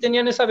religioso, y sí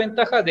tenían esa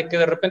ventaja de que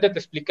de repente te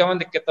explicaban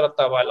de qué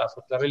trataba las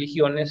otras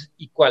religiones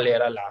y cuál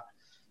era la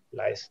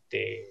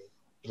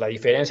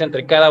diferencia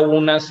entre cada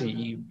una,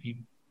 y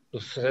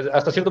pues,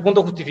 hasta cierto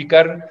punto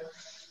justificar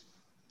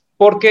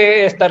por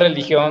qué esta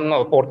religión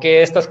o por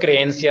qué estas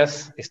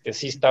creencias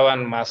sí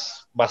estaban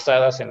más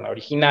basadas en la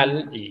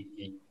original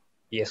y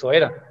eso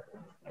era.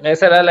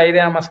 Esa era la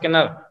idea más que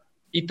nada.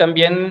 Y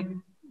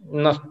también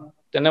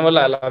tenemos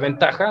la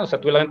ventaja, o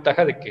sea, tuve la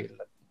ventaja de que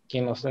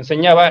quien nos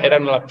enseñaba era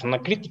una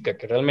persona crítica,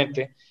 que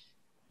realmente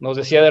nos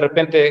decía de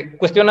repente,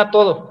 cuestiona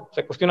todo, o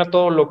sea, cuestiona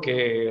todo lo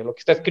que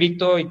está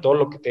escrito y todo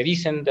lo que te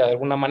dicen de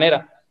alguna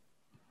manera,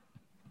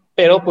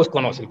 pero pues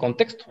conoce el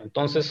contexto.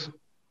 Entonces,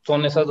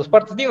 son esas dos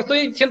partes. Digo,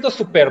 estoy siendo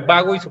súper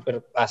vago y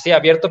súper así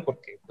abierto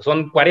porque pues,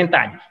 son 40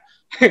 años.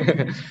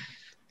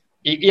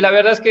 Y la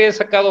verdad es que he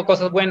sacado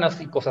cosas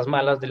buenas y cosas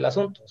malas del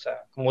asunto. O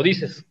sea, como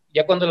dices,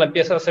 ya cuando la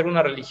empieza a ser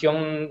una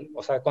religión,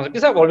 o sea, cuando se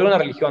empieza a volver una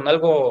religión,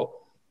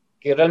 algo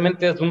que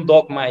realmente es un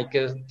dogma y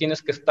que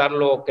tienes que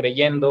estarlo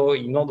creyendo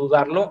y no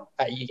dudarlo,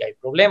 ahí hay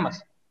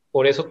problemas.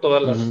 Por eso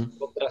todas las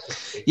otras...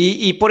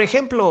 Y por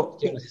ejemplo,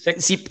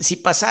 si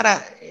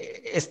pasara,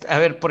 a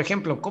ver, por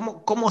ejemplo,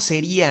 ¿cómo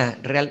sería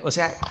real? O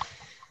sea,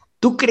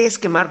 ¿tú crees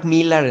que Mark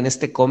Millar en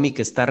este cómic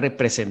está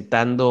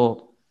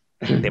representando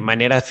de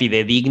manera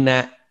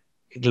fidedigna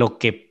lo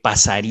que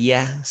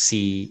pasaría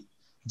si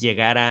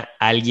llegara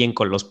alguien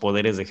con los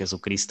poderes de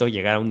Jesucristo,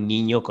 llegara un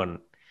niño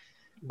con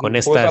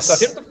estas... Pues hasta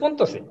cierto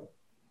punto, sí.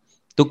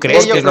 ¿Tú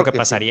crees que es lo que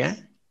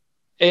pasaría?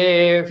 Sí.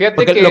 Fíjate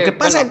porque que... lo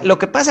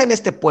que pasa en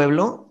este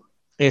pueblo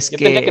es yo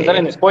que... tendría que entrar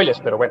en spoilers,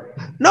 pero bueno.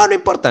 No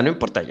importa,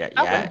 ya,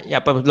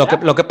 pues,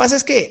 lo que pasa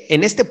es que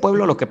en este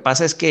pueblo lo que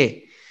pasa es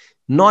que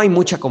no hay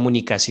mucha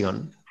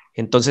comunicación,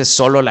 entonces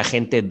solo la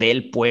gente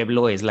del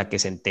pueblo es la que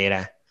se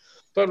entera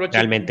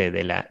realmente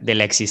de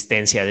la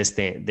existencia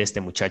de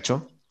este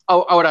muchacho.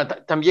 Ahora,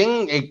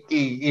 también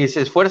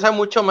se esfuerza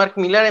mucho Mark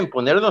Millar en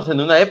ponernos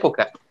en una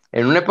época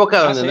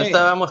donde no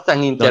estábamos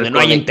tan interconectados. Donde no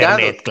hay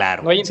internet,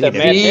 claro. No hay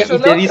internet. Sí, y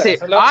te dice,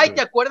 ay,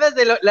 ¿te acuerdas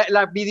de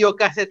la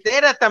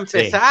videocasetera tan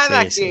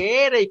pesada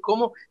que era y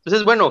cómo?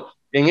 Entonces, bueno,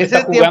 en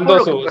ese tiempo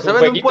lo que pasaba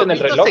en un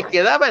pueblito se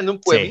quedaba en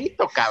un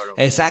pueblito, cabrón.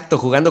 Exacto,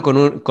 jugando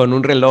con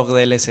un reloj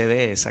de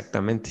LCD,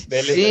 exactamente.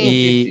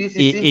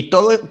 Y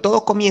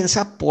todo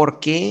comienza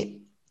porque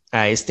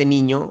a este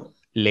niño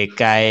le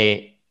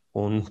cae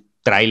un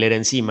tráiler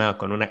encima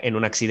en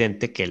un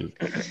accidente que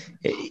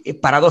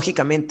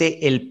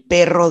paradójicamente el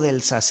perro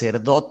del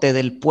sacerdote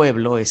del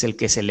pueblo es el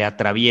que se le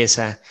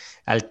atraviesa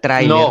al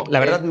tráiler. No,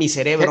 la verdad, mi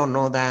cerebro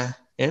no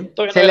da...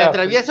 Se le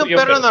atraviesa un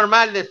perro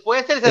normal,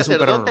 después el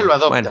sacerdote lo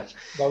adopta.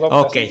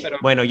 Ok,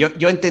 bueno,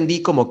 yo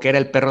entendí como que era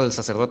el perro del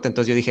sacerdote,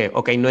 entonces yo dije,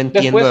 ok, no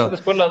entiendo,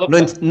 después lo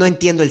adopta. No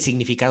entiendo el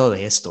significado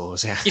de esto, o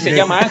sea. Y se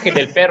llama Ángel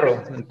el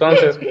perro,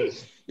 entonces...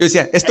 Pues... Yo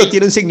decía, esto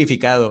tiene un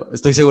significado,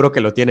 estoy seguro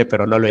que lo tiene,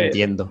 pero no lo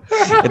entiendo.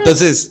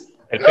 Entonces...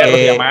 El perro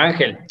se llama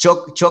Ángel.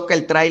 Choca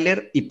el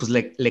tráiler y pues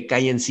le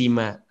cae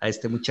encima a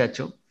este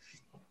muchacho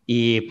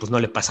y pues no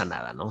le pasa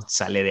nada, ¿no?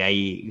 Sale de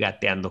ahí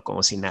gateando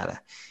como si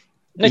nada.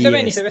 No se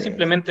ve, ni se ve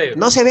simplemente.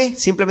 No se ve,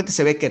 simplemente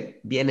se ve que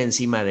viene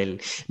encima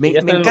del... Me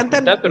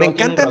encantan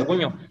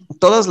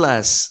todas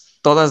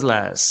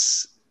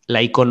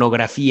la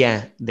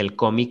iconografía del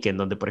cómic, en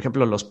donde, por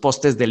ejemplo, los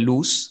postes de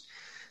luz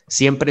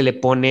siempre le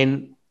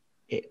ponen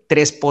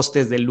 3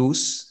 postes de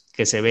luz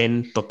que se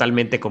ven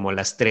totalmente como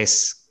las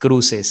 3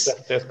 cruces,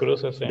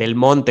 del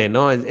monte,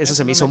 ¿no? Eso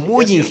se me hizo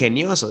muy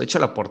ingenioso. De hecho,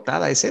 la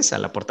portada es esa.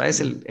 La portada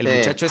es el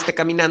muchacho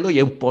caminando y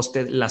hay un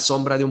poste, la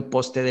sombra de un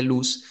poste de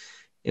luz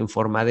en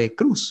forma de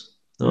cruz,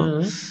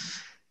 ¿no?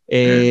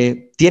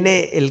 El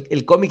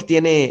cómic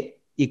tiene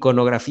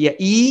iconografía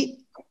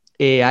y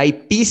hay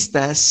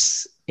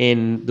pistas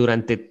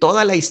durante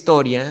toda la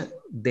historia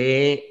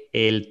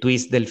del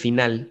twist del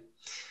final,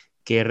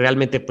 que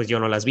realmente pues yo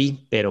no las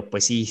vi, pero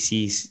pues sí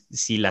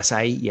las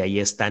hay y ahí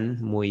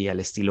están, muy al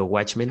estilo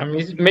Watchmen. A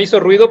mí me hizo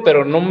ruido,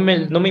 pero no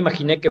me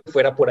imaginé que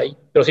fuera por ahí,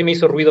 pero sí me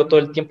hizo ruido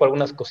todo el tiempo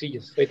algunas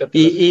cosillas.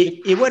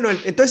 Y bueno,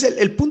 entonces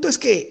el punto es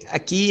que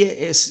aquí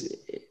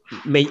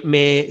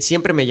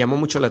siempre me llamó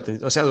mucho la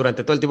atención, o sea,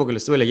 durante todo el tiempo que lo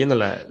estuve leyendo,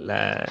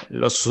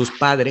 sus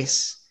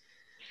padres,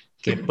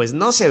 que pues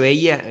no se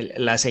veía,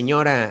 la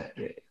señora,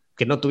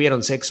 que no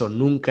tuvieron sexo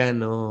nunca,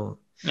 no...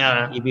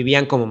 Y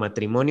vivían como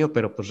matrimonio,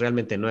 pero pues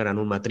realmente no eran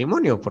un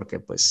matrimonio, porque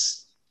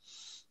pues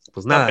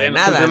nada de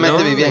nada,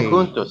 simplemente vivían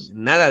juntos.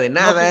 Nada de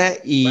nada,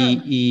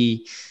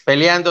 y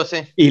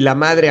peleándose. Y la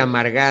madre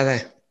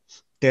amargada,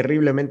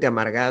 terriblemente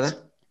amargada.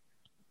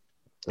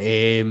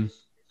 Pero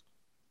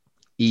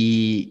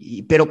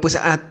pues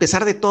a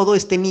pesar de todo,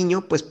 este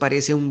niño pues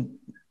parece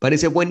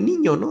buen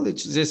niño, ¿no? De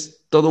hecho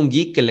es todo un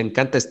geek que le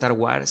encanta Star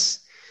Wars.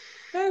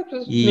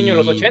 Pues, niño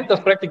de los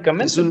 80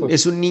 prácticamente.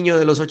 Es un niño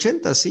de los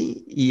 80,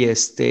 sí. Y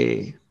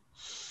Casi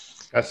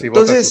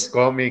vota sus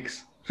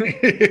cómics.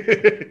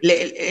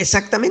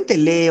 Exactamente,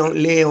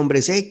 lee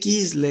Hombres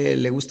X,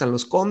 le gustan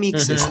los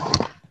cómics.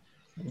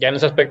 Ya en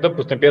ese aspecto,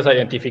 pues te empiezas a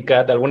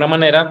identificar de alguna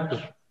manera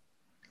pues,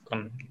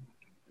 con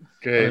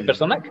el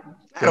personaje.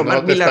 Claro,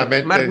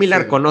 Mark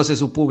Millar conoce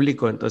su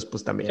público, entonces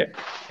pues también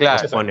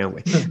se pone,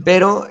 güey.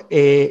 Pero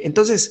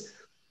entonces,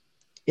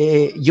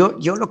 yo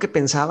lo que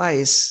pensaba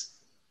es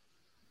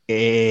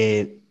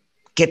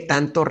qué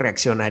tanto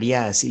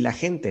reaccionaría así la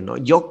gente, ¿no?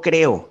 Yo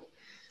creo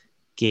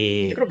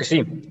que yo creo que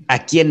sí.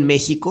 Aquí en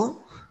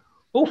México,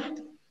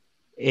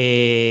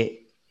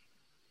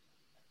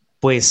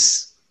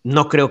 pues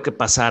no creo que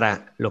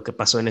pasara lo que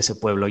pasó en ese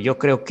pueblo. Yo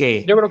creo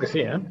que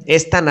sí,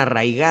 es tan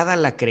arraigada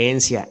la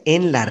creencia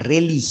en la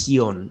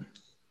religión.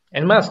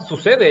 Es más,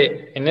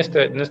 sucede en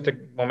este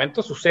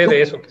momento,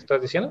 sucede eso que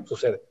estás diciendo,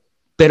 sucede.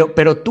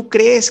 Pero ¿tú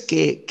crees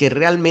que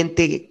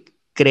realmente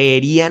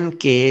creerían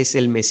que es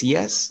el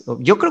Mesías?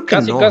 Yo creo que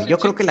no. Yo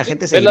creo que la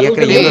gente seguiría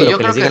creyendo en lo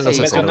que les digan los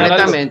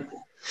sacerdotes.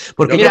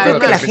 Porque yo creo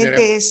que la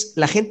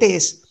gente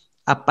es,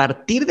 a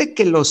partir de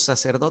que los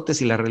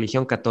sacerdotes y la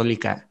religión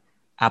católica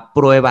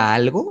aprueba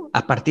algo,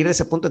 a partir de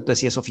ese punto entonces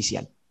sí es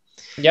oficial.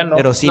 Ya no.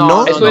 Pero si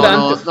no, eso era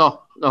antes.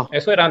 No.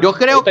 Eso era antes. Yo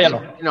creo que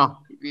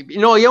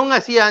no, y aún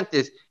así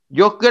antes.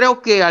 Yo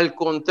creo que al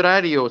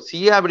contrario,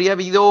 sí habría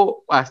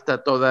habido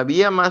hasta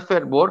todavía más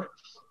fervor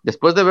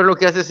después de ver lo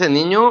que hace ese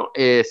niño,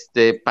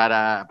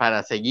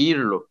 para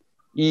seguirlo.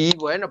 Y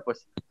bueno,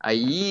 pues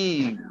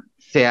ahí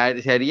se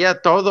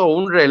haría todo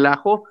un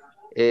relajo,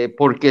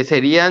 porque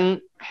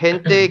serían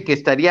gente que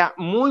estaría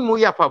muy,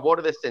 muy a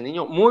favor de este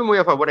niño, muy, muy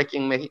a favor aquí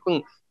en México,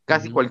 en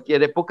casi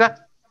cualquier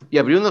época, y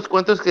habría unos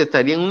cuantos que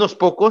estarían, unos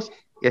pocos,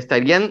 que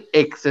estarían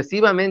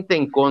excesivamente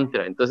en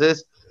contra.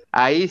 Entonces,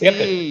 ahí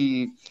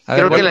sí,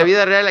 creo que en la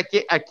vida real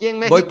aquí en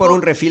México... Voy por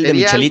un refill de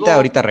Michelita,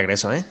 ahorita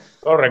regreso, ¿eh?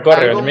 Corre.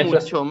 Algo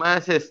mucho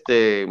más,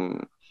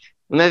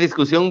 una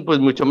discusión pues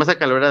mucho más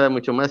acalorada,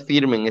 mucho más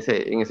firme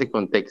en ese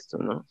contexto,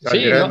 ¿no?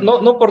 Sí,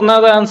 no por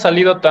nada han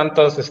salido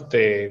tantas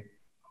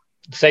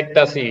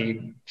sectas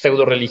y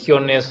pseudo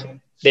religiones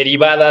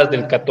derivadas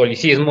del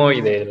catolicismo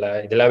y de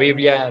la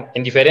Biblia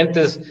en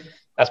diferentes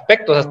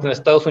aspectos, hasta en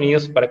Estados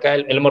Unidos. Para acá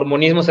el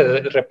mormonismo se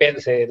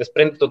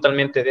desprende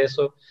totalmente de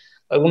eso.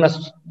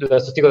 Algunas de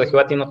los testigos de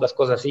Jehová tienen otras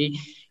cosas así.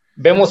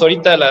 Vemos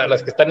ahorita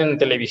las que están en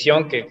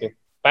televisión que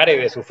pare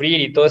de sufrir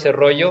y todo ese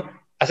rollo.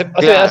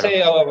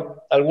 Hace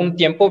algún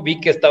tiempo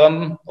vi que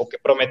estaban, o que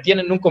prometían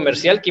en un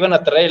comercial, que iban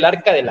a traer el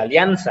Arca de la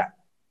Alianza,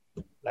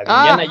 la de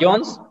Indiana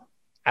Jones,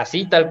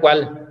 así tal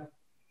cual.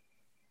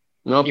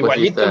 No,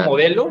 igualito pues el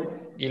modelo,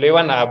 y lo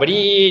iban a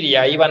abrir, y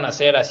ahí iban a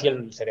hacer así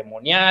el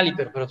ceremonial,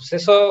 pero pues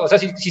eso, o sea,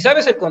 si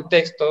sabes el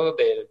contexto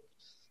del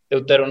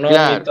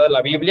Deuteronomio y toda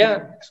la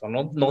Biblia, eso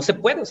no se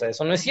puede, o sea,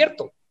 eso no es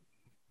cierto.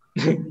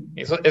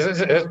 Eso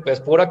es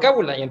pura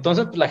cábula, y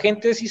entonces pues, la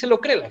gente sí se lo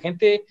cree, la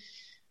gente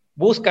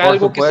busca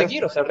algo que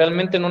seguir, o sea,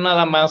 realmente no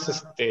nada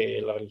más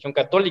la religión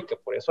católica,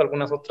 por eso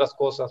algunas otras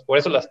cosas, por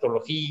eso la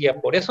astrología,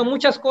 por eso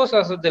muchas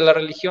cosas de la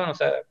religión, o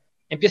sea,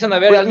 empiezan a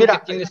ver algo que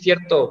tiene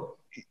cierto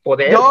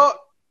poder.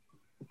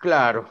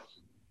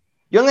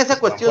 Yo en esa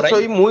cuestión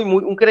soy muy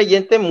un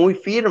creyente muy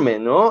firme,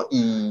 ¿no?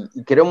 Y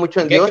creo mucho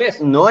en Dios,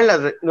 no en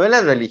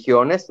las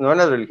religiones,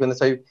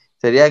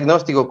 sería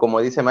agnóstico, como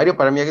dice Mario.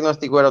 Para mí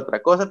agnóstico era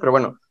otra cosa, pero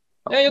bueno,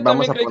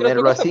 vamos a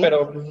ponerlo así.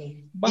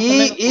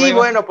 Y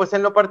bueno, pues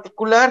en lo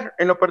particular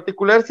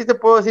sí te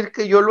puedo decir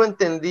que yo lo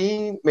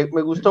entendí, me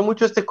gustó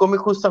mucho este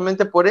cómic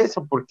justamente por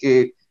eso,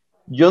 porque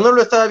yo no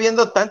lo estaba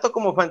viendo tanto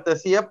como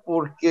fantasía,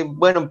 porque,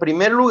 bueno, en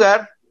primer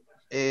lugar,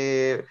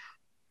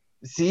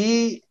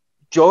 sí,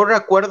 yo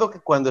recuerdo que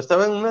cuando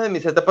estaba en una de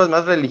mis etapas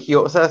más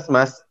religiosas,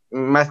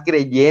 más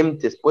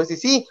creyentes, pues, y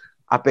sí,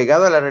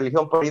 apegado a la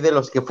religión, por ahí de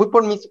los que fui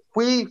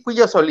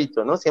yo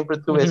solito, ¿no? Siempre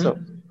tuve eso.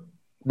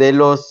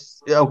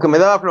 Aunque me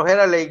daba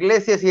flojera la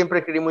iglesia,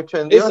 siempre creí mucho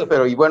en Dios,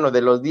 pero y bueno,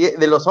 de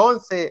los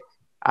 11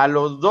 a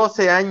los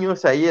 12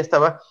 años, ahí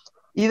estaba,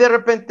 y de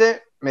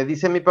repente me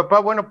dice mi papá,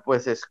 bueno,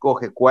 pues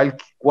escoge, ¿cuál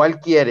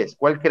quieres?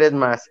 ¿Cuál crees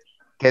más?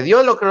 ¿Que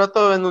Dios lo creó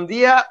todo en un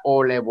día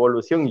o la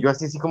evolución? Y yo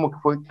así como que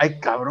fue, ay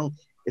cabrón,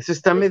 eso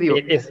está medio...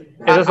 Eso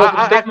es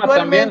otro tema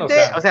también,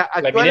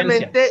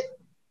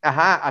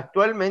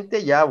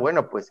 actualmente ya,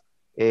 bueno, pues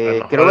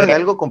creo en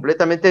algo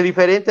completamente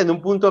diferente, en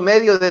un punto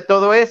medio de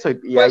todo eso,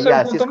 y ahí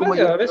así es como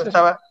yo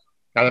estaba.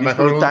 A lo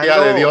mejor un día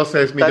de Dios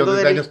es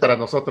millones de años para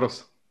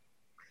nosotros.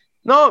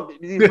 No,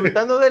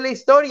 disfrutando de la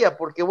historia,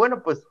 porque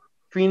bueno, pues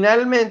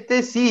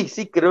finalmente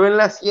sí creo en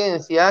la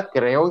ciencia,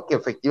 creo en que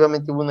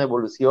efectivamente hubo una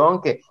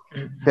evolución,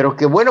 pero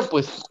que bueno,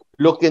 pues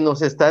lo que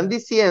nos están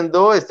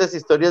diciendo estas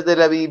historias de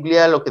la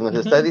Biblia, lo que nos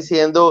está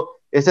diciendo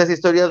esas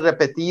historias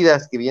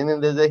repetidas que vienen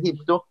desde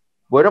Egipto,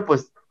 bueno,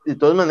 pues de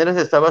todas maneras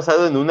está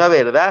basado en una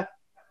verdad.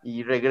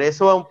 Y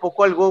regreso a un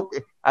poco algo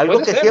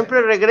que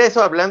siempre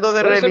regreso, hablando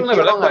de religión,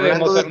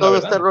 hablando de todo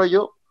este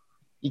rollo,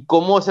 y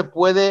cómo se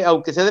puede,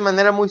 aunque sea de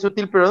manera muy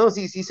sutil, pero no,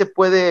 sí se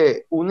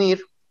puede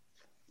unir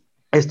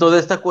esto de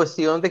esta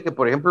cuestión de que,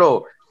 por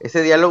ejemplo,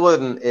 ese diálogo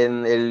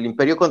en el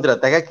Imperio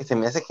Contraataca, que se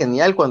me hace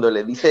genial cuando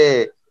le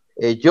dice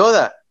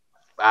Yoda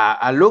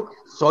a Luke,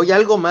 soy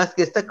algo más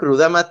que esta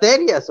cruda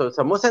materia,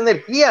 somos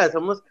energía,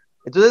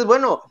 entonces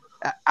bueno,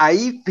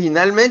 ahí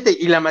finalmente,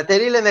 y la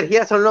materia y la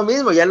energía son lo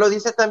mismo, ya lo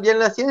dice también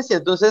la ciencia,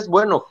 entonces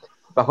bueno,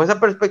 bajo esa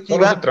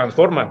perspectiva... Solo se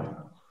transforman.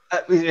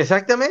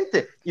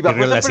 Exactamente. Y bajo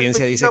 ¿Pero la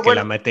ciencia dice que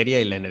la materia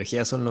y la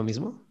energía son lo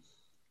mismo?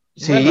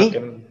 Sí,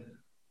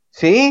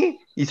 sí,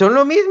 y son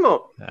lo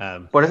mismo.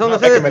 Por eso no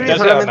se destruye,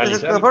 solamente se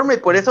transforma, y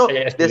por eso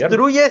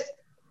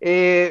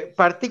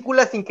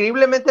partículas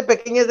increíblemente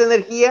pequeñas de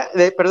energía,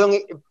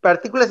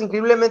 partículas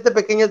increíblemente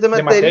pequeñas de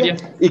materia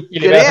y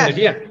crea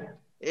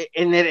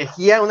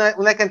energía,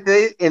 una cantidad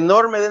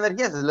enorme de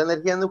energía, esa es la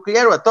energía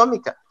nuclear o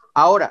atómica.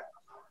 Ahora,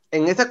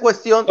 en esa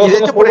cuestión, y de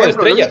hecho, por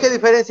ejemplo, la única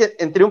diferencia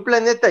entre un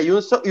planeta y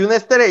una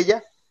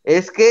estrella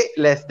es que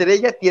la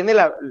estrella tiene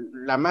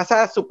la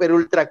masa super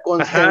ultra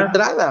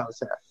concentrada, o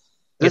sea,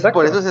 entonces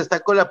por eso se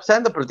está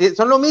colapsando, pero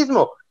son lo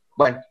mismo.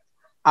 Bueno,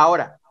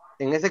 ahora,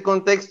 en ese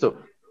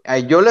contexto,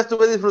 yo la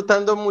estuve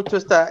disfrutando mucho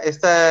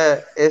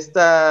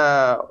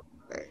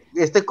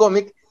este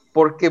cómic,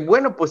 porque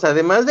bueno, pues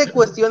además de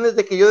cuestiones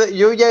de que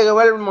yo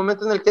llegaba al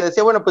momento en el que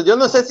decía, bueno, pues yo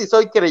no sé si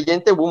soy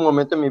creyente, hubo un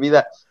momento en mi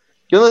vida,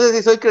 yo no sé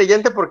si soy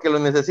creyente porque lo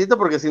necesito,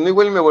 porque si no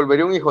igual me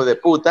volvería un hijo de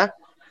puta,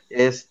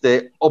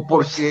 o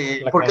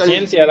porque... La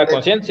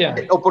conciencia.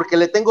 O porque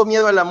le tengo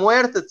miedo a la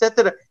muerte,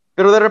 etcétera.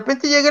 Pero de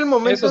repente llega el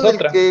momento en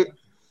el que,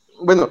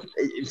 bueno,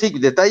 sí,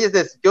 detalles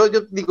de eso. Yo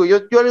digo,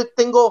 yo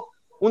tengo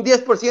un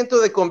 10%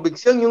 de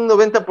convicción y un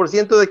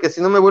 90% de que si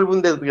no me vuelvo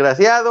un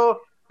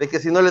desgraciado, de que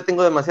si no le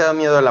tengo demasiado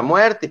miedo a la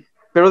muerte.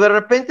 Pero de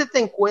repente te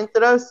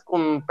encuentras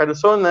con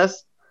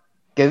personas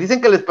que dicen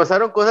que les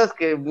pasaron cosas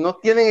que no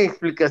tienen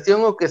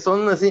explicación o que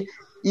son así.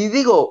 Y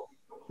digo,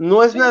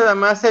 no es nada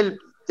más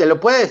te lo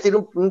puede decir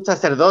un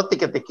sacerdote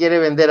que te quiere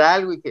vender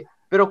algo,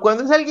 pero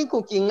cuando es alguien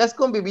con quien has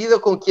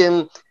convivido, con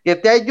quien que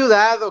te ha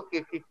ayudado,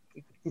 que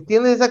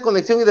tienes esa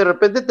conexión y de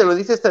repente te lo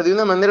dice hasta de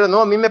una manera,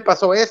 no, a mí me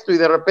pasó esto, y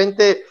de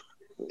repente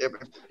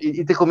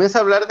y te comienza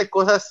a hablar de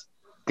cosas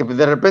que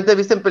de repente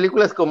viste en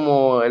películas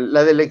como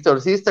la del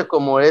Exorcista,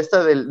 como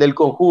esta del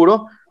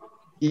Conjuro,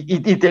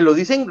 y te lo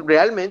dicen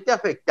realmente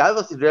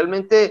afectados y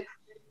realmente,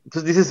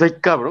 entonces dices, ay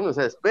cabrón, o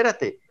sea,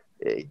 espérate,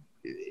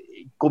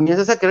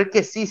 comienzas a creer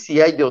que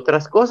sí hay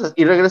otras cosas,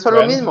 y regreso a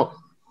lo mismo,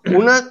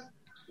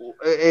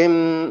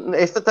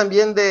 esta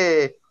también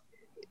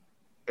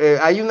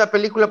hay una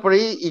película por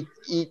ahí,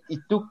 y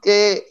tú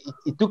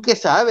qué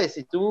sabes,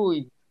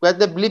 what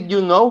the bleep you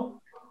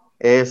know,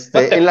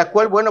 en la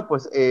cual, bueno,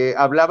 pues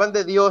hablaban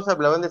de Dios,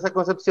 hablaban de esa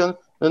concepción,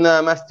 no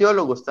nada más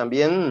teólogos,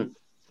 también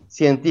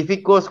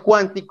científicos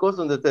cuánticos,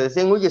 donde te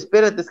decían, oye,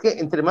 espérate, es que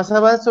entre más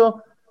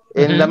avanzo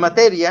en la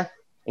materia,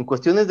 en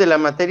cuestiones de la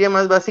materia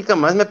más básica,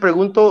 más me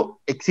pregunto,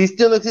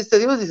 ¿existe o no existe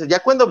Dios? Dices, ya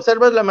cuando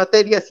observas la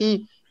materia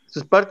así,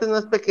 sus partes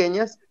más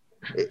pequeñas,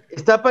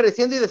 está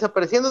apareciendo y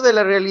desapareciendo de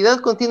la realidad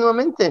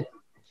continuamente.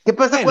 ¿Qué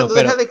pasa cuando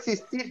deja de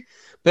existir?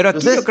 Pero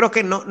aquí yo creo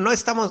que no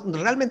estamos,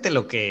 realmente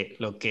lo que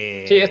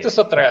sí, esto es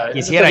otra.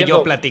 Quisiera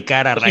yo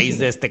platicar a raíz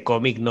de este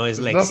cómic no es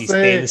la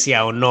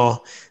existencia o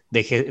no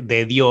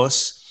de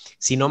Dios,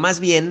 sino más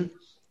bien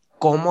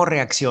cómo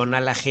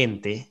reacciona la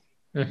gente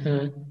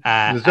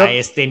a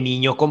este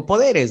niño con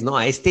poderes, ¿no?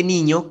 A este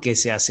niño que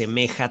se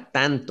asemeja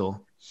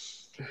tanto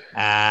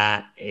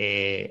a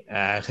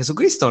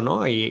Jesucristo,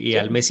 ¿no? Y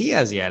al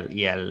Mesías y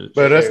al...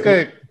 Pero es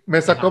que me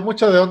sacó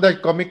mucho de onda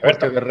el cómic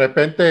porque de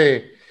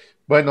repente,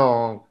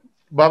 bueno,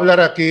 va a hablar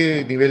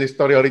aquí nivel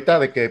historia ahorita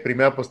de que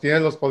primero pues tiene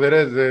los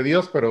poderes de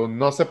Dios, pero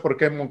no sé por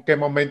qué en qué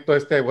momento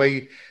este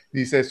güey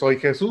dice soy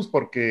Jesús,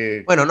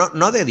 porque... Bueno,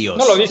 no de Dios.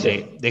 No lo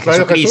dice. De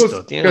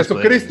Jesucristo.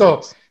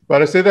 Jesucristo.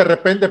 Parece de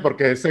repente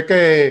porque sé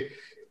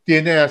que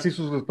tiene así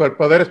sus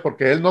superpoderes,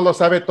 porque él no lo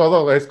sabe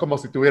todo, es como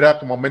si tuviera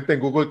como mente en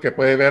Google que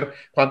puede ver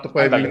cuánto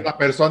puede vivir una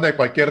persona y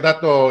cualquier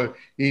dato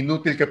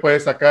inútil que puede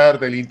sacar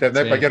del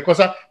internet, cualquier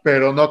cosa,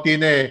 pero no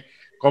tiene,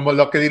 como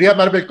lo que diría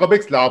Marvel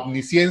Comics, la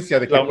omnisciencia,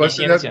 de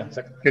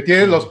que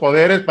tiene los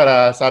poderes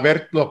para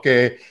saber lo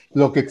que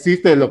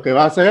existe, lo que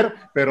va a hacer,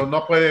 pero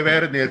no puede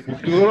ver ni el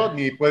futuro,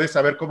 ni puede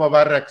saber cómo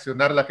va a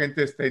reaccionar la gente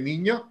a este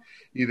niño.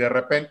 Y de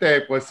repente,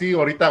 pues sí,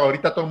 ahorita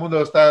todo el mundo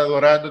lo está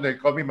adorando en el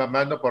cómic,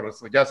 mamando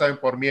ya saben,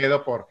 por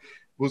miedo, por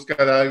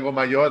búsqueda de algo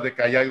mayor, de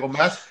que haya algo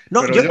más.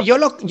 No, yo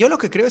lo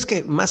que creo es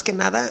que más que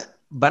nada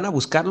van a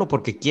buscarlo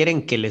porque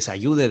quieren que les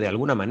ayude de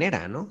alguna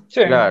manera, ¿no?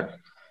 Sí, claro.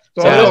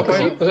 Todo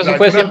eso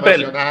fue siempre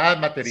el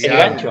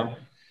gancho.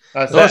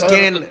 Todos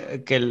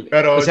quieren que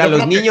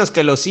los niños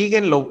que lo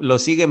siguen, lo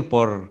siguen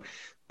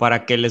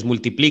para que les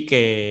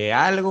multiplique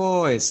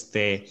algo,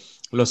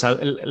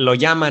 lo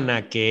llaman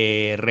a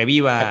que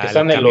reviva al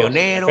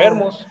camionero. Los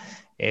enfermos.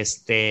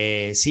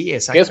 Sí,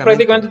 exactamente. Que es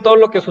prácticamente todo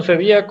lo que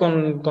sucedía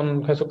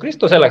con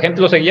Jesucristo. O sea, la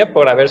gente lo seguía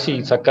por a ver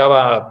si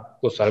sacaba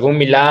pues algún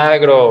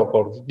milagro,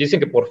 dicen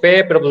que por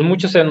fe, pero pues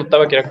mucho se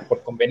notaba que era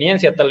por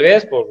conveniencia, tal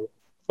vez, por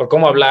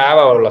cómo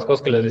hablaba o las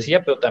cosas que les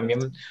decía, pero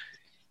también...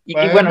 Y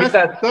bueno,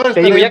 ahorita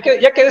te digo, ya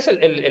que eres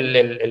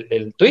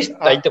el twist,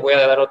 ahí te voy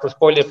a dar otro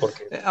spoiler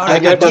porque...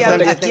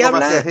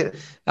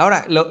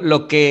 Ahora,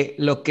 lo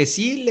que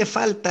sí le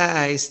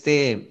falta a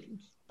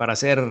para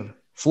ser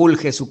full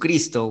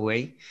Jesucristo,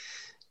 güey,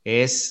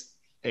 es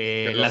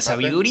la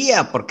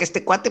sabiduría, porque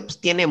este cuate pues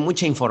tiene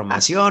mucha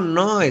información,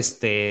 ¿no?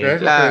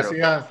 Claro.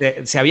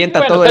 Se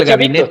avienta todo el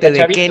gabinete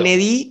de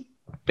Kennedy,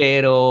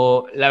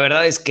 pero la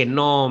verdad es que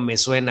no me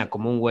suena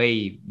como un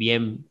güey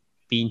bien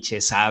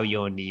pinche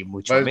sabio, ni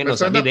mucho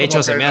menos. A mí, de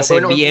hecho, se me hace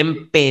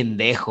bien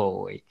pendejo,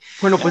 güey.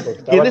 Bueno,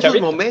 pues tiene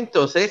sus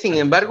momentos, ¿eh? Sin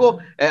embargo,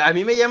 a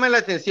mí me llama la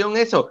atención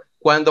eso.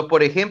 cuando,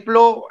 por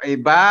ejemplo,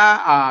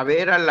 va a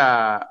ver a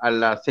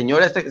la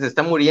señora esta que se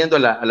está muriendo, a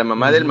la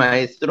mamá del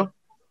maestro,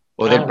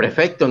 o del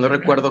prefecto, no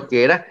recuerdo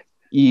qué era,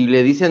 y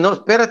le dice, no,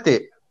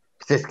 espérate,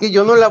 pues es que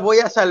yo no la voy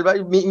a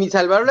salvar, mi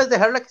salvarla es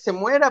dejarla que se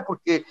muera,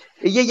 porque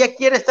ella ya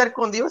quiere estar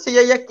con Dios,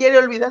 ella ya quiere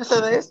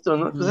olvidarse de esto,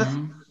 ¿no? Entonces,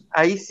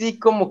 ahí sí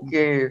como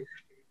que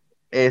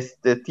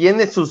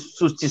tiene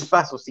sus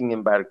chispazos, sin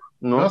embargo,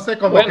 ¿no? No sé,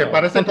 como que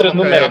parece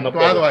como que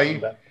actuado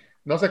ahí.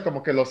 No sé,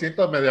 como que lo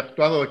siento medio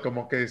actuado,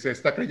 como que se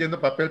está creyendo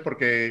papel,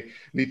 porque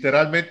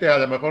literalmente a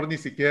lo mejor ni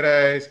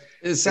siquiera es...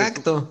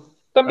 Exacto.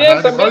 También,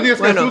 a lo mejor es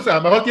bueno, Jesús, a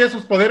lo mejor tiene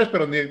sus poderes,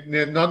 pero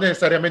no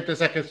necesariamente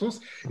es a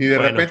Jesús, y de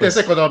repente pues,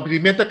 ese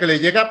conocimiento que le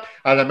llega,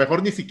 a lo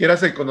mejor ni siquiera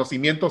es el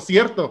conocimiento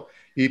cierto,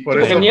 y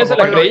por eso... Ni se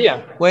la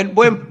creía. Buen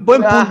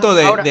punto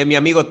de mi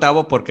amigo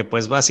Tavo, porque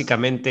pues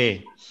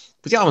básicamente...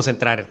 Pues ya vamos a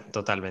entrar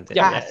totalmente.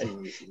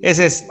 Sí.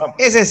 Ese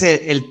es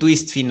el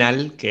twist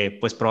final, que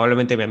pues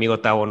probablemente mi amigo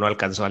Tavo no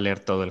alcanzó a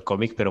leer todo el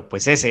cómic, pero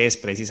pues ese es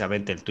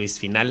precisamente el twist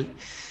final,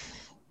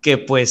 que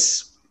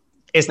pues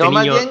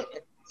niño bien,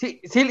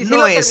 sí,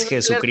 no es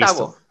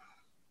Jesucristo.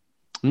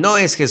 No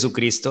es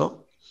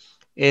Jesucristo,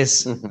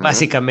 es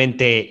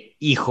básicamente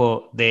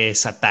hijo de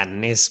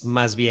Satán, es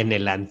más bien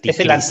el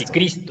anticristo. Es el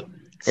anticristo.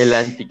 El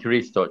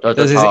anticristo.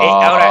 Entonces,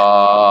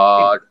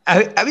 ahora,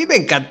 a mí me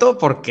encantó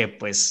porque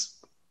pues...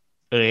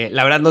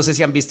 la verdad no sé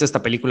si han visto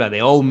esta película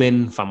de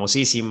Omen,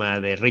 famosísima,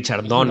 de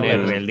Richard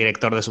Donner, el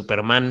director de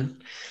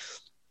Superman.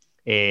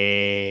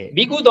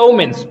 Vi Good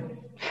Omens.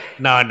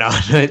 No,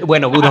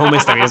 bueno, Good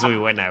Omens también es muy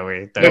buena,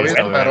 güey.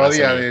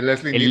 parodia de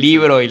Leslie el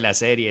libro y la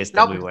serie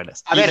están muy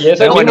buenas. A ver,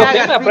 pero bueno,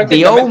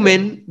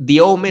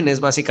 The Omen es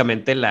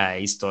básicamente la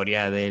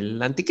historia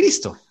del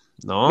anticristo,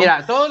 ¿no?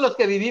 Mira, todos los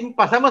que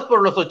pasamos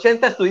por los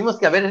 80 tuvimos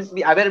que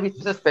haber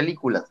visto esas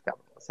películas,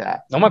 cabrón. O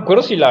sea, no me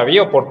acuerdo si la vi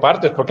o por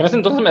partes, porque en ese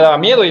entonces me daba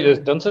miedo y desde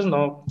entonces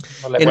no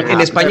la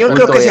en español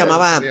creo que se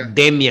llamaba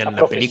Demian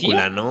la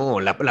película, ¿no?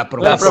 La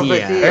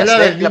profecía. Es la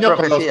del niño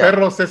con los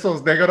perros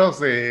esos negros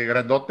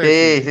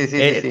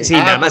grandotes. Sí,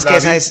 nada más que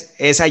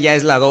esa ya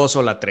es la 2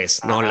 o la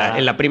 3. No,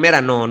 en la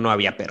primera no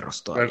había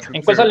perros todavía.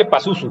 ¿En cuál sale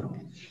Pazuzu?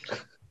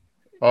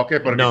 Ok,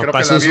 porque no, creo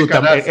Pazuzu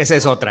esa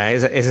es otra.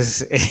 Ese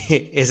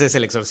es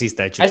el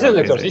exorcista. Ese es el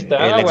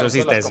exorcista. El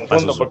exorcista es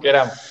Pazuzu. Porque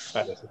era...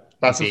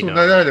 ¿Pazuzu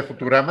no era de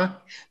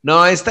Futurama?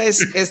 No, esta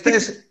es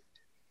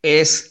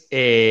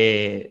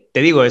te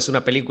digo, es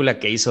una película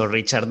que hizo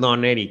Richard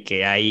Donner y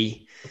que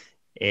hay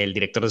el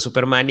director de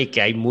Superman y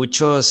que hay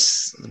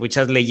muchas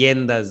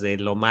leyendas de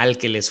lo mal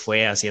que les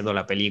fue haciendo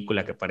la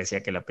película, que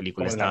parecía que la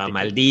película estaba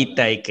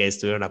maldita y que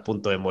estuvieron a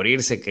punto de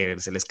morirse, que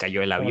se les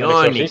cayó el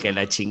avión y que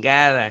la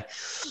chingada.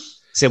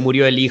 Se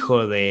murió el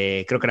hijo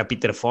de, creo que era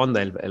Peter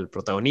Fonda, el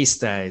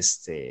protagonista,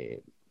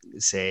 se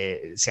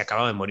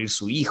acababa de morir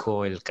su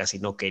hijo, él casi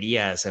no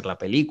quería hacer la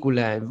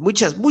película,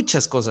 muchas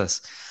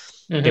cosas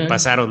que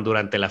pasaron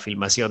durante la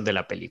filmación de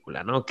la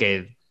película, ¿no?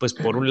 Que pues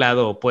por un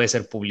lado puede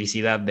ser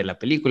publicidad de la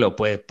película o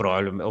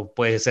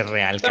puede ser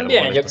real que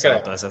también, a lo mejor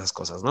pasaron todas esas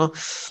cosas, ¿no?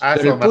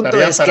 Pero el punto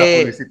es para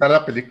publicitar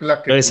la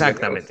película.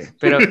 Exactamente,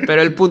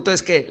 pero el punto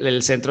es que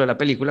el centro de la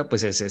película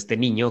pues es este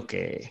niño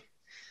que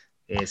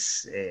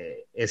es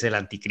el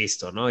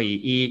anticristo, ¿no?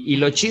 Y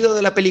lo chido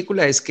de la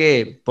película es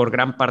que por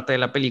gran parte de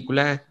la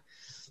película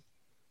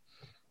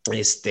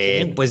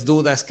pues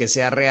dudas que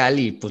sea real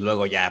y pues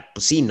luego ya,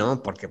 pues sí,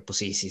 ¿no? Porque pues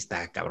sí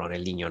está cabrón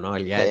el niño, ¿no?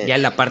 Ya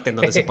en la parte en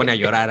donde se pone a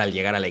llorar al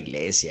llegar a la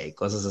igledia y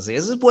cosas así.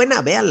 Eso es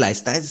buena, véanla,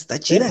 está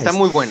chida. Está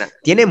muy buena.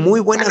 Tiene muy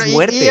buenas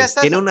muertes,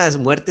 tiene unas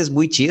muertes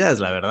muy chidas,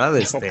 la verdad,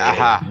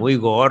 muy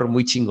gore,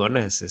 muy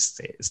chingonas.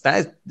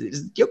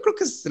 Yo creo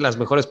que es de las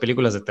mejores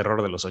películas de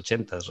terror de los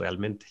 80s,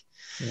 realmente.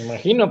 Me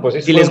imagino,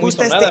 pues si les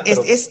gusta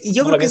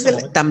yo creo que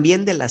es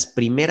también de las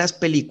primeras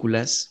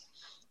películas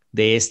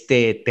de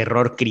este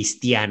terror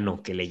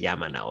cristiano que le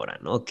llaman ahora,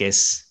 ¿no? Que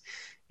es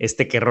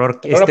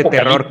terror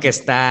que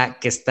está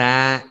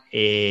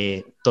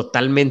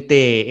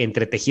totalmente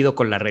entretejido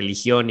con la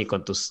religión y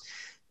con tus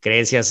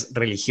creencias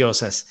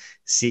religiosas,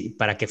 sí,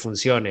 para que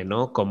funcione,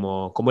 ¿no?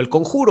 Como El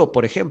Conjuro,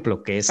 por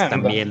ejemplo, que es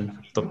también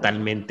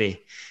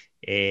totalmente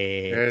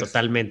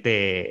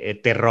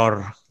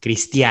terror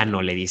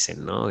cristiano, le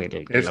dicen, ¿no?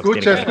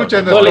 Escucha,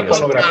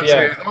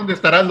 ¿dónde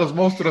estarán los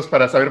monstruos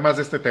para saber más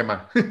de este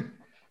tema?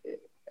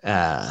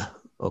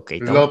 Ok.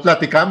 Lo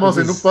platicamos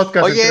en un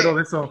podcast entero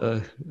de eso.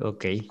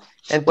 Ok.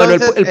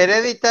 Entonces,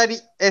 Hereditary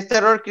es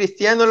terror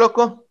cristiano,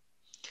 loco.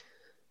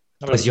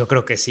 Pues yo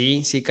creo que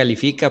sí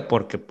califica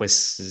porque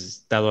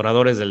pues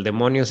adoradores del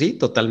demonio, sí,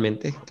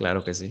 totalmente,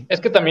 claro que sí.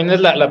 Es que también es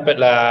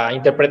la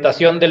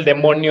interpretación del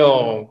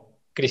demonio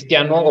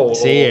cristiano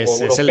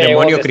es el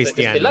demonio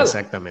cristiano,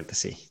 exactamente,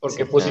 sí.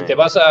 Porque pues si te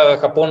vas a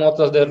Japón o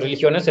otras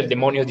religiones, el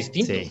demonio es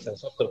distinto, o sea,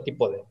 es otro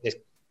tipo de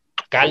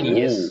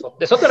Kali,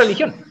 es otra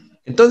religión.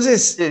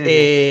 Entonces,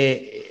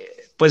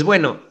 pues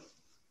bueno,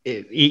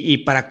 y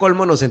para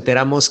colmo nos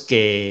enteramos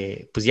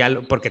que, pues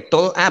ya, porque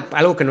todo,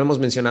 algo que no hemos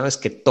mencionado es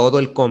que todo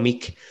el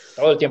cómic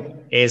todo el tiempo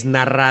es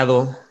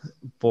narrado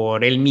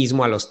por él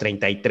mismo a los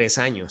 33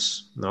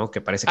 años, ¿no?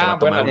 Que parece que va a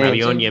tomar un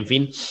avión y en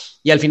fin.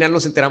 Y al final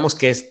nos enteramos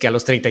que a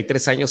los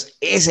 33 años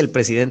es el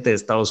presidente de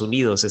Estados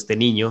Unidos, este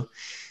niño,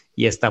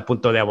 y está a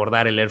punto de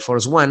abordar el Air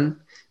Force One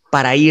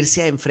para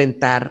irse a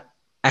enfrentar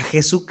a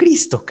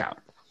Jesucristo,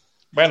 cabrón.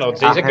 Bueno,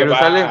 se dice que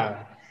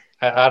va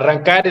a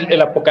arrancar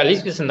el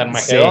apocalipsis en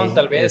Armagedón,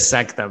 tal vez.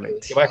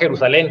 Exactamente. Que va a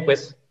Jerusalén,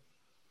 pues.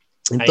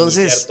 Entonces,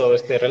 a iniciar todo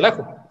este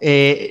relajo.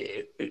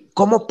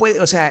 ¿Cómo puede,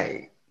 o sea,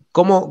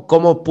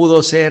 cómo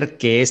pudo ser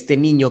que este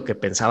niño que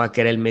pensaba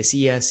que era el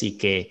Mesías y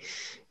que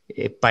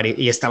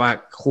y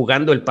estaba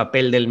jugando el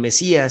papel del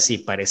Mesías y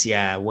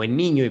parecía buen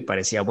niño y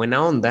parecía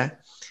buena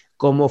onda,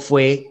 cómo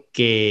fue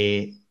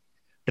que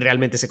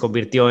realmente se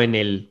convirtió en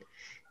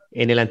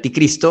el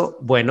anticristo?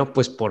 Bueno,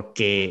 pues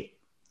porque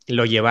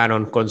lo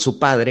llevaron con su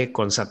padre,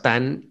 con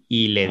Satán,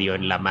 y le dio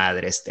en la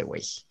madre este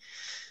güey.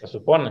 Se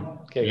supone.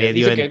 Que le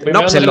dio que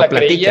no, pues se lo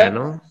platica,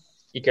 ¿no?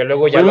 Y que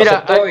luego ya lo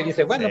aceptó y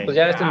dice, bueno, pues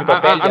ya este es mi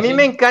papel. A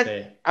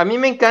mí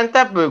me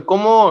encanta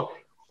cómo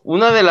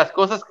una de las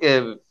cosas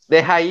que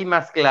deja ahí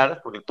más claras,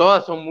 porque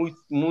todas son muy,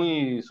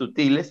 muy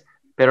sutiles,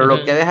 pero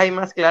lo que deja ahí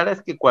más clara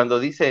es que cuando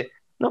dice,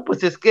 no,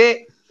 pues es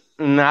que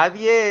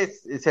nadie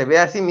se ve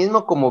a sí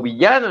mismo como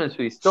villano en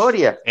su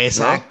historia.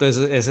 Exacto, ¿no?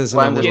 Esa es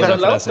una muy buena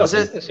frase.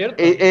 Entonces,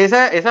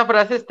 esa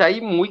frase está ahí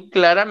muy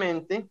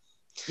claramente.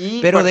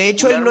 Pero de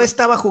hecho él no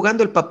estaba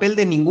jugando el papel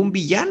de ningún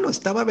villano,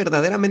 estaba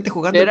verdaderamente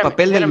jugando el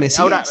papel del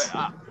Mesías.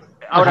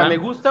 Ahora me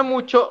gusta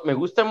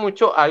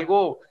mucho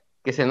algo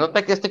que se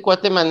nota que este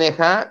cuate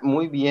maneja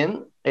muy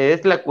bien,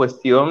 es la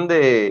cuestión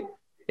de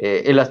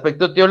el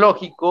aspecto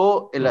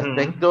teológico, el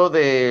aspecto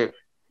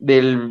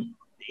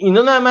y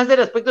no nada más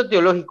del aspecto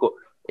teológico,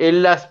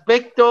 el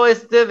aspecto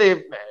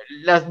de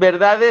las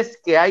verdades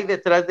que hay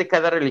detrás de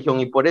cada religión,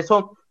 y por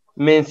eso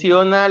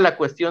menciona la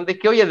cuestión de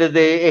que, oye,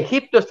 desde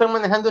Egipto están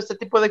manejando este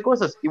tipo de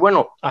cosas, y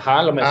bueno.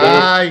 Lo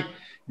menciona.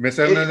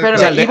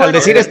 Al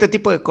decir este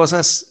tipo de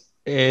cosas,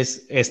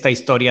 es esta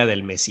historia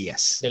del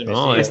Mesías,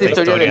 ¿no? Esta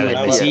historia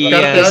del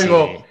Mesías.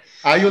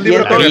 Hay un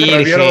libro que me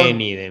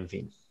prohibieron, en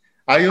fin.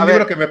 Hay un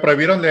libro que me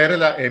prohibieron leer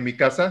en mi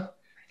casa,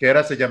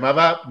 que se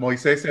llamaba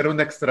Moisés era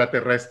un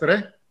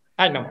extraterrestre.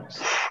 Ay, no.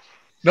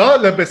 No,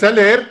 lo empecé a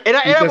leer.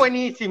 Era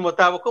buenísimo,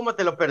 Tavo, ¿cómo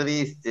te lo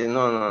perdiste?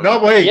 No,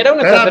 güey. ¿Y era un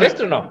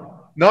extraterrestre o no?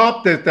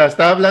 No, te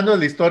estaba hablando de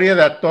la historia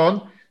de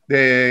Atón,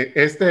 de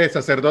este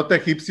sacerdote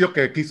egipcio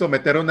que quiso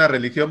meter una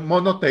religión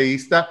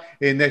monoteísta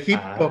en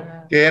Egipto,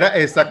 que era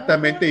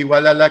exactamente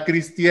igual a la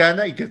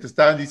cristiana, y que te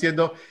estaban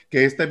diciendo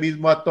que este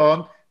mismo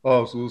Atón,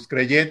 o sus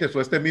creyentes, o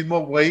este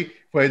mismo güey,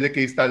 fue el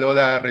que instaló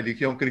la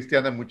religión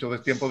cristiana mucho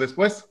tiempo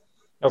después.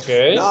 Ok,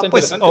 no,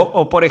 pues,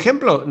 o por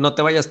ejemplo, no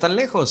te vayas tan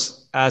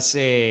lejos,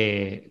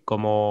 hace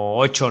como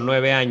 8 o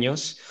 9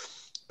 años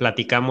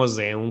platicamos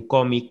de un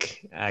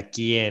cómic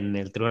aquí en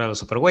el Tribunal de los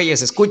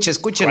Supergüeyes.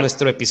 Escuche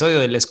nuestro episodio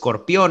del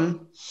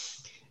Escorpión,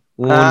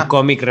 un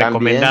cómic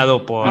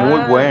recomendado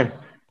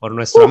por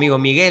nuestro amigo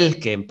Miguel,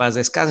 que en paz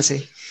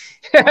descanse.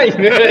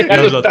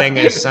 Dios lo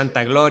tenga en su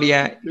santa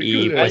gloria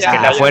y pues que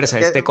la fuerza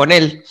esté con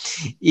él.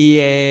 Y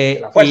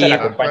que la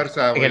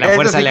fuerza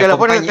le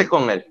acompañe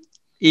con él.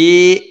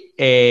 Y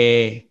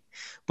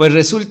pues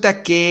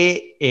resulta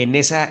que en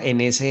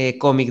ese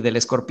cómic del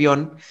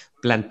Escorpión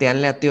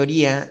plantean la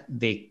teoría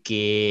de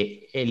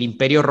que el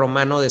Imperio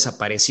Romano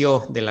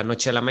desapareció de la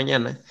noche a la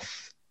mañana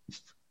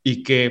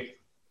y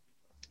que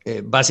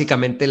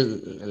básicamente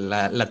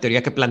la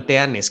teoría que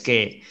plantean es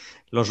que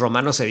los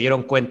romanos se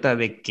dieron cuenta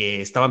de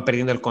que estaban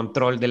perdiendo el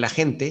control de la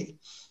gente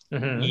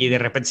y de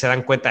repente se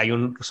dan cuenta, hay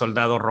un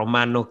soldado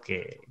romano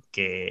que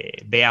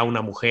ve a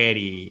una mujer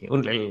y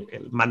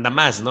el manda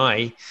más, ¿no?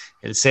 Ahí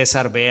el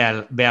César ve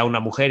a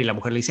una mujer y la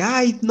mujer le dice,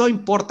 ay, no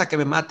importa que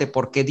me mate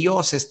porque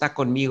Dios está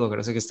conmigo, que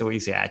no sé qué este güey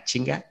dice,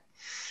 chinga.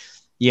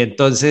 Y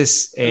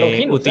entonces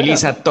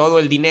utiliza todo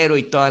el dinero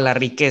y toda la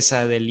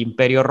riqueza del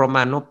Imperio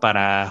Romano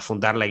para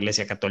fundar la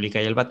Iglesia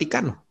Católica y el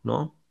Vaticano,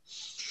 ¿no?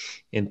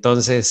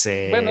 Entonces,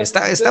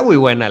 está muy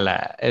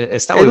buena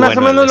está muy es más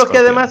buena o menos lo que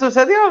además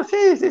sucedió,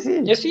 sí.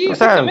 Sí,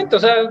 exactamente,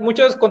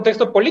 mucho es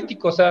contexto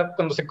político, o sea,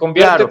 cuando se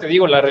convierte, te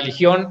digo, la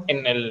religión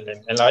en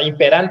la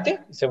imperante,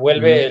 se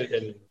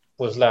vuelve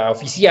pues la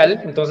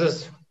oficial,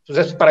 entonces, pues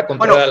es para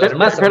controlar a las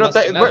masas. Pero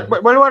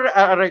vuelvo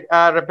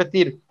a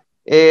repetir,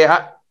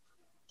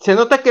 se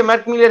nota que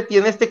Mark Miller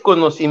tiene este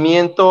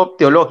conocimiento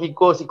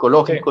teológico,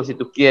 psicológico, si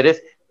tú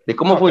quieres, de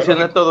cómo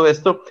funciona todo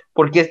esto,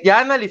 porque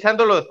ya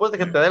analizándolo después de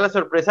que te dé la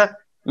sorpresa,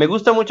 me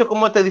gusta mucho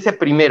cómo te dice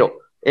primero,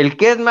 el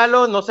que es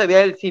malo no se ve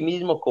a él sí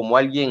mismo como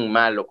alguien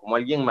malo, como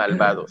alguien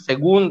malvado.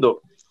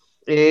 Segundo,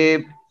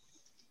 se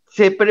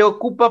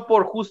preocupa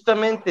por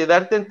justamente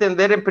darte a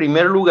entender en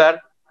primer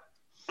lugar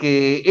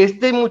que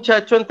este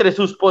muchacho entre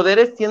sus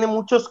poderes tiene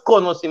muchos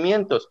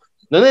conocimientos,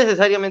 no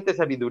necesariamente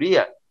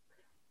sabiduría,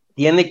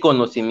 tiene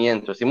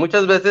conocimientos, y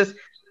muchas veces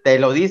te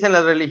lo dicen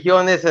las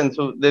religiones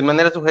de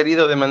manera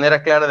sugerida o de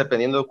manera clara,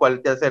 dependiendo de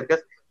cuál te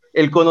acercas.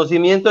 El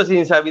conocimiento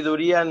sin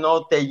sabiduría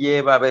no te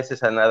lleva a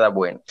veces a nada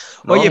bueno,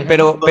 ¿no? Oye,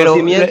 pero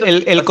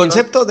el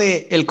concepto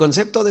de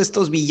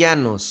estos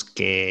villanos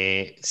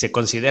que se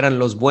consideran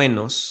los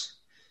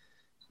buenos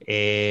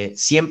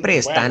siempre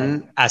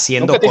están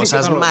haciendo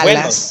cosas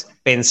malas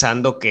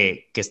pensando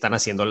que están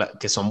haciendo,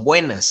 que son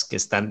buenas, que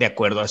están de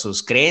acuerdo a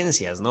sus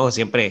creencias, ¿no?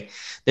 Siempre,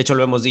 de hecho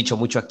lo hemos dicho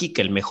mucho aquí,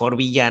 que el mejor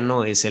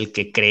villano es el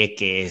que cree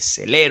que es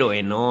el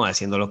héroe, ¿no?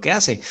 Haciendo lo que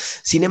hace.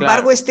 Sin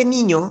embargo, este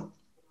niño,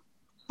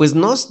 pues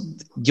no,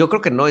 yo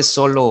creo que no es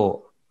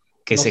solo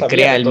que se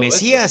crea el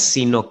Mesías,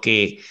 sino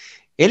que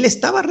él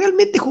estaba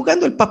realmente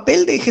jugando el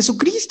papel de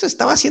Jesucristo,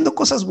 estaba haciendo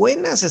cosas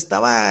buenas,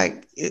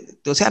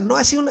 o sea, no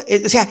hace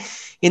o sea,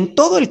 en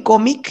todo el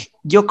cómic,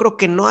 yo creo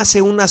que no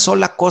hace una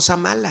sola cosa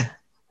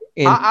mala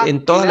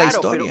en toda la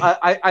historia.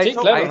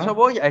 Pero a eso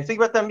voy, a eso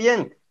iba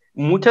también.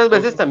 Muchas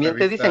veces también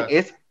te dicen,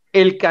 es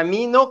el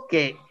camino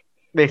que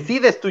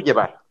decides tú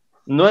llevar.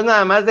 No es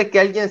nada más de que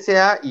alguien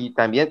sea, y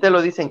también te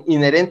lo dicen,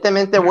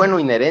 inherentemente bueno,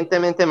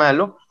 inherentemente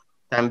malo.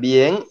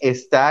 También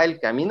está el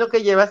camino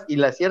que llevas y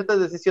las ciertas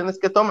decisiones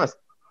que tomas.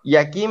 Y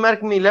aquí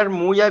Mark Millar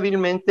muy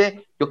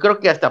hábilmente, yo creo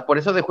que hasta por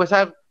eso dejó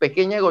esa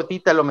pequeña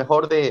gotita a lo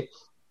mejor de,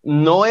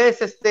 no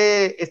es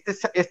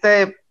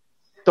este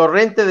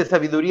torrente de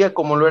sabiduría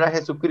como lo era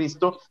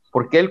Jesucristo,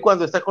 porque él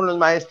cuando está con los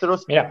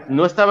maestros,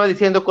 no estaba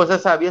diciendo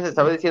cosas sabias,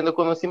 estaba diciendo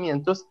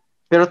conocimientos,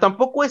 pero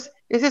tampoco es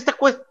esta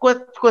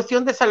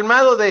cuestión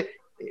desalmado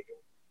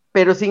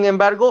pero sin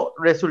embargo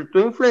resultó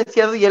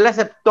influenciado y él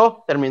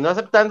terminó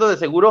aceptando de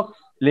seguro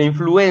la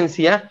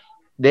influencia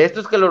de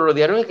estos que lo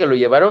rodearon y que lo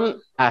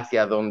llevaron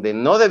hacia donde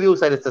no debió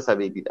usar estas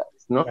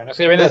habilidades, ¿no? Bueno,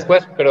 eso ya viene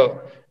después,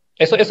 pero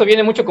eso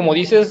viene mucho, como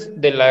dices,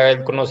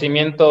 del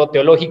conocimiento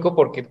teológico,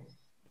 porque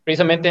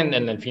precisamente en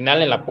el final,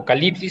 en el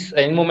Apocalipsis,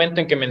 hay un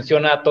momento en que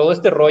menciona todo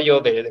este rollo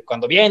de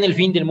cuando viene el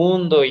fin del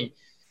mundo y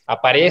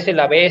aparece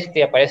la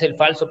bestia, aparece el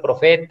falso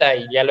profeta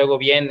y ya luego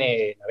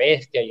viene la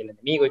bestia y el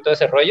enemigo y todo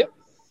ese rollo.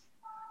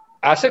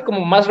 Hace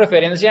como más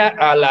referencia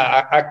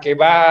a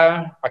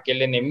que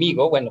el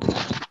enemigo, bueno,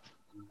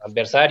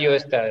 adversario,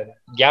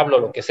 diablo,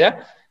 lo que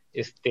sea,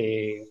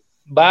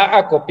 va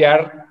a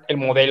copiar el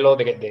modelo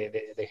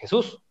de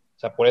Jesús. O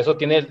sea, por eso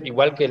tiene,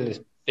 igual que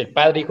el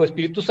Padre, Hijo,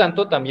 Espíritu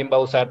Santo, también va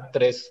a usar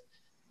tres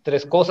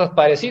cosas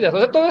parecidas. O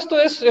sea, todo esto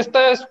es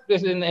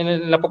en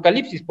el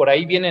Apocalipsis, por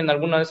ahí vienen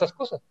algunas de esas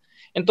cosas.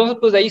 Entonces,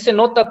 pues de ahí se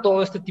nota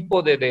todo este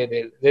tipo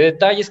de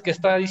detalles que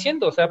está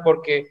diciendo, o sea,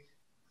 porque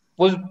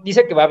pues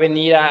dice que va a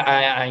venir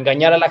a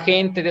engañar a la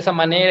gente de esa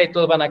manera y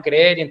todos van a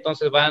creer y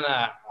entonces van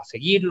a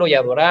seguirlo y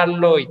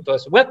adorarlo y todo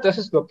eso. Bueno,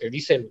 eso es lo que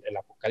dice el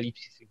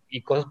Apocalipsis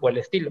y cosas por el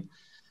estilo.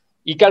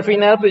 Y que al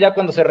final, pues ya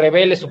cuando se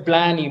revele su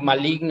plan y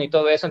maligno y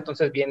todo eso,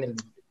 entonces viene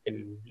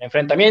el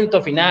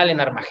enfrentamiento final en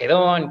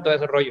Armagedón y todo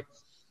ese rollo.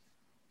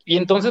 Y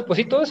entonces, pues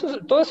sí,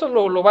 todo eso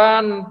lo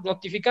van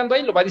notificando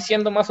ahí, lo va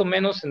diciendo más o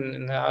menos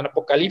en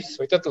Apocalipsis.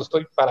 Ahorita te lo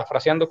estoy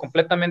parafraseando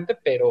completamente,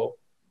 pero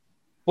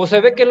pues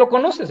se ve que lo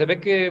conoce, se ve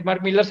que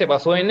Mark Millar se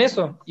basó en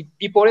eso,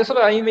 y por eso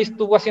a mí me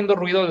estuvo haciendo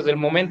ruido desde el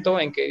momento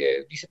en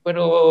que dice,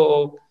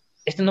 pero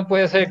no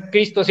puede ser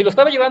Cristo, si lo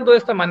estaba llevando de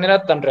esta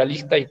manera tan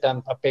realista y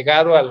tan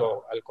apegado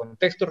al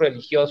contexto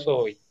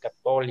religioso y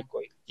católico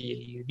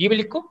y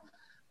bíblico,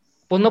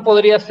 pues no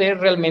podría ser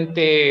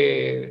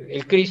realmente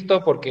el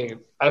Cristo, porque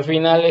al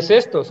final es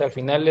esto, o sea, al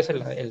final es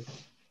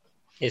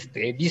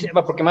dice,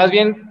 porque más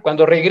bien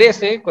cuando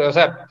regrese, o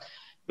sea,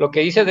 lo que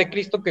dice de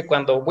Cristo, que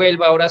cuando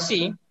vuelva ahora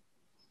sí,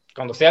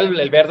 cuando sea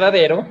el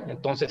verdadero,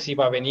 entonces sí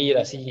va a venir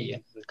así,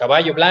 el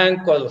caballo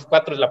blanco, los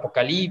 4 del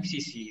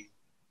Apocalipsis y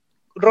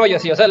rollo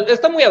así, o sea,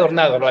 está muy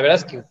adornado, la verdad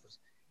es que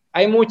pues,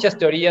 hay muchas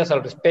teorías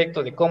al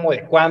respecto de cómo,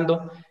 de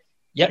cuándo,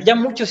 ya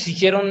muchos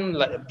dijeron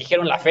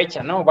la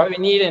fecha, ¿no? Va a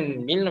venir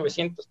en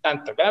 1900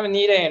 tanto, va a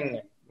venir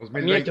en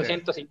 2020,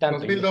 1800 y tanto.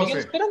 2012. ¿Y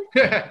esperando?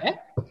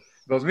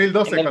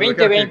 2012. En el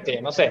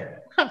 2020, no sé.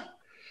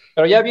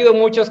 Pero ya ha habido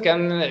muchos que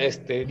han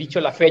dicho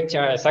la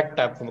fecha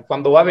exacta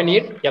cuando va a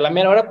venir y a la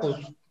mera hora, pues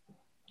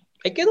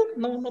ahí quedó,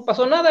 no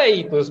pasó nada,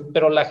 y pues,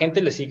 pero la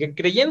gente le sigue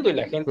creyendo y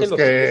la gente pues lo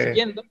sigue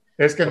siguiendo.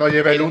 Es que no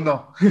lleva el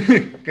 1,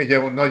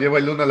 no lleva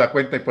el 1 a la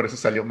cuenta y por eso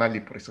salió mal y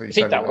por eso...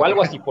 Sí, o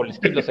algo así por el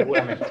estilo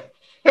seguramente.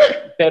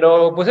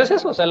 Pero pues es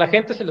eso, o sea, la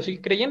gente se lo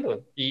sigue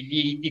creyendo.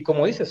 Y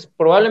como dices,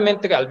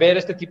 probablemente al ver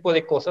este tipo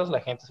de cosas,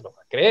 la gente se lo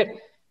va a creer.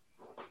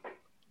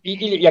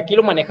 Y aquí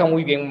lo maneja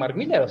muy bien Mark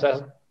Millar, o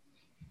sea,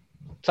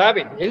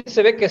 sabe, él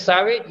se ve que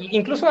sabe,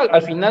 incluso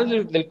al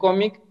final del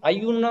cómic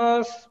hay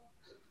unos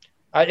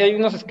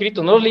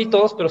escritos, no los leí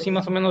todos, pero sí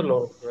más o menos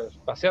los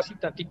pasé así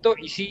tantito,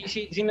 y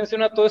sí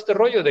menciona todo este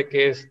rollo de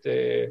que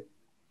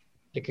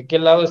de que qué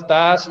lado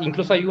estás,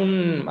 incluso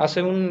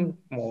hace un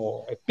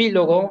como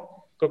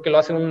epílogo, creo que lo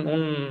hace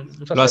un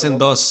sacerdote. Lo hacen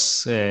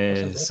dos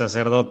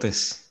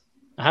sacerdotes.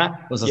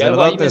 Ajá, ¿Los y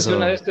algo ahí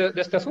sacerdotes menciona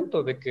de este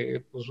asunto, de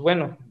que, pues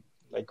bueno,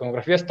 la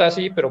iconografía está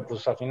así, pero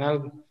pues al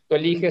final tú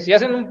eliges, y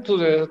hacen tu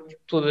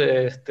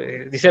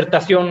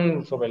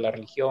disertación sobre la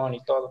religión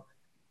y todo.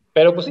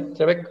 Pero pues sí,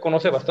 se ve que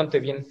conoce bastante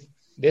bien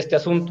de este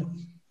asunto.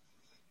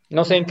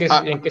 No sé en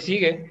qué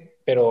sigue,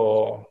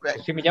 pero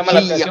pues, sí me llama la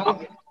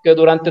atención que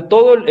durante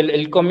todo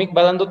el cómic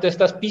va dándote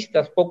estas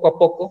pistas poco a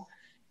poco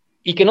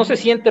y que no se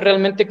siente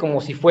realmente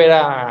como si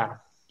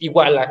fuera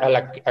igual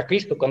a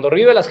Cristo. Cuando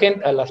revive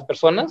a las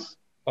personas,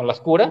 con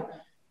las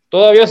cura,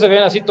 todavía se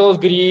ven así todos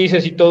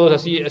grises y todos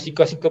así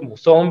casi como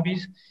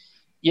zombies.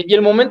 Y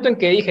el momento en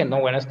que dije, no,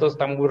 bueno, esto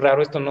está muy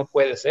raro, esto no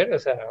puede ser, o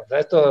sea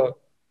esto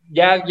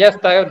ya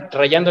está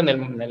rayando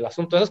en el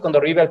asunto. Eso es cuando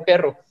revive al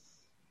perro,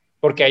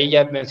 porque ahí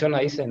ya menciona,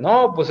 dice,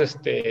 no, pues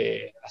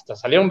hasta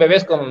salieron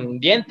bebés con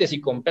dientes y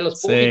con pelos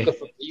públicos,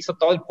 porque hizo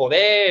todo el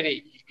poder,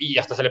 y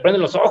hasta se le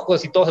prenden los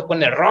ojos y todo se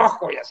pone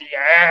rojo, y así,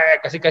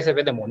 casi se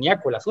ve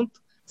demoníaco el asunto.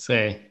 Sí.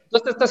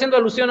 Entonces está haciendo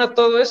alusión a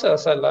todo eso, o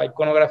sea, la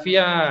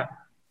iconografía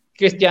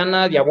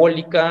cristiana,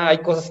 diabólica, hay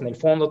cosas en el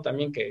fondo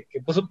también que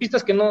pues son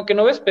pistas que no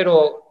ves,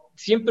 pero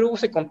siempre hubo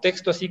ese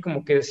contexto así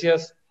como que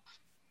decías,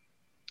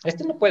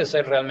 no puede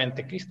ser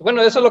realmente Cristo.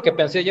 Bueno, eso es lo que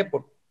pensé ya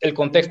por el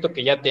contexto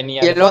que ya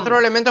tenía. Y el otro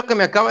elemento que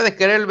me acaba de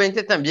caer el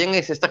 20 también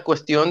es esta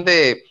cuestión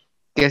de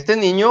que este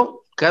niño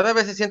cada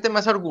vez se siente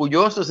más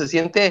orgulloso, se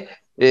siente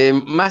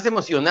más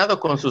emocionado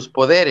con sus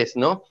poderes,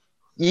 ¿no?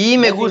 Y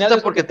me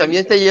gusta porque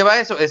también te lleva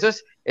a eso. Eso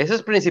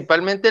es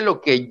principalmente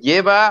lo que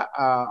lleva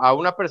a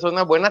una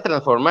persona buena a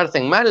transformarse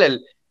en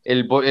mal,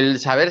 el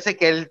saberse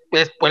que él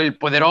es el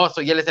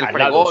poderoso y él es el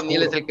fregón y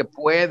él es el que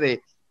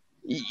puede.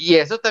 Y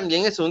eso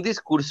también es un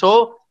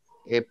discurso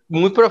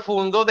muy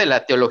profundo de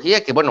la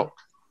teología, que bueno,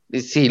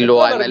 si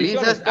lo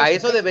analizas, a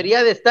eso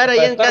debería de estar ahí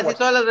en casi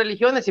todas las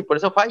religiones y por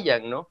eso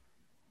fallan, ¿no?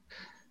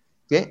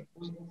 ¿Qué?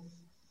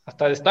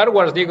 Hasta de Star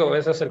Wars, digo,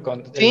 ese es el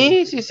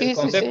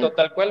concepto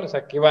tal cual, o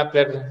sea, que va a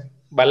tener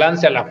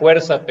balance a la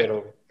fuerza,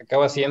 pero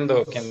acaba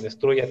siendo quien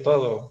destruye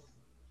todo.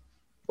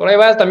 Por ahí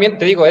va, también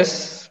te digo,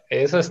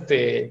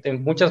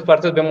 en muchas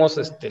partes vemos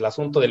el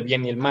asunto del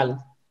bien y el mal,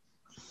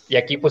 y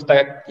aquí pues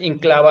está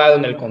enclavado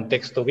en el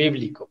contexto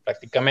bíblico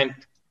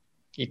prácticamente,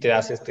 y te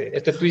das este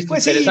twist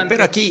pues interesante. Sí,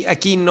 pero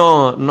aquí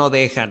no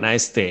dejan a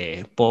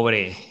este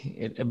pobre,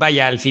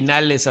 vaya, al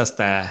final es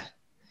hasta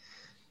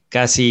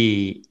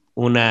casi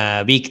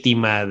una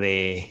víctima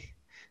de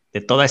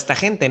toda esta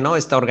gente, ¿no?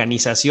 Esta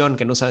organización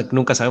que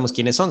nunca sabemos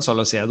quiénes son,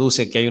 solo se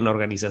aduce que hay una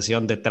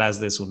organización detrás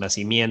de su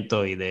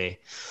nacimiento y de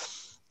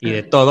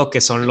todo,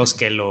 que son los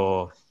que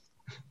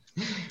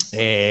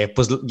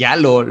pues ya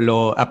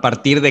a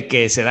partir de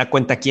que se da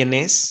cuenta quién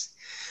es,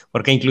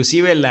 porque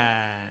inclusive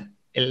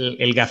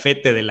el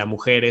gafete de la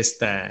mujer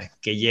esta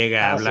que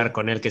llega a hablar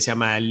con él, que se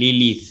llama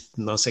Lilith,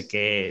 no sé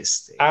qué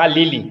es.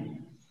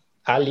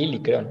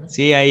 Lili, creo, ¿no?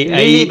 Sí, ahí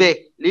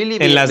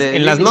en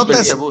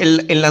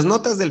las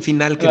notas del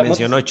final que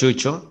mencionó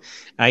Chucho,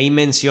 ahí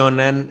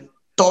mencionan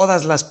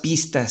todas las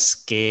pistas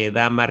que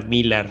da Mark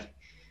Millar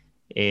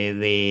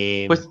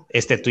de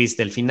este twist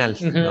del final,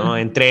 ¿no?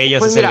 Entre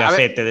ellas es el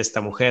gafete de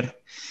esta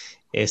mujer.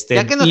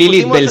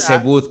 Lilith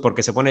Belzebuth,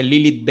 porque se pone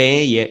Lilith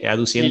B y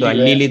aduciendo a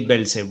Lilith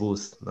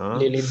Belzebuth, ¿no?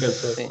 Lilith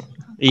Belzebuth.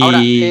 Sí. Ahora,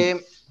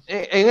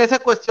 en esa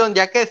cuestión,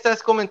 ya que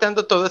estás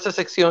comentando toda esa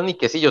sección y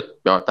que sí, yo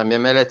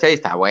también me la eché y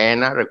está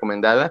buena,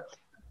 recomendada,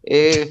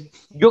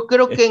 yo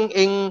creo que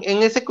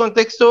en ese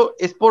contexto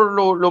es por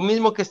lo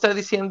mismo que está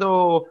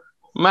diciendo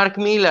Mark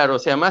Millar, o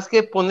sea, más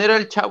que poner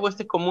al chavo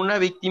como una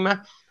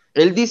víctima,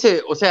 él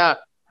dice, o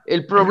sea,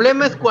 el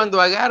problema es cuando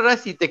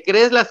agarras y te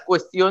crees las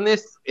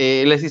cuestiones,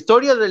 las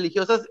historias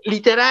religiosas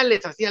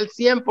literales, así al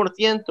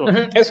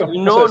 100%, y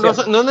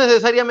no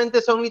necesariamente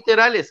son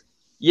literales.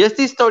 Y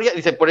esta historia,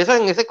 dice, por eso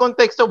en ese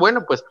contexto,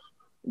 bueno, pues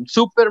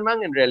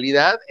Superman en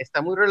realidad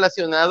está muy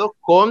relacionado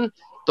con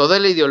toda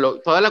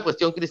la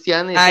cuestión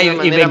cristiana.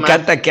 Y me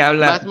encanta que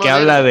habla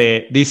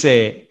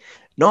dice,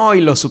 no,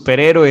 y los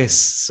superhéroes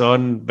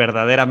son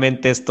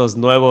verdaderamente estos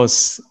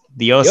nuevos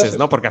dioses,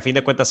 ¿no? Porque a fin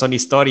de cuentas son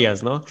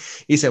historias, ¿no?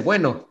 Y dice,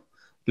 bueno,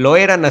 lo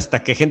eran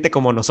hasta que gente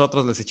como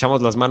nosotros les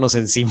echamos las manos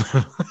encima.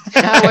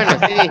 Bueno,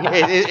 sí,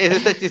 eso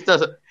está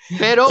chistoso.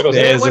 Pero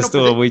eso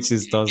estuvo muy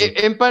chistoso.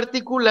 En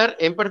particular,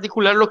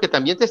 lo que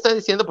también te está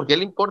diciendo, porque a él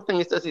le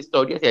importan estas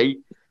historias, y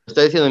ahí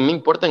está diciendo, me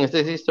importan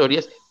estas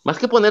historias, más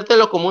que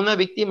ponértelo como una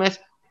víctima, es,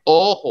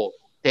 ojo,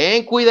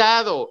 ten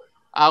cuidado,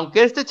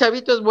 aunque este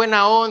chavito es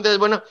buena onda,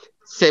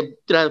 se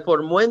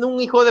transformó en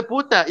un hijo de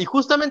puta, y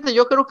justamente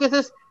yo creo que ese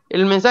es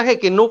el mensaje,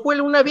 que no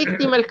fue una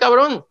víctima el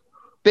cabrón,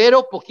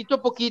 pero poquito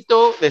a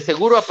poquito, de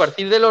seguro a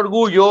partir del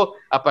orgullo,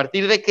 a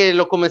partir de que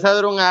lo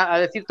comenzaron a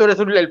decir, tú eres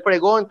el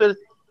fregón,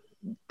 entonces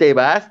te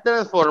vas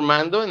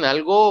transformando en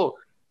algo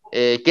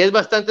que es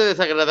bastante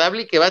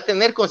desagradable y que va a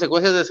tener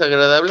consecuencias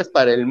desagradables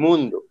para el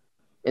mundo.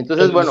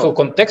 Entonces, su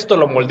contexto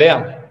lo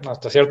moldea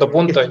hasta cierto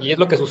punto, y es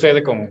lo que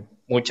sucede con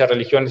muchas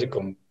religiones y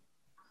con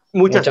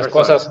muchas personas,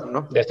 cosas,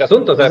 ¿no? De este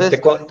asunto. O sea,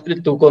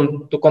 entonces,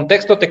 tu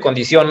contexto te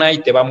condiciona y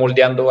te va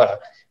moldeando a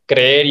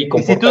creer y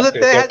comportarte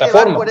de cierta forma. Si tú te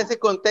dejas llevar por ese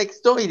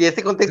contexto y de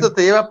ese contexto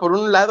te lleva por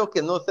un lado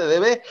que no se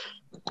debe,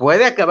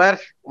 puede acabar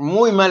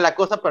muy mal la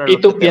cosa para y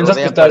tú piensas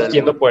que estás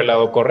yendo por el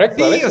lado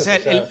correcto. Sí, o sea,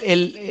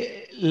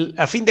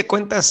 a fin de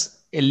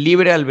cuentas, el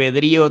libre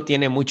albedrío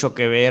tiene mucho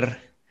que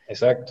ver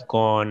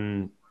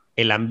con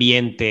el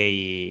ambiente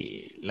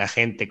y la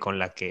gente con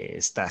la que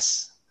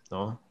estás,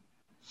 ¿no?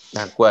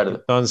 De acuerdo.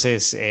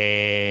 Entonces,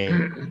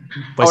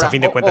 pues ahora, a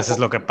fin de cuentas es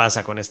lo que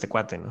pasa con este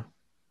cuate, ¿no?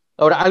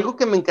 Ahora, algo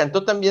que me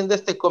encantó también de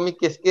este cómic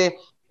es que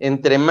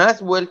entre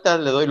más vueltas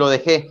le doy, lo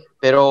dejé,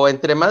 pero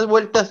entre más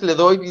vueltas le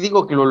doy,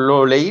 digo que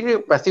lo leí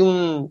hace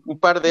un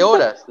par de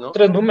horas, ¿no?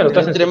 3 números.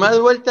 Entre más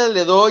vueltas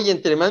le doy,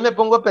 entre más me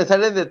pongo a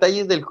pensar en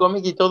detalles del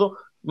cómic y todo,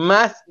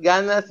 más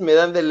ganas me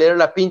dan de leer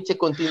la pinche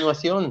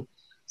continuación.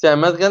 O sea,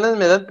 más ganas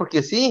me dan,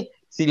 porque sí,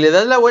 si le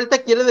das la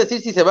vuelta, quiere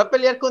decir, si se va a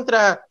pelear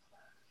contra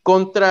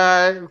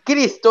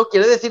Cristo,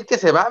 quiere decir que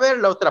se va a ver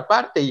la otra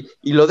parte,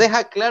 y lo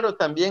deja claro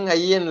también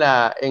ahí en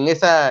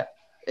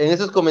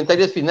esos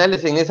comentarios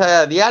finales, en ese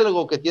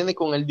diálogo que tiene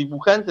con el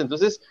dibujante.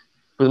 Entonces,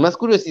 pues más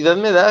curiosidad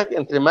me da,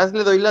 entre más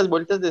le doy las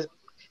vueltas de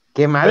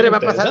qué madre va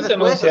a pasar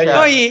después. ¿No? O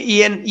sea,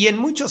 y en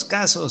muchos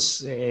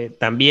casos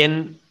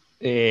también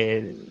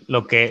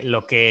lo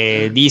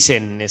que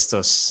dicen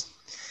estos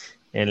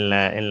en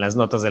las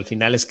notas del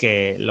final es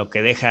que lo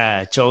que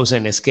deja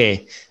Chosen es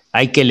que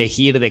hay que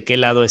elegir de qué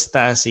lado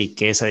estás y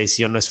que esa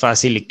decisión no es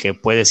fácil y que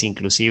puedes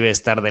inclusive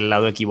estar del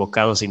lado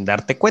equivocado sin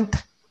darte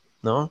cuenta,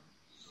 ¿no?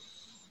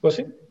 Pues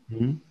sí.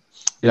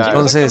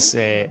 Entonces,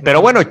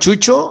 pero bueno,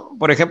 Chucho,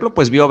 por ejemplo,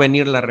 pues vio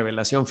venir la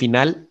revelación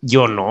final,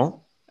 yo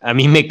no. A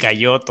mí me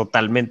cayó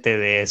totalmente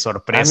de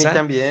sorpresa. A mí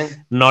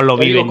también. No lo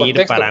vi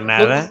venir para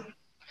nada.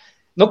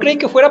 No creí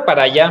que fuera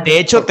para allá. De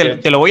hecho,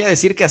 te lo voy a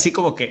decir que así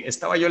como que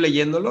estaba yo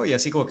leyéndolo y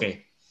así como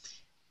que,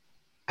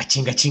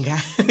 chinga,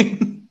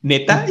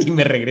 neta, y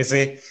me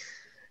regresé.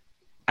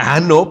 Ah,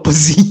 no, pues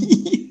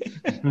sí.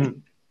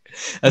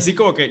 Así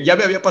como que ya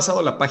me había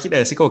pasado la página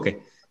y así como que,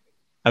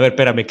 a ver,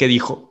 espérame, ¿qué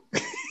dijo?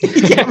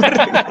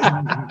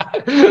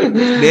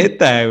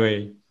 Neta,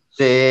 güey.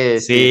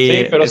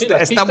 Sí, pero sí,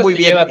 está muy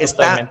bien,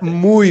 está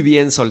muy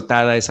bien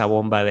soltada esa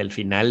bomba del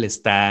final,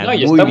 está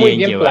muy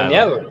bien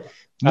planeado.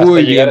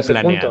 Muy bien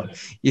planeado.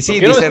 Y sí,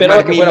 dice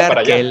Mark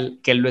Millar que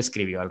él lo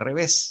escribió al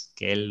revés,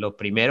 que él lo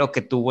primero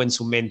que tuvo en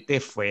su mente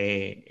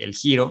fue el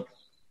giro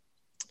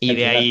y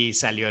de ahí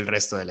salió el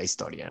resto de la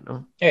historia,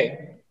 ¿no?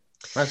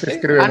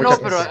 Pero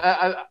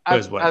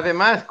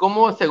además,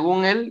 como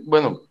según él,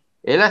 bueno,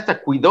 él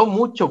hasta cuidó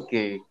mucho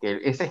que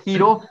ese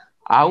giro,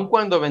 aun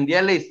cuando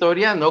vendía la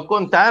historia, no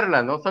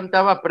contarla, no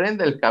soltaba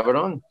prenda el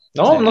cabrón.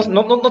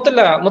 No te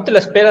la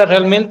esperas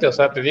realmente, o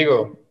sea, te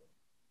digo,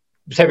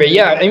 se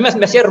veía, a mí me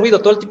hacía ruido,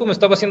 todo el tiempo me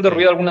estaba haciendo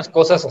ruido algunas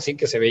cosas así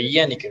que se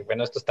veían y que,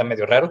 bueno, esto está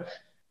medio raro,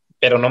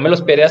 pero no me lo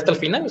esperé hasta el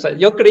final. O sea,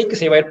 yo creí que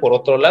se iba a ir por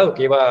otro lado,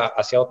 que iba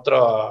hacia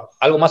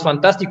algo más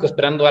fantástico,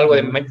 esperando algo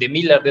de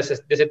Miller de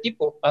ese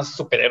tipo, más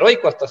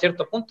superheroico hasta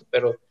cierto punto,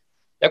 pero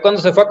ya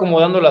cuando se fue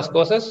acomodando las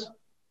cosas,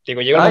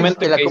 digo, llegó el momento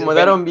que la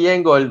acomodaron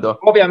bien, Goldo.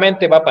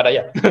 Obviamente va para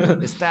allá.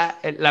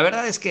 La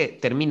verdad es que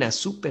termina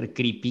súper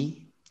creepy,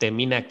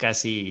 termina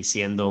casi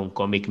siendo un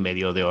cómic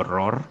medio de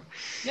horror.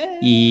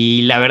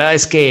 Y la verdad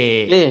es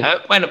que,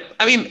 bueno,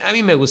 a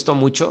mí me gustó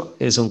mucho.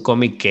 Es un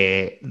cómic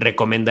que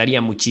recomendaría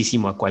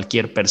muchísimo a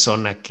cualquier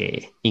persona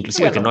que,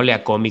 inclusive que no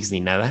lea cómics ni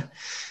nada.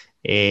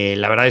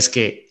 La verdad es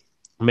que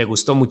me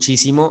gustó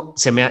muchísimo.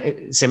 Se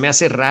me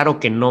hace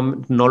raro que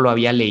no lo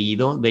había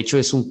leído. De hecho,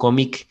 es un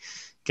cómic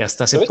que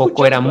hasta hace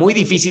poco era muy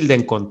difícil de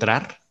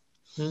encontrar.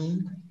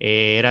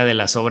 Era de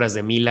las obras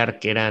de Millar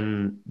que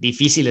eran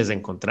difíciles de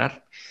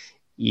encontrar.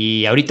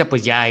 Y ahorita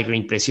pues ya hay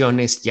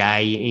reimpresiones, ya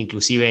hay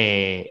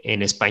inclusive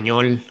en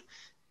español,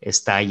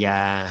 está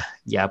ya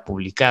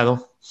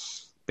publicado,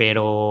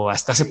 pero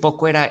hasta hace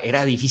poco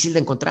era difícil de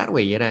encontrar,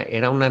 güey,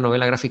 era una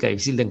novela gráfica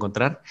difícil de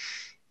encontrar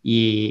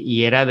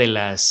y era de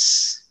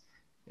las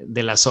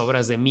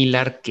obras de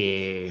Millar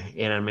que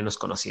eran menos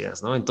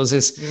conocidas, ¿no?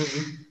 Entonces,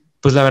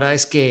 pues la verdad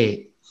es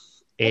que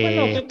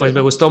pues me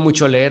gustó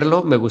mucho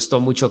leerlo, me gustó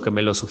mucho que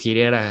me lo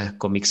sugiriera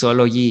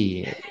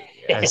Comixology,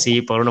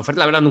 así por una oferta.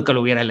 La verdad nunca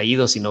lo hubiera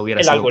leído si no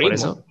hubiera sido por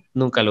eso.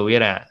 Nunca lo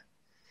hubiera.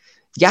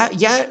 Ya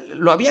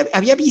lo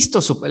había visto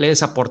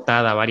esa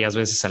portada varias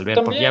veces al ver,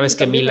 también, porque ya ves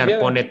que Millar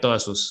pone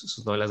todas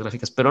sus novelas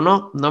gráficas, pero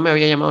no me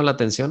había llamado la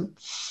atención.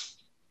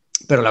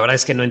 Pero la verdad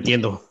es que no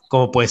entiendo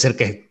cómo puede ser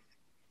que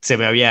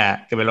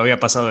me lo había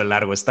pasado de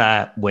largo.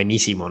 Está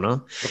buenísimo,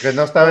 ¿no? Porque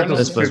no estaba en tu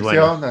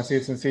suscripción, así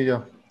de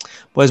sencillo.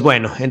 Pues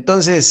bueno,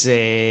 entonces,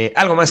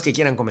 algo más que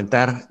quieran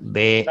comentar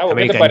de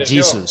American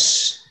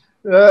Jesus.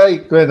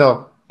 Ay,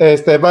 bueno,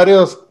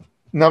 varios,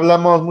 no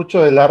hablamos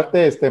mucho del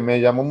arte, me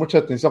llamó mucha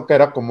atención que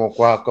era como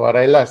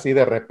acuarela así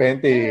de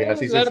repente y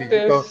así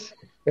sencillito.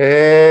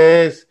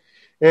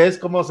 Es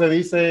como se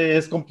dice,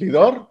 es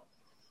cumplidor,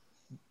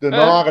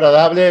 no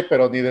agradable,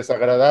 pero ni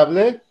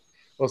desagradable.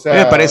 O sea, a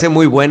mí me parece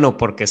muy bueno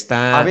porque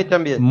está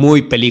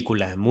muy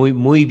película,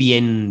 muy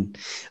bien.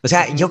 O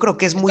sea, yo creo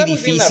que es muy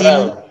difícil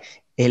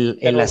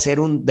el hacer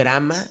un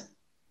drama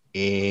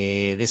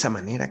de esa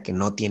manera que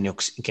no tiene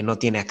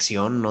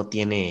acción, no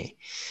tiene...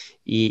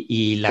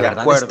 Y la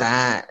verdad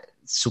está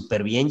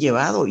súper bien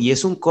llevado. Y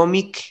es un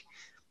cómic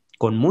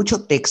con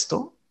mucho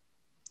texto.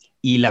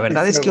 Y la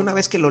verdad es que una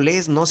vez que lo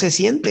lees no se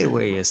siente,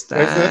 güey.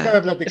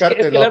 Déjame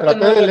platicarte,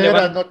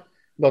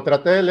 lo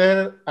traté de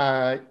leer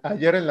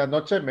ayer en la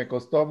noche, me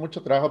costó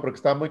mucho trabajo porque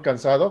estaba muy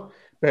cansado,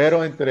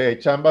 pero entre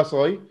chambas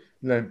hoy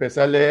lo empecé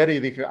a leer y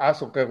dije,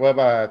 qué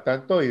hueva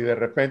tanto, y de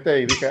repente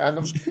dije,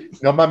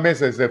 no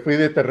mames, fui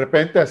de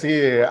repente así,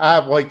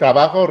 voy,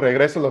 trabajo,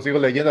 regreso, lo sigo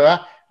leyendo,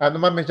 No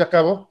mames, ya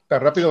acabó.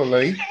 Tan rápido lo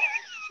leí.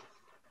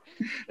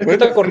 Es que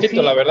está cortito,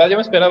 sí. La verdad. Yo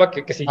me esperaba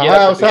que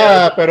siguiera. O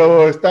sea,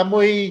 pero está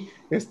muy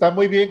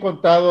bien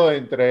contado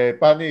entre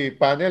panel y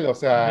panel. O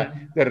sea,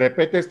 de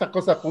repente esta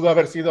cosa pudo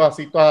haber sido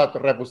así toda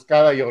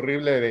rebuscada y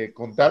horrible de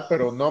contar,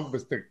 pero no,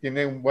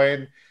 tiene un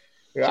buen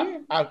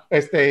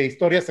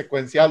historia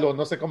secuencial, o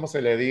no sé cómo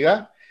se le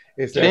diga.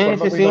 De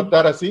forma muy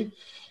notar así.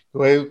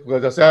 Pues,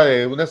 o sea,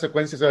 una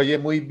secuencia se oye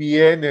muy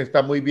bien,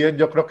 está muy bien.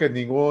 Yo creo que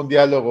ningún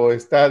diálogo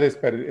está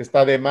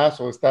de más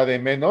o está de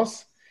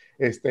menos.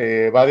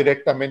 Va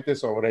directamente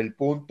sobre el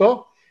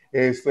punto.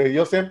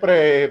 Yo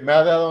siempre me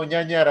ha dado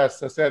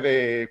ñañaras, o sea,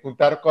 de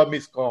juntar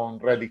cómics con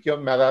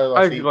religión, me ha dado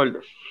así.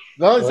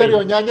 No, en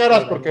serio,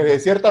 ñañaras, porque de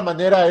cierta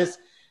manera es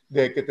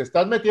de que te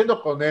estás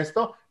metiendo con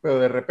esto, pero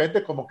de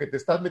repente como que te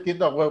estás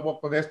metiendo a huevo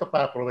con esto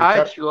para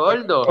aprovechar.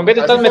 ¿Con qué te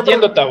estás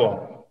metiendo,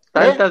 Tavo?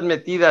 Tantas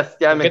metidas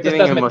ya me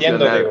tienen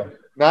emocionado.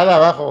 Nada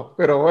abajo,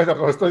 pero bueno,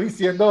 como estoy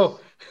diciendo...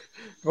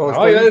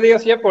 No, yo digo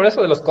así por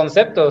eso, de los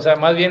conceptos, o sea,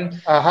 más bien...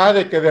 Ajá,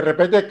 de que de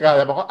repente a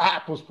lo mejor,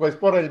 pues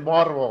por el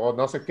morbo o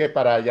no sé qué,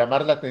 para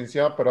llamar la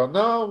atención, pero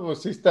no,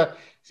 pues sí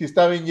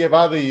está bien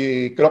llevado,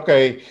 y creo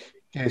que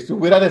se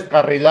hubiera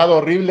descarrilado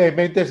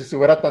horriblemente si se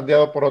hubiera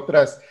tandeado por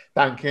otras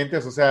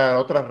tangentes, o sea,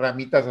 otras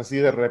ramitas así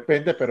de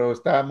repente, pero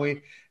está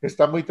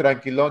muy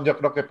tranquilón. Yo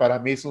creo que para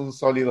mí es un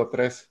sólido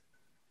 3.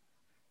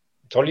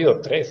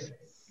 Sólido 3.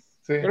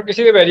 Sí. Creo que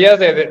sí deberías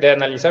de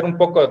analizar un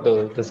poco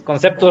los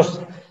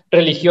conceptos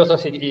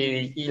religiosos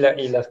y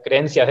las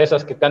creencias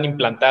esas que te han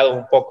implantado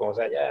un poco, o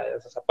sea, ya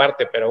esa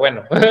parte, pero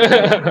bueno.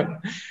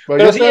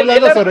 Pero yo estoy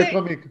hablando sobre el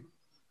cómic.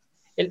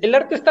 El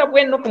arte está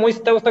bueno, como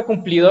dice, está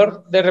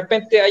cumplidor. De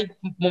repente hay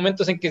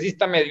momentos en que sí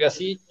está medio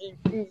así,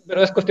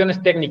 pero es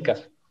cuestiones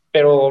técnicas.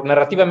 Pero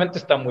narrativamente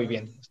está muy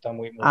bien, está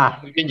muy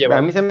bien llevado.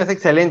 A mí se me hace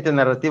excelente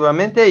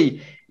narrativamente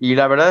y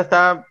la verdad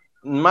está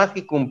más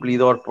que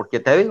cumplidor, porque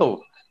te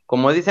digo,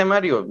 como dice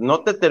Mario,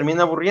 no te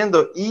termina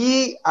aburriendo.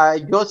 Y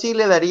yo sí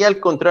le daría al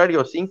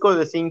contrario, 5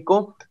 de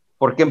 5,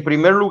 porque en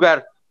primer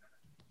lugar,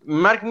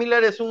 Mark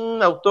Millar es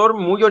un autor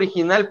muy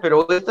original,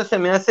 pero esta se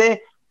me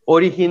hace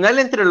original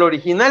entre lo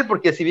original,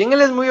 porque si bien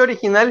él es muy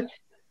original,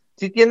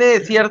 sí tiene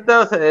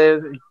ciertas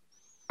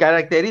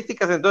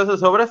características en todas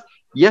sus obras,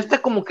 y esta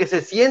como que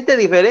se siente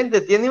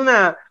diferente, tiene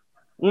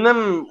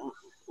un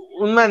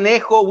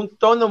manejo, un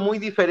tono muy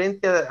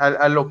diferente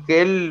a lo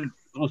que él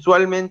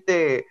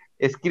usualmente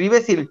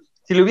escribe. Si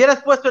le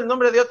hubieras puesto el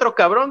nombre de otro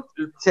cabrón,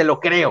 se lo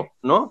creo,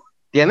 ¿no?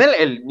 Tiene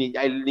el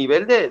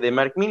nivel de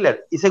Mark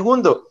Millar. Y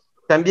segundo,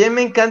 también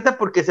me encanta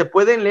porque se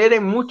pueden leer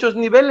en muchos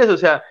niveles, o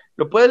sea,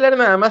 lo puedes leer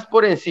nada más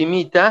por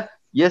encimita,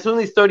 y es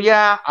una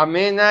historia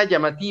amena,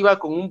 llamativa,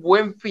 con un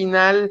buen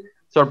final,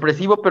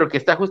 sorpresivo, pero que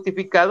está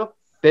justificado.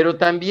 Pero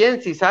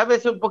también, si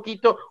sabes un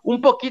poquito,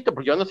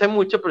 porque yo no sé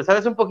mucho, pero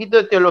sabes un poquito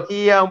de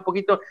teología, un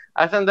poquito,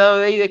 has andado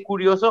de ahí de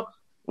curioso,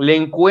 le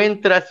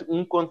encuentras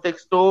un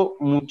contexto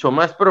mucho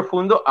más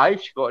profundo.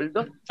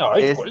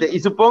 Y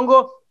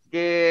supongo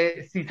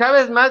que si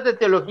sabes más de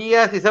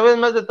teología, si sabes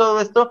más de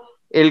todo esto,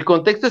 el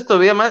contexto es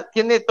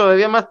tiene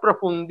todavía más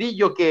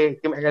profundillo que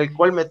el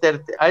cual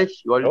meterte.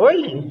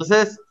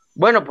 Entonces,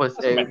 bueno, pues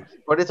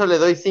por eso le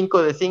doy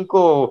 5 de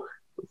 5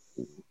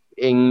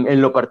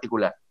 en lo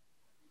particular.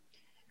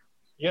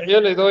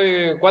 Yo le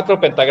doy 4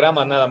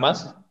 pentagramas nada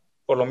más,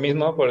 por lo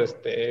mismo,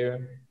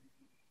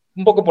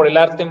 un poco por el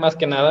arte más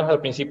que nada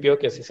al principio,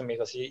 que sí se me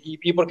hizo así,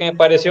 y porque me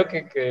pareció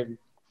que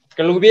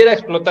lo hubiera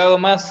explotado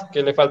más,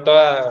 que le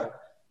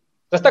faltaba...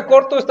 Está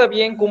corto, está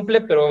bien,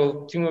 cumple,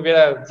 pero si me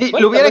hubiera... Sí,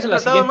 lo hubiera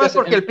explotado más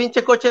porque el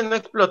pinche coche no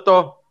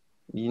explotó,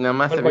 y nada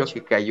más se vio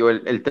que cayó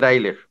el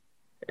tráiler.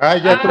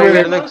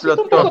 No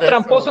explotó. Está un poco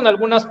tramposo en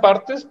algunas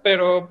partes,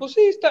 pero pues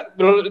sí,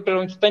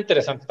 pero está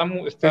interesante, está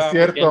muy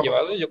bien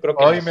llevado. Yo creo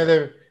que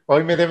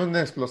hoy me debe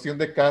una explosión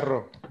de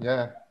carro,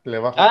 ya le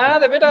bajo.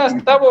 De veras,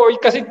 Tavo, hoy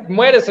casi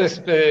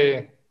mueres,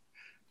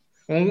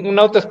 un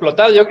auto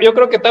explotado. Yo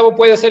creo que Tavo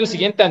puede ser el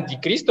siguiente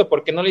anticristo,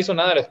 porque no le hizo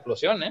nada a la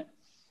explosión, ¿eh?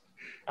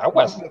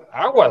 Aguas.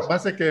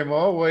 Más se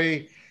quemó,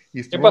 güey.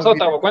 ¿Qué pasó,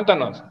 Tavo?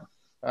 Cuéntanos.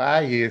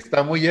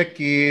 Está muy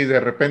X, de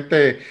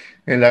repente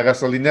en la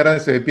gasolinera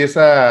se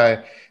empieza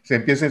a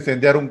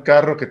incendiar un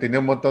carro que tenía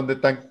un montón de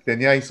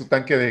tenía ahí su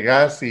tanque de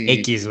gas y...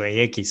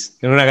 X.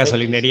 En una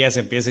gasolinería se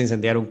empieza a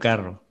incendiar un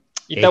carro.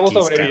 Y Tavo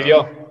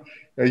sobrevivió.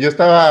 Yo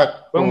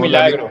estaba... Fue un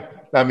milagro.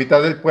 La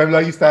mitad del pueblo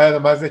ahí estaba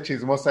además de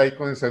chismosa ahí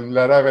con el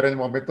celular a ver el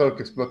momento de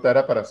que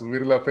explotara para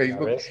subirlo a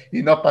Facebook,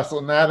 y no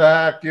pasó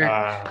nada.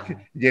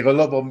 Llegó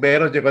los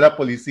bomberos, llegó la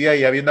policía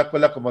y había una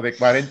cola como de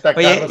 40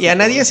 carros. Y a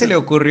nadie se le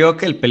ocurrió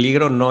que el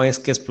peligro no es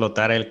que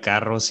explotara el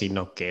carro,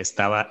 sino que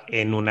estaba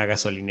en una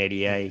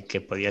gasolinería y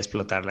que podía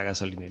explotar la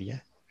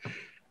gasolinería.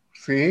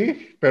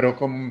 Sí, pero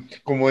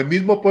como el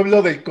mismo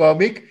pueblo del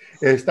cómic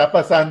está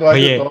pasando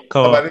algo.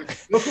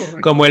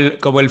 Como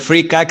el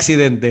freak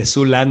accident de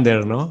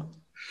Zoolander, ¿no?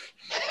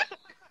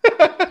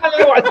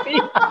 Algo así.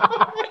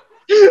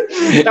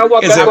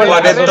 Que se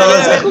ponen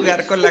todos a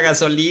jugar con la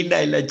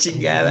gasolina y la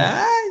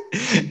chingada. ¡Ay!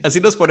 Así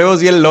nos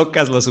ponemos bien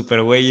locas los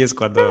supergüeyes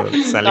cuando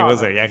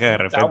salimos de viaje de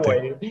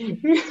repente.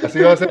 Así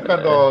va a ser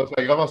cuando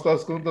salgamos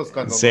todos juntos.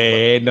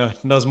 Sí,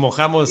 nos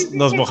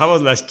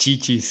mojamos las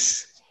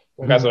chichis.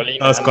 Con gasolina.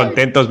 Todos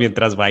contentos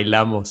mientras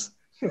bailamos.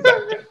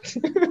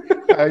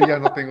 Ay, ya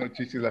no tengo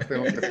chichis, las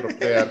tengo que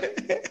tropear.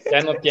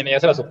 Ya no tiene, ya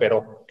se la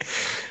superó.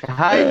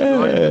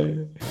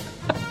 Ay,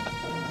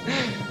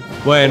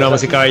 bueno,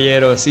 damas y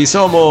caballeros, sí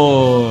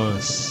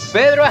somos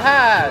Pedro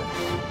Ajaz,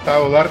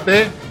 Gustavo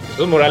Duarte,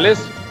 Jesús Morales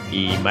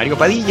y Mario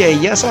Padilla,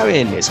 y ya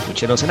saben,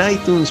 escúchenos en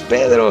iTunes.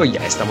 Pedro,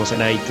 ya estamos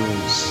en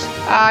iTunes.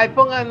 Ay,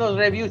 pónganos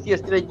reviews y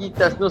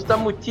estrellitas, nos da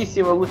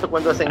muchísimo gusto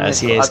cuando hacen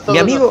así eso.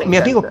 Es, mi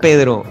amigo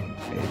Pedro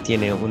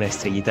tiene una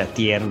estrellita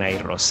tierna y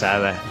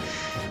rosada,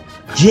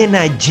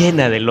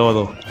 llena de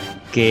lodo,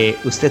 que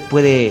usted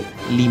puede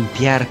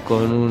limpiar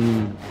con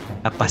un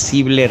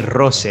apacible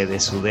roce de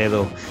su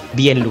dedo,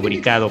 bien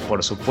lubricado,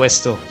 por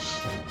supuesto,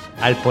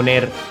 al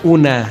poner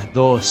 1,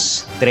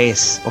 2,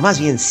 3 o más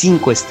bien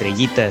 5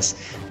 estrellitas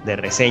de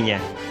reseña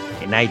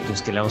en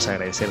iTunes, que le vamos a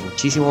agradecer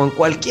muchísimo, o en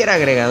cualquier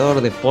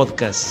agregador de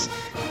podcast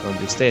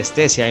donde usted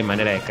esté. Si hay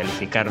manera de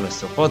calificar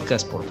nuestro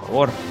podcast, por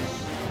favor,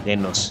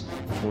 denos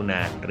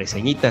una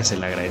reseñita, se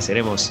la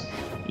agradeceremos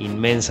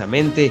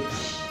inmensamente.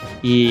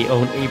 Y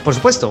por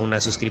supuesto,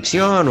 una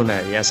suscripción,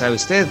 ya sabe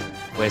usted,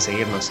 puede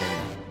seguirnos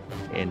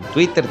en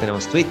Twitter,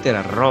 tenemos Twitter,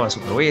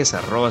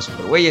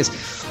 @supergüeyes,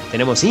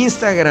 tenemos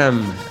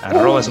Instagram,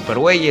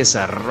 @supergüeyes,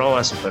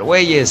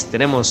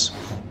 tenemos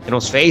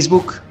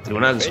Facebook,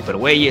 Tribunal de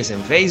Supergüeyes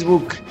en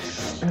Facebook,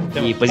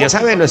 y pues ya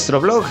saben, nuestro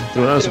blog,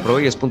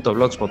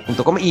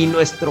 tribunaldesupergüeyes.blogspot.com, y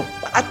nuestro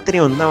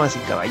Patreon, damas y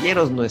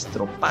caballeros,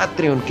 nuestro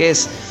Patreon, que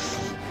es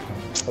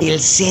el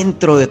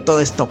centro de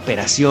toda esta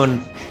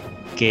operación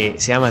que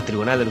se llama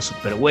Tribunal de los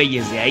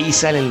Supergüeyes. De ahí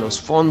salen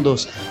los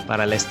fondos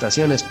para la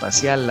estación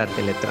espacial, la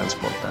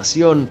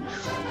teletransportación,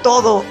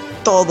 todo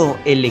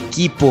el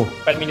equipo.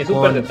 Para el mini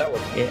super de Tavo.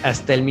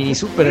 Hasta el mini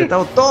super de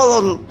Tavo,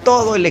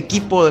 todo el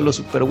equipo de los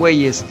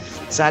Supergüeyes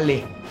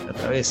sale a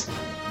través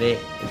del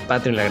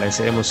Patreon. Le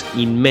agradeceremos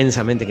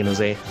inmensamente que nos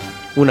dé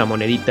una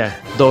monedita,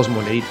 2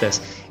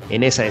 moneditas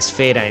en esa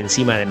esfera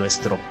encima de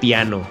nuestro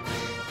piano,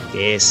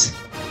 que es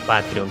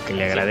Patreon, que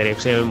le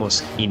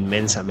agradeceremos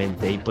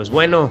inmensamente. Y pues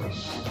bueno,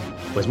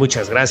 pues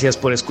muchas gracias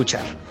por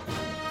escuchar.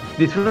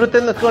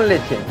 Disfrútenos con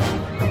leche.